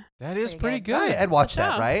pairing. That is Pretty pretty good. good. I'd watch Good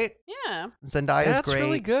that, job. right? Yeah. Zendaya's That's great.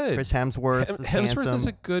 really good. Chris Hemsworth is Hemsworth handsome. is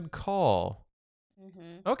a good call.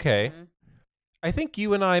 Mm-hmm. Okay. I think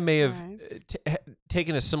you and I may have Alright.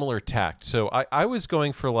 taken a similar tact. So I was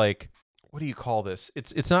going for like, what do you call this?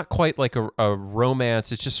 It's not quite like a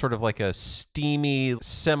romance. It's just sort of like a steamy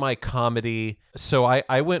semi-comedy. So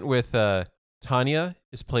I went with Tanya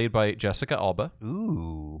is played by Jessica Alba,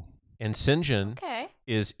 Ooh. and Sinjin Okay.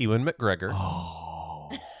 is Ewan McGregor. Oh.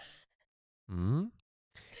 Mhm.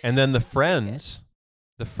 And then the friends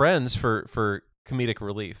for comedic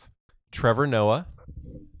relief, Trevor Noah,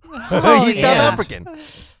 Oh, He's yeah. South African.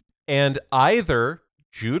 and either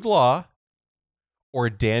Jude Law or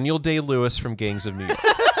Daniel Day-Lewis from Gangs of New York.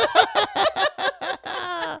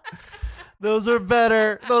 Those are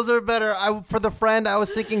better. For the friend, I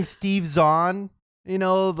was thinking Steve Zahn. You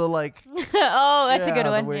know, the like. Oh, that's a yeah, good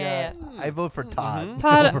the one. weird Yeah, guy. I vote for Todd. Mhm.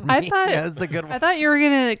 Todd, over I me. thought- Yeah, that's a good I one. thought you were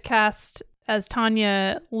going to cast as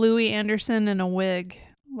Tanya Louis Anderson in a wig.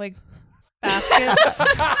 Like baskets.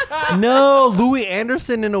 No, Louis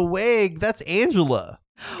Anderson in a wig. That's Angela.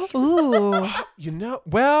 Ooh. You know,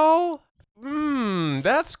 well,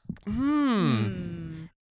 that's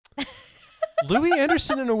Louis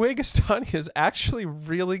Anderson in a wig as Tanya is actually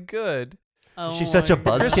really good. Oh She's such a my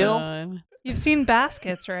buzzkill. God. You've seen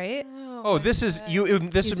Baskets, right? Oh, this is this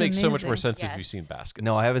He's would make so much more amazing. sense if you've Yes. seen Baskets.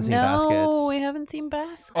 No, I haven't seen No, Baskets. we haven't seen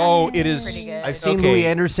Baskets. Oh, Baskets it is is. pretty good. I've seen Okay. Louis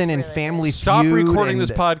Anderson in Really good. Family Stop Feud. recording and- this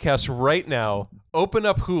podcast right now. Open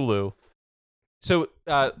up Hulu. So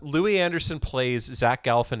Louis Anderson plays Zach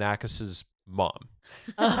Galifianakis's mom,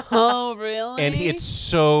 Oh, really? and it's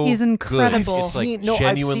so He's good. incredible. It's like I've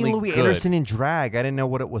genuinely seen Louis good. Anderson in drag. I didn't know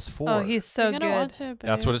what it was for. Oh, he's so You gotta good. watch it,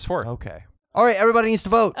 That's babe. what it's for. Okay. All right, everybody needs to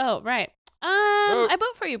vote. Oh, right. Vote. I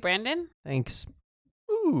vote for you, Brandon. Thanks.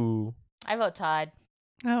 Ooh. I vote Todd.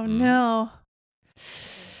 Oh no.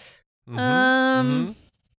 Mhm.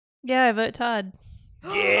 Yeah, I vote Todd.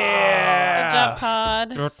 Yeah. Good job,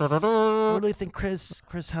 Todd. I really think Chris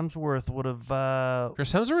Hemsworth would have.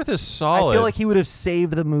 Chris Hemsworth is solid. I feel like he would have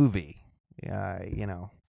saved the movie. Yeah, you know.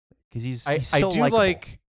 because he's I so do likable.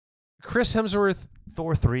 like Chris Hemsworth.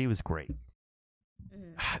 Thor 3 was great.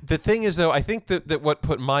 The thing is, though, I think that what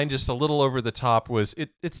put mine just a little over the top was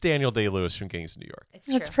it's Daniel Day-Lewis from Gangs of New York. It's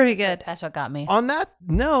That's true. pretty That's good. That's what got me. On that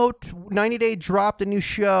note, 90 Day dropped a new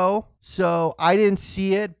show, so I didn't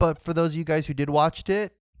see it, but for those of you guys who did watch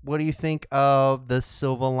it, what do you think of The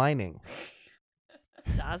Silver Lining?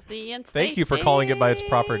 Darcy and Thank you for calling it by its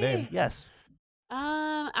proper name. Yes.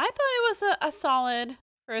 I thought it was a solid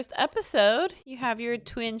first episode. You have your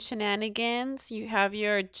twin shenanigans. You have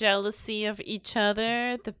your jealousy of each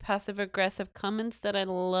other. The passive aggressive comments that I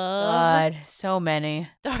love. God, so many.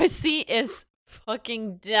 Darcy is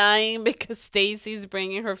fucking dying because Stacy's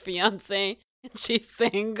bringing her fiance and she's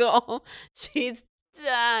single. She's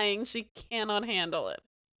dying. She cannot handle it.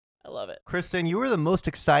 I love it. Kristen, you were the most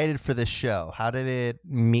excited for this show. How did it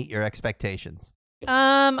meet your expectations?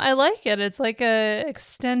 I like it. It's like a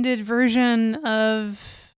extended version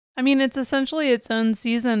of, I mean, it's essentially its own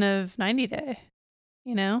season of 90 Day,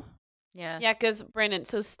 you know? Yeah. Yeah, because Brandon,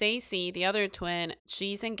 so Stacy, the other twin,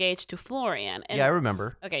 she's engaged to Florian. And Yeah, I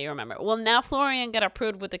remember. Okay, you remember. Well, now Florian got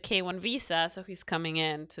approved with the K1 visa, so he's coming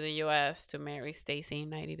in to the U.S. to marry Stacy in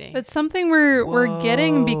 90 days. But something we're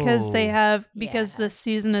getting because they Whoa. have, because Yeah. this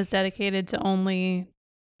season is dedicated to only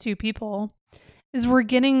 2 people, is we're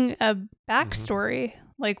getting a backstory.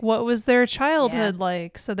 Like, what was their childhood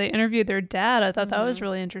like? So they interviewed their dad. I thought that was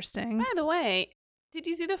really interesting. By the way, did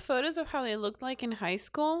you see the photos of how they looked like in high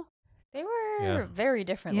school? They were Yeah. very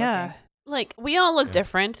different Yeah. looking. Like, we all look Yeah.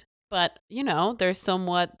 different, but, you know, there's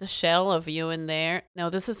somewhat the shell of you in there. No,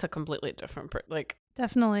 this is a completely different,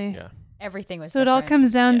 Definitely. Yeah. Everything was So it all different.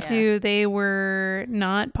 comes down Yeah. to they were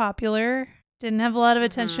not popular, didn't have a lot of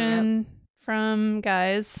attention from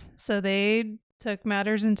guys. So they took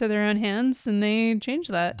matters into their own hands and they changed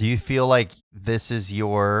that. Do you feel like this is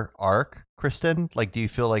your arc, Kristen? Like, do you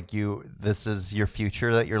feel like this is your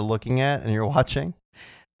future that you're looking at and you're watching?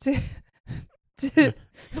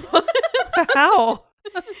 How?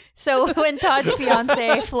 So when Todd's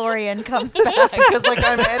fiance Florian comes back, Because like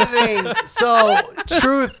I'm editing. So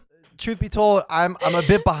truth be told, I'm a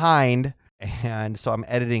bit behind, and so I'm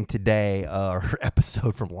editing today our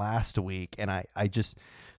episode from last week, and I just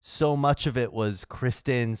so much of it was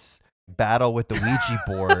Kristen's battle with the Ouija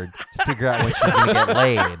board to figure out when she's gonna get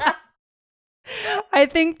laid. I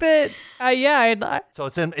think that, So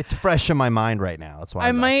it's fresh in my mind right now. That's why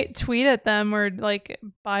I might tweet at them or like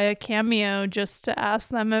buy a Cameo just to ask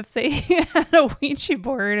them if they had a Ouija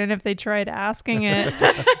board and if they tried asking it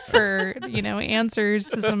for, you know, answers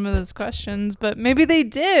to some of those questions. But maybe they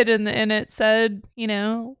did, and it said, you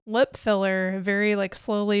know, lip filler, very like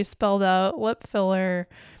slowly spelled out lip filler,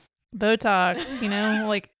 Botox, you know,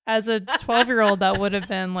 like as a 12-year-old that would have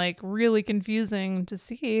been like really confusing to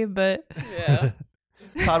see, but Yeah.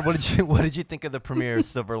 Todd, what did you think of the premiere of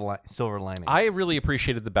Silver Lining? I really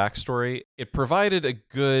appreciated the backstory. It provided a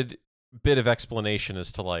good bit of explanation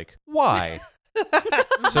as to like why.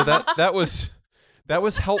 So that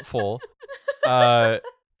was helpful.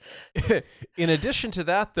 In addition to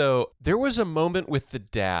that, though, there was a moment with the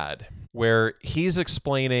dad where he's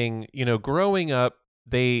explaining, you know, growing up,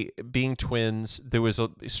 they being twins, there was a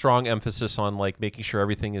strong emphasis on like making sure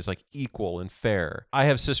everything is like equal and fair. I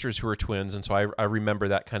have sisters who are twins, and so I remember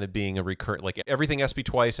that kind of being a recurrent, like everything has to be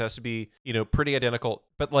twice, has to be, you know, pretty identical.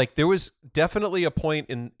 But like there was definitely a point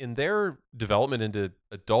in their development into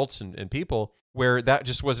adults and people where that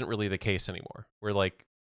just wasn't really the case anymore. Where like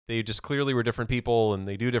they just clearly were different people and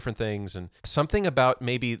they do different things, and something about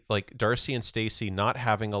maybe like Darcy and Stacy not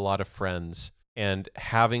having a lot of friends and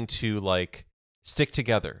having to like stick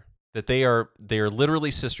together, that they are literally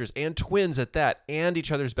sisters and twins at that, and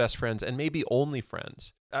each other's best friends and maybe only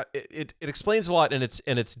friends. It explains a lot, and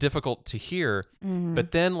it's difficult to hear.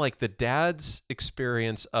 But then like the dad's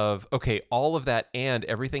experience of, okay, all of that and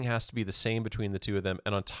everything has to be the same between the two of them,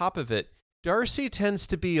 and on top of it, Darcy tends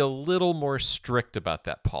to be a little more strict about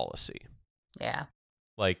that policy. yeah.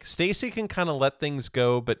 Like Stacy can kind of let things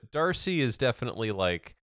go, but Darcy is definitely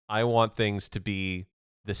like, I want things to be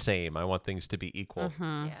the same. I want things to be equal.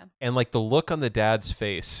 Mhm. Yeah. And like the look on the dad's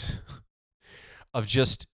face of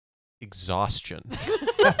just exhaustion.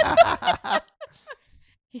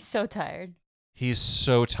 He's so tired. He's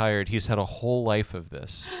so tired. He's had a whole life of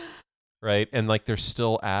this. Right? And like they're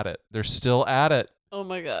still at it. They're still at it. Oh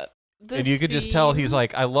my God. The And you could just tell he's scene-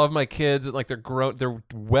 like, I love my kids, and like they're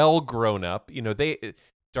well grown up. You know,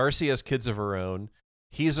 Darcy has kids of her own.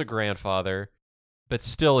 He's a grandfather, but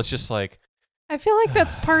still it's just like, I feel like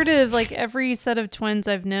that's part of like every set of twins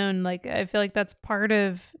I've known. Like I feel like that's part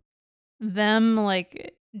of them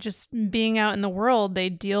like just being out in the world, they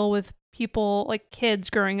deal with people, like kids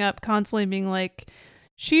growing up, constantly being like,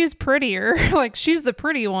 she's prettier, like she's the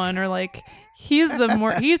pretty one, or like he's good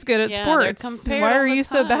at Yeah, they're sports. compared Why all are the you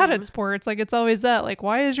so bad time. at sports? Like it's always that. Like,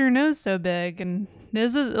 why is your nose so big? And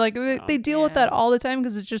is it like they deal with that all the time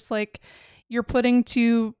because it's just like you're putting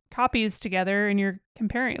two copies together and you're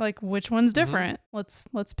comparing like which one's different. Let's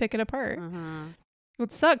pick it apart.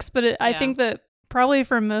 It sucks, but I think that probably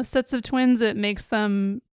for most sets of twins, it makes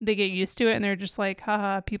them, they get used to it and they're just like,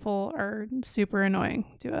 haha, people are super annoying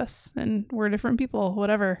to us and we're different people,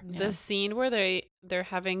 whatever. The scene where they're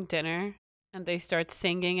having dinner and they start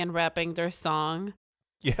singing and rapping their song,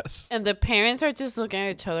 Yes. and the parents are just looking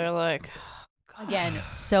at each other like, Again,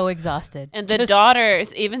 so exhausted. and the Just-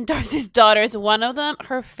 daughters, even Darcy's daughters, one of them,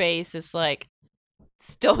 her face is like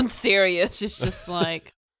stone serious. She's just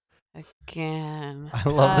like, again. I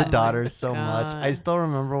love Oh the daughters so much. I God. still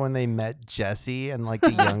remember when they met Jesse and like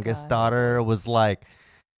the youngest God. daughter was like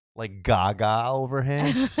gaga over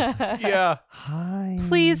him. Yeah. Hi.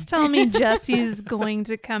 Please tell me Jesse's going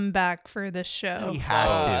to come back for this show. He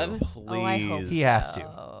has God. to. Please. Oh, I hope He has to.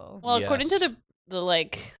 so. Well, according to Yes. the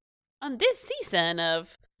like on this season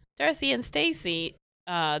of Darcy and Stacy,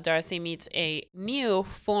 Darcy meets a new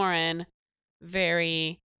foreign,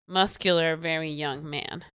 very muscular, very young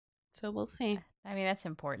man. So we'll see. I mean, that's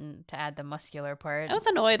important to add the muscular part. I was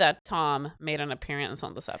annoyed that Tom made an appearance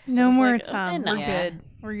on this episode. No It's more like, Tom. enough. We're Yeah. good.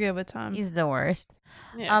 We're good with Tom. He's the worst.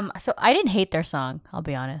 Yeah. So I didn't hate their song. I'll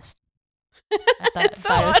be honest. I It's so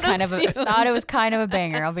thought it was kind of a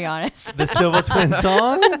banger. I'll be honest. The Silva Twin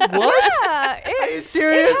song? What? Yeah, Are you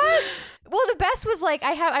serious? Well, the best was like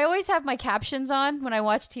I always have my captions on when I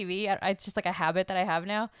watch TV. It's just like a habit that I have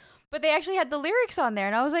now. But they actually had the lyrics on there,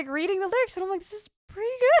 and I was like reading the lyrics, and I'm like, this is pretty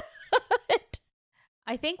good.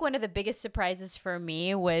 I think one of the biggest surprises for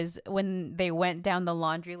me was when they went down the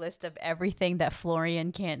laundry list of everything that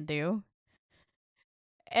Florian can't do.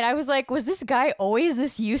 And I was like, was this guy always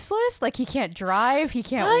this useless? Like he can't drive, he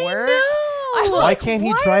can't work. I know. I'm Why like, can't he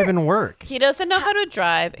what? drive and work? He doesn't know how to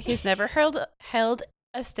drive. He's never held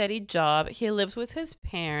a steady job. He lives with his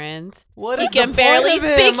parents. What He is can the barely point of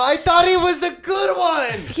speak- him? I thought he was the good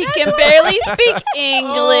one. He can barely speak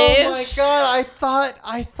English. Oh my god!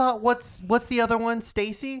 I thought what's the other one?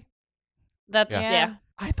 Stacy? That's Yeah. yeah.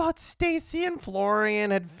 I thought Stacy and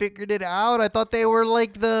Florian had figured it out. I thought they were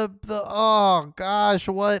like the oh gosh,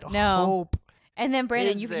 what No. hope? And then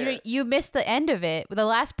Brandon, is you there? you missed the end of it. The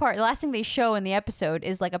last thing they show in the episode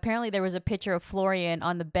is like apparently there was a picture of Florian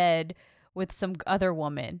on the bed with some other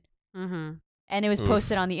woman. Mm-hmm. And it was Oof.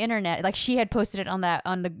 posted on the internet. Like she had posted it on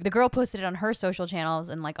the girl posted it on her social channels,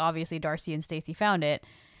 and like obviously Darcy and Stacy found it.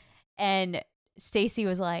 And Stacy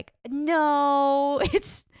was like, "No,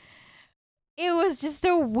 it was just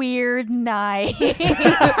a weird night. That's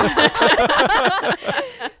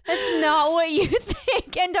not what you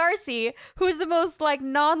think." And Darcy, who's the most like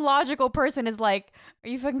non-logical person, is like, "Are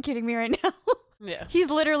you fucking kidding me right now?" Yeah. He's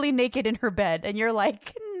literally naked in her bed, and you're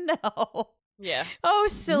like, "No." Yeah. Oh,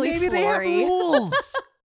 silly Maybe they have Flory. rules.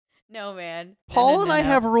 No, man. Paul No, and no, I no.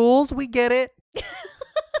 have rules. We get it.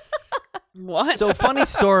 What? So funny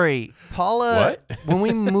story. Paula, What? when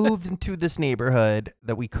we moved into this neighborhood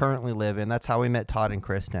that we currently live in, that's how we met Todd and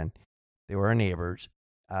Kristen. They were our neighbors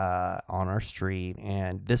on our street,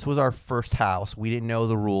 and this was our first house. We didn't know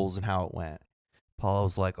the rules and how it went. Paula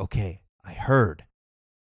was like, "Okay, I heard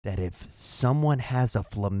that if someone has a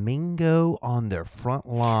flamingo on their front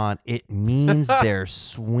lawn, it means they're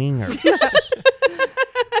swingers."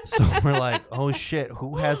 So we're like, "Oh shit,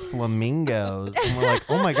 who has flamingos?" And we're like,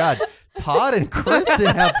 "Oh my god, Todd and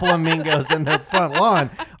Kristen have flamingos in their front lawn.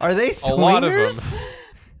 Are they swingers?" A lot of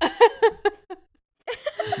them.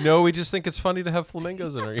 No, we just think it's funny to have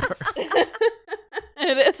flamingos in our yard.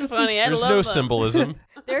 It is funny. I There's love no them. symbolism.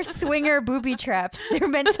 They're swinger booby traps. They're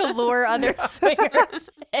meant to lure other swingers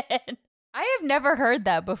in. I have never heard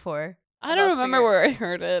that before. I don't about remember swinger. where I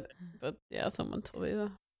heard it, but yeah, someone told me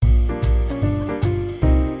that.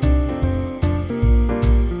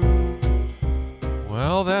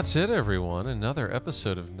 Well, that's it, everyone. Another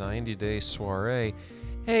episode of 90 Day Soiree.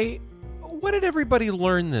 Hey, what did everybody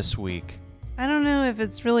learn this week? I don't know if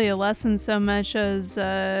it's really a lesson so much as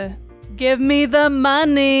give me the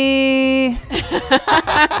money.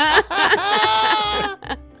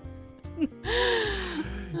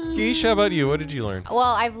 Geesh, how about you? What did you learn? Well,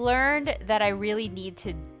 I've learned that I really need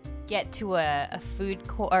to get to a food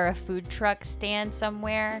or a food truck stand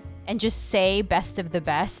somewhere and just say "best of the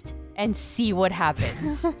best" and see what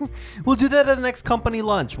happens. We'll do that at the next company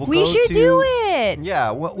lunch. We should do it.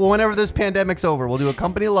 Yeah, well, whenever this pandemic's over, we'll do a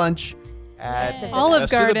company lunch At Olive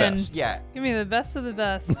Best of the Garden. best. yeah. Give me the best of the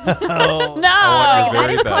best. Oh. No. I want your That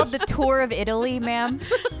very is called best. the tour of Italy, ma'am.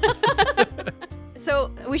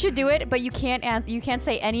 So we should do it, but you can't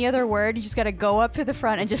say any other word. You just gotta go up to the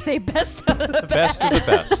front and just say best of the Best of the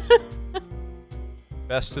best.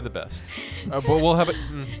 Best of the best. But we'll have it.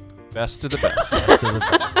 Best of the best.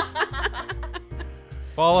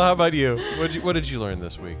 Paula, how about you? What did you learn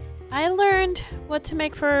this week? I learned what to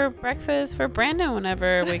make for breakfast for Brandon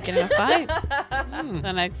whenever we get in a fight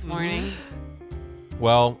the next morning.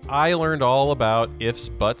 Well, I learned all about ifs,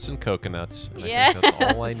 buts, and coconuts. And I think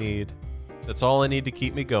that's all I need. That's all I need to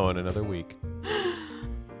keep me going another week.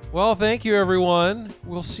 Well, thank you, everyone.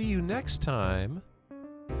 We'll see you next time.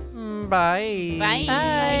 Bye.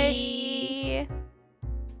 Bye.